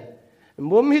เมียน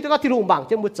บัวมีตัวก็ที่ลุงบัง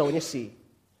จะบัวโจนี่สิ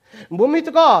บัวมี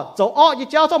ตัวก็โจอ้อยี่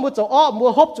เจ้าชอบบัวโจอ้อบัว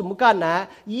ฮบจุ่มกันนะ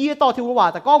ยี่ต่อที่ลุงว่า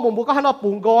แต่ก็บัวก็ให้เรา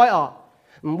ปุ่งกอย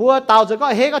บัวเต่าจะก็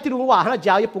เฮก็ที่ลุงว่าให้เราย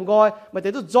าวยี่ปุ่งกอยมาแต่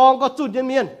ตัวจองก็จุด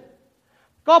เมียน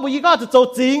ก็บัวยี่ก็จะโจ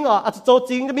จริงอาจจะโจ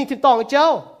จริงจะมีที่ตองเจ้า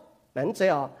นั่นเสี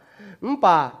ย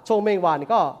ป่าชงเมงวานนี่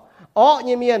ก็อ้อเ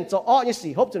นี่ยเมียนจะอ้อเนี่ยสี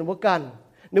ฮบจนบุกัน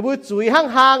ในบุจุย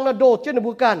ห่างๆนะโดดเจนใน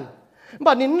บุกันป่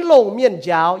านี้ลงเมียน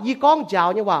ยาวยี่ก้องยาว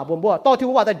เนี่ยว่าบัวต่อที่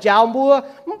ว่าแต่ยาวบัว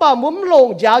ป่ามุมลง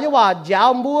ยาวเนี่ยว่ายาว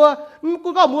บัวกู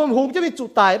ก็มุมหุงจะมีจุด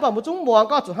ตายป่ามุจุ้งบัว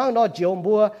ก็จุดห้างนอเจียว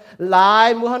บัวลาย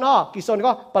มือห้างนอกิโซน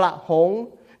ก็ปละหง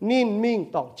นิ่นมิ่ง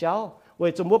ตอกเจ้าเว้ย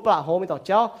จุ่มบัวปละหงมีตอกเ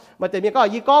จ้ามาแต่เมียก็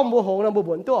ยี่ก้องบัวหงนะบัว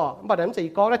บุญตัวป่านั้นจะ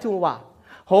ยี่ก้องได้ทุ่งว่า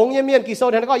หงเมียนกิโซน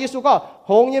แล้วก็ยิสุก็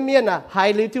หงเมียนน่ะไฮ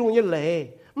ลิที่ลุงยันเล่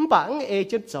ป่าเอ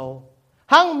เจนโจ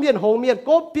ห้างเมียนหงเมียน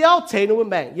ก็เปี้ยวเชนุ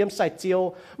แมงยังใส่เจียว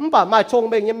ป่ามาชง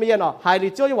เมงเมียนไฮลิ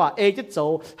เจียวว่าเอเจนโจ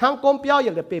ห้างก้มเปี้ยวอย่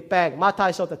างเดือดเปแปงมาไท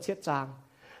ยโซตัดเชียจาง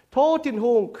โททินห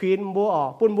งควีนบัว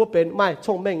ปุ่นบัวเป็นไม่ช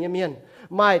งเมงเมียน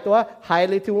ไม่ตัวไฮ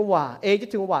ลิที่ว่าเอเจน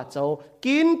ที่ว่าโจ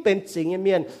กินเป็นจริงเ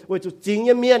มียนว่าจุดจริง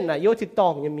เมียนน่ะโยติตอ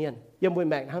งเมียนยังบุย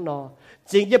แมงห้างนอ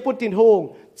จริงญี่ปุ่นตินหง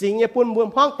จริงญี่ปุ่นบัว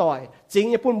พ้องต่อยจริง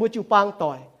ญี่ปุ่นบัวจิวปังต่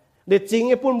อยเด็ดจริง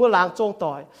ญี่ปุ่นบัวหลางจง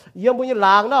ต่อยยังบัวหล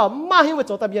างเนาะมาหิวว่าโ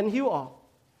จตะเบียนหิว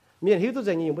เมียนหิวตัวจ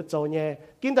ริงยังบัวโจเนี่ย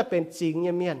กินแต่เป็นจริง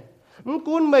เมียน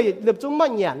กุนไม่เดือบจุ้งมา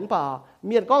หยันป่าเ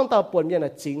มียนก้องตาปวดเมียนน่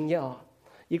ะจริงเนี่ย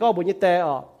อีก็บัวยี่แต่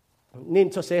นิน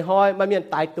โซเซฮอยมาเมียน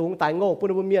ตายตุงตายโง่ปุ่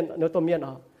นบัวเมียนเนื้อตัวเมียน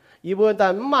อีบัวแต่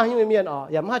มาหิวเมียน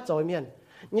อย่ามาโจเมียน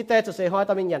ยี่แต่โซเซฮอยต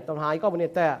าเมียนหยันตอนหายก็บัว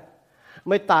ยี่แต่ไ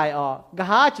ม่ตายกะ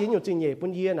หาจีนอยู่จริงเนี่ยปุ่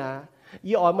นเยี่ยนะ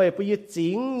ยี่ไม่ปุ่นยี่จริ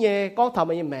งเนี่ยก้องทำไ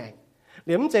ม่แมงเ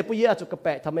ดี๋ยวมันจะปุ่นยี่อาจจะกระแป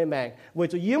ะทำไม่แมงเว้ย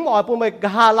จะยิ้มปุ่นไม่กะ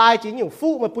หาลายจีนอยู่ฟู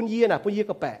มาปุ่นยี่นะปุ่นยี่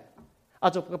กระแปะอา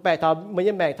จจะกระแปะทำไม่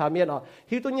แมงทำเมียน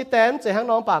ที่ตัวยี่แตนจะให้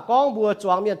น้องป่าก้องบัวจ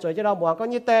วงเมียนจอยจะเราบัวก็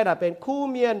ยี่แตนเป็นคู่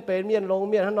เมียนเป็นเมียนลง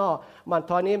เมียนข้างนอกมัน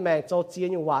ทอนี้แมงโจเจียน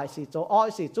อยู่วายสิโจอ้อย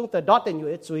สิจุ้งแต่ดอทเป็นอยู่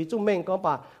จุยจุ้งเมงก้อง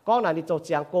ป่าก้องไหนนี่โจเ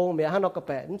จียงโกงเมียข้างนอกกระแ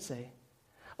ปะนั่นเสีย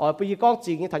ปุ่นยี่ก้องจ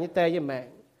ริงนี่ทำยี่แตยี่แมง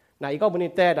ไหนก็บุญ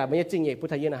แต่แต่ไม่จริงอย่างพุท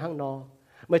ธเยนะห้างนอ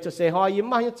ไม่จะเสียหอยยิ้ม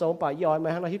มาให้โจมป่าย่อยมา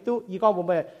ห้างนอฮิตุยี่ก็บุญไ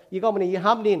ปยี่ก็บุญยี่ห้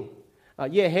ามนิน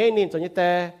เย่เฮนินจนยี่แต่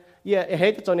เย่เฮ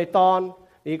จนในตอน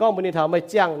ยี่ก็บุญนี่ทำไม่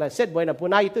เจียงนะเซตบวยนะปุ่น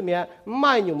นายตัวเมียไ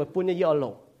ม่อยู่มาปุ่นยี่อ่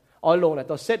อนลงนะ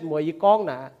ตัวเซตมวยยี่ก้อง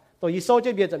นะตัวยี่โซ่เจ้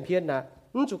าเบียร์จำเพี้ยนนะ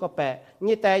จุกกระแปะ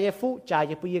ยี่แต่ยี่ฟูจ่าย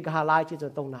ยี่ปุยยี่กะฮาลายจีจ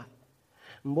นตรงไหน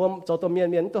บัวโจตัวเมี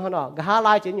ยนตัวห้างนอกะฮาล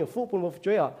ายจีอยู่ฟูปุ่นบัว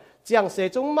ช่วยเจียงเส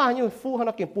จงมาอยู่ฟูห้างน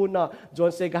อกเก็บปุ่นจน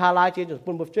เสกะฮาลายจีจน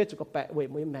ปุ่นบัวช่วยจุกกระแปะเว้ย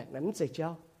มวยแมงนั้นเสียเจ้า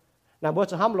nàng bữa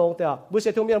จะห้ามลงแต่บริษั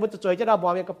ททุ่งเมียนบริษัทจอยจะได้บ่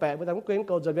เมียนกระแปะบริษัทมุกเกนเ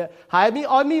กิดจนเมียนหายมี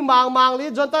อ้อยมีมังลิ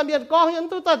จนตาเมียนก้องยัน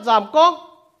ตัวตาจามก้อง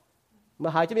มา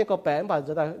หายจะเมียนกระแปะบ่จ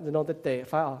ะได้จะนอนเตะ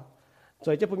ไฟอ่ะจ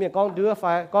อยจะพูดเมียนก้องเดือไฟ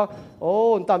ก้องโอ้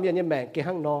ตาเมียนเนี่ยแม่งเก่ง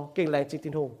ห้างนอเก่งแรงจริง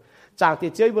ทิ้งทุ่งจางตี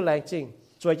เจ้าอยู่แรงจริง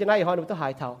จอยจะได้หอยหนุ่มต้องหา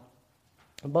ยเท่า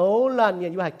โบราณเนี่ย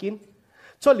อยู่หายกิน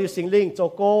ชดหลิวสิงลิงโจ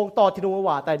โกงต่อทิ้งทุ่ง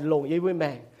ว่าแต่ลงยี่บุ้ยแ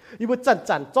ม่ยี่บุจัน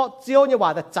จันเจาะเจียวเนี่ยว่า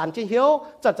แต่จันเจียว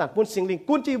จันจันปุ่นสิงลิง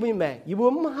กุนจีบุ้ยแม่ยี่บุ้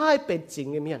มให้เป็นจริง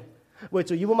เมียนเว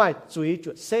จุยี่บุ้มไม่จุย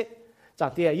จุดเสจาก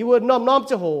เตียยี่บุ้น้อม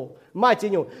จะโหไม่จริง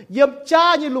อยู่เยี่ยมจ้า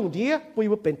ยี่ลุงเดียปุย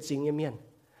บุ้เป็นจริงเมียน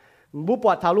บุปผ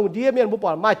าทาลุงเดียเมียนบุปผ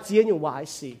าไม่เจียอยู่วาย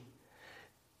สิ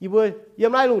ยี่บุ้ยี่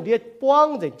ไม่ลุงเดียป้อง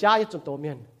ใจจ้ายี่จนโตเมี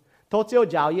ยนโทเจียว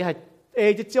ยาวยี่ให้เอ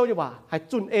จะเจียวยี่ว่าให้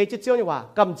จุนเอจะเจียวยี่ว่า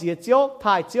กำเจียเจียวถ่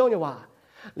ายเจียวยี่ว่า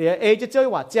เหลือเอจะเจียว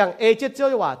ยี่ว่าจังเอจะเจียว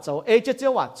ยี่ว่าโจเอจะเจีย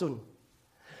วว่าจุน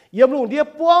เยี่ยมลุงเดีย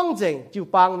ป้องใจจิว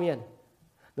ปังเมียน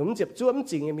หนุ่มเจ็บจ้วม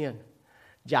จริงเมียน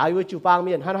อย่าอยู่จิวปังเ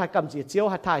มียนให้กำเจียเจียว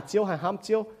ให้ถ่ายเจียวให้ห้ามเ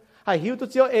จียวให้หิวตัว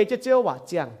เจียวเอจะเจียวว่า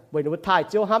จังเว้นว่าถ่าย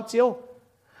เจียวห้ามเจียว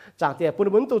จากแต่ปุ่น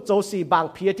มันตัวโจสีบาง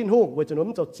เพียทิ้งหุ่งเว้นจน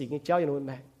มันโจจริงเจ้าอย่างนู้น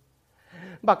แม่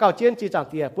บากเก่าเจียนจีจาก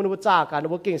แต่ปุ่นว่าจ้าการ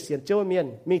ว่าเก่งเสียนเจียวเมียน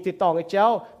มีติดตองไอ้เจ้า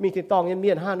มีติดตองเมี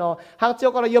ยนห้านอหางเจียว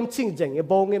ก็เลยเยี่ยมชิงเจ๋งไอ้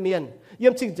โบงเมียนเยี่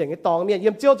ยมชิงเจ๋งไอ้ตองเมียนเ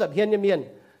ยี่ยมเจียวจับเฮียนเมียน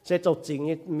ใช้โจจริง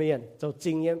เมียนโจจ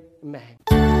ริงแม่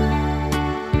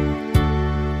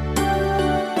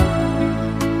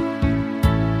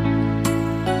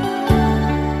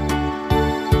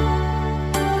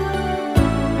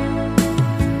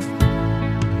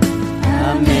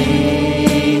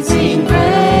Amazing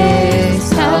grace,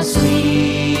 how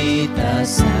sweet the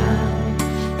sound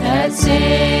that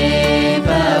saved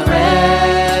a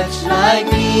wretch like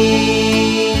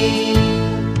me.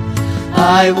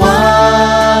 I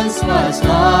once was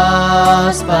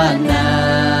lost, but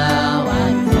now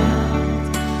I'm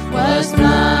found. Was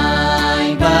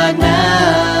blind, but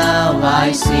now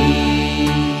I see.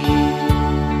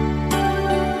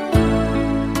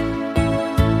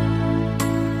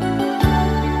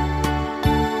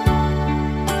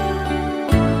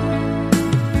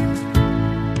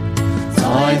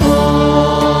 Tôi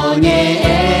hồ nhé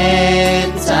em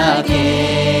xa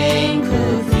kênh khu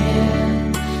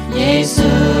phiền Giê-xu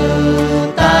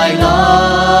tại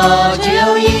lo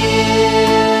chiếu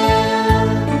yên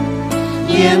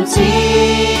Diệm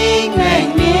chính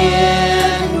ngành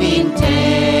miên min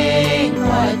thênh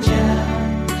hoa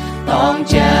tràng Tông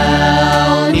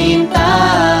chào min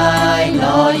tai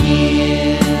lo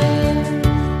yên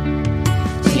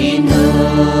Xin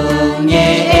hương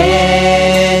nhé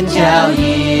em chào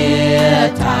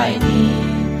yên thái đi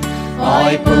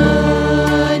Ôi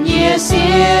buồn nhé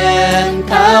xiên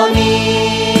khao ni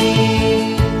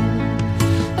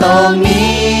Tông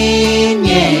min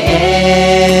nhé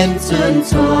em xuân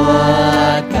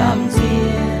chuột cảm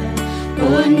diện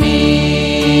Buồn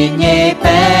min nhé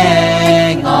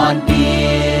bé ngon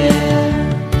biển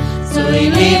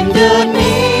Rồi lim đơn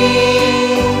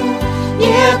min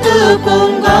nhé tư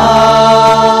cùng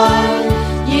gọi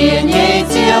Nhé nhé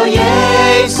chiều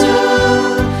Giê-xu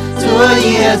Chúa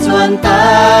Giê xuân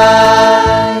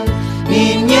tay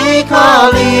Nhìn nhé khó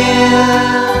liền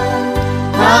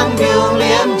Hàng biểu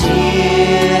liếm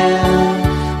chiều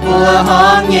Mùa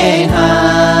hóng nhé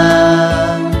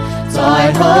hàng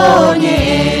Rồi hô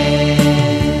nhé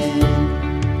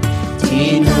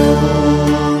Thiên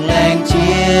hương lành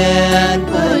chiến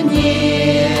Quân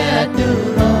nhé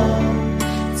từ lòng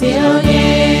Chiều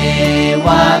nhé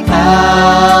hoa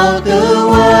khao từ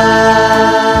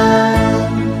quân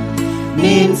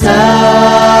Nhìn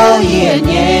sao yên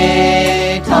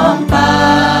nhé thông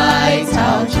bài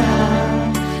sao cha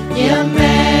Yên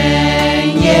mẹ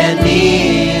yên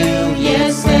liêu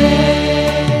yên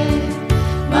xe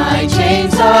My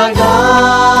chains are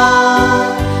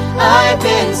gone I've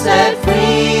been set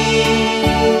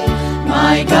free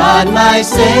My God, my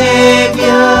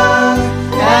Savior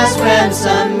has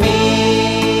ransomed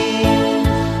me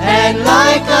And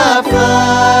like a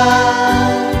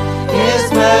flood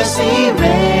His mercy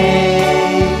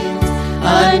reigns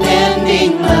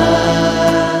Unending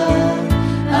love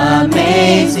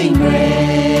Amazing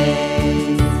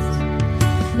grace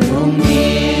Lung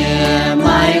mìa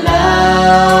mai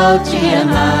lao chia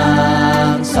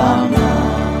hàng song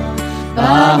lòng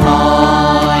Và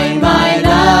hỏi mai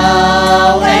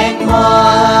lao anh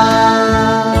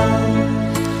hoang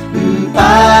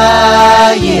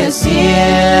Ba ye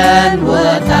xiên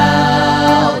vua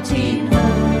thao thiên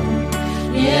hương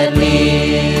Nhiệt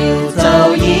liêu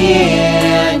dâu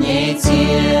yê nhẹ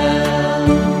chiều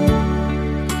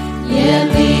Nhiệt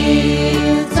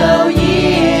liêu dâu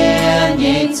yê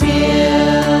nhẹ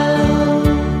chiều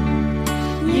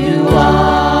You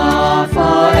are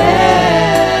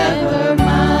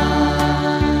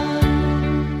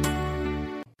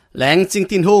lãng chính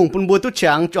thiên hùng bún bùa tu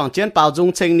chẳng chọn chén bảo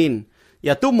dung chênh nínอ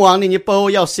ย่าตู้มวงนี่ยี่เปา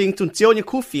อย่าสิงจุนเจียวยี่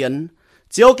คู่เฟียน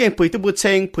เจียวเก่งผุยตุบุเช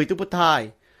งผุยตุบุไทย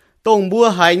ตรงบัว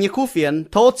หายยี่คู่เฟียน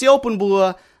โทเจียวปุ่นบัว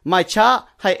ไม่ช้า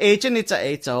ให้เอเจนี่จะเอ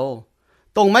เจ้า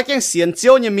ตรงไม่แก่งเสียนเจี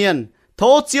ยวยี่เมียนโท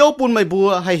เจียวปุ่นไม่บัว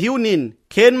ให้หิวนิน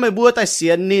เข็นไม่บัวแต่เสี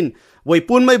ยนนินไว้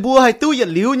ปุ่นไม่บัวให้ตู้ยัด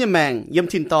ลิ้วยี่แมงเยี่ยม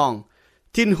ทินตอง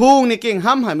ทินฮุงนี่เก่ง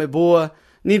ห้ำให้ไม่บัว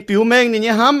นินปิวแมงนี่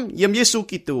ยี่ห้ำเยี่ยมเยซู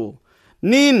กิตู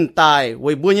นินตายไ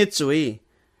ว้บัวยี่จุย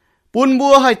ปุ่นบั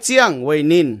วให้เจียงไว้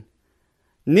นิน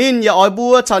นินอย่าอ้อยบั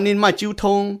วชาวนินมาจิ้วท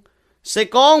งเส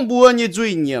กองบัวอย่าจุ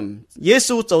ยเยี่ยมเย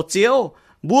ซูเจ้าเจียว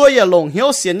บัวอย่าลงเหี่ยว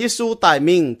เสียนเยซูตาย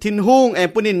มิงทินฮุงเอ็ม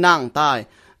ปุนินนางตาย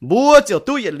บัวเจ้า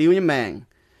ตู้อย่าลิ้วยี่แมง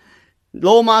โล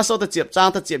มาโซตะเจียบจาง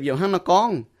ตะเจียบอยู่ห้างนักกอ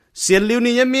งเสียนลิ้ว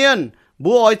นี่ยี่เมียน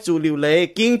บัวอ้อยจูลิ้วเล่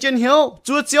กิงเจนเหี่ยว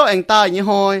จัวเจียวเอ็งตายยี่ห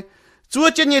อยจัว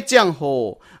เจนยี่เจียงโห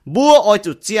บัวอ้อย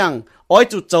จูเจียงอ้อย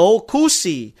จูโจ้คู่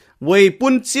สีเว่ยปุ่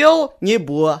นเจียวยี่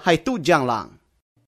บัวให้ตู้จางหลัง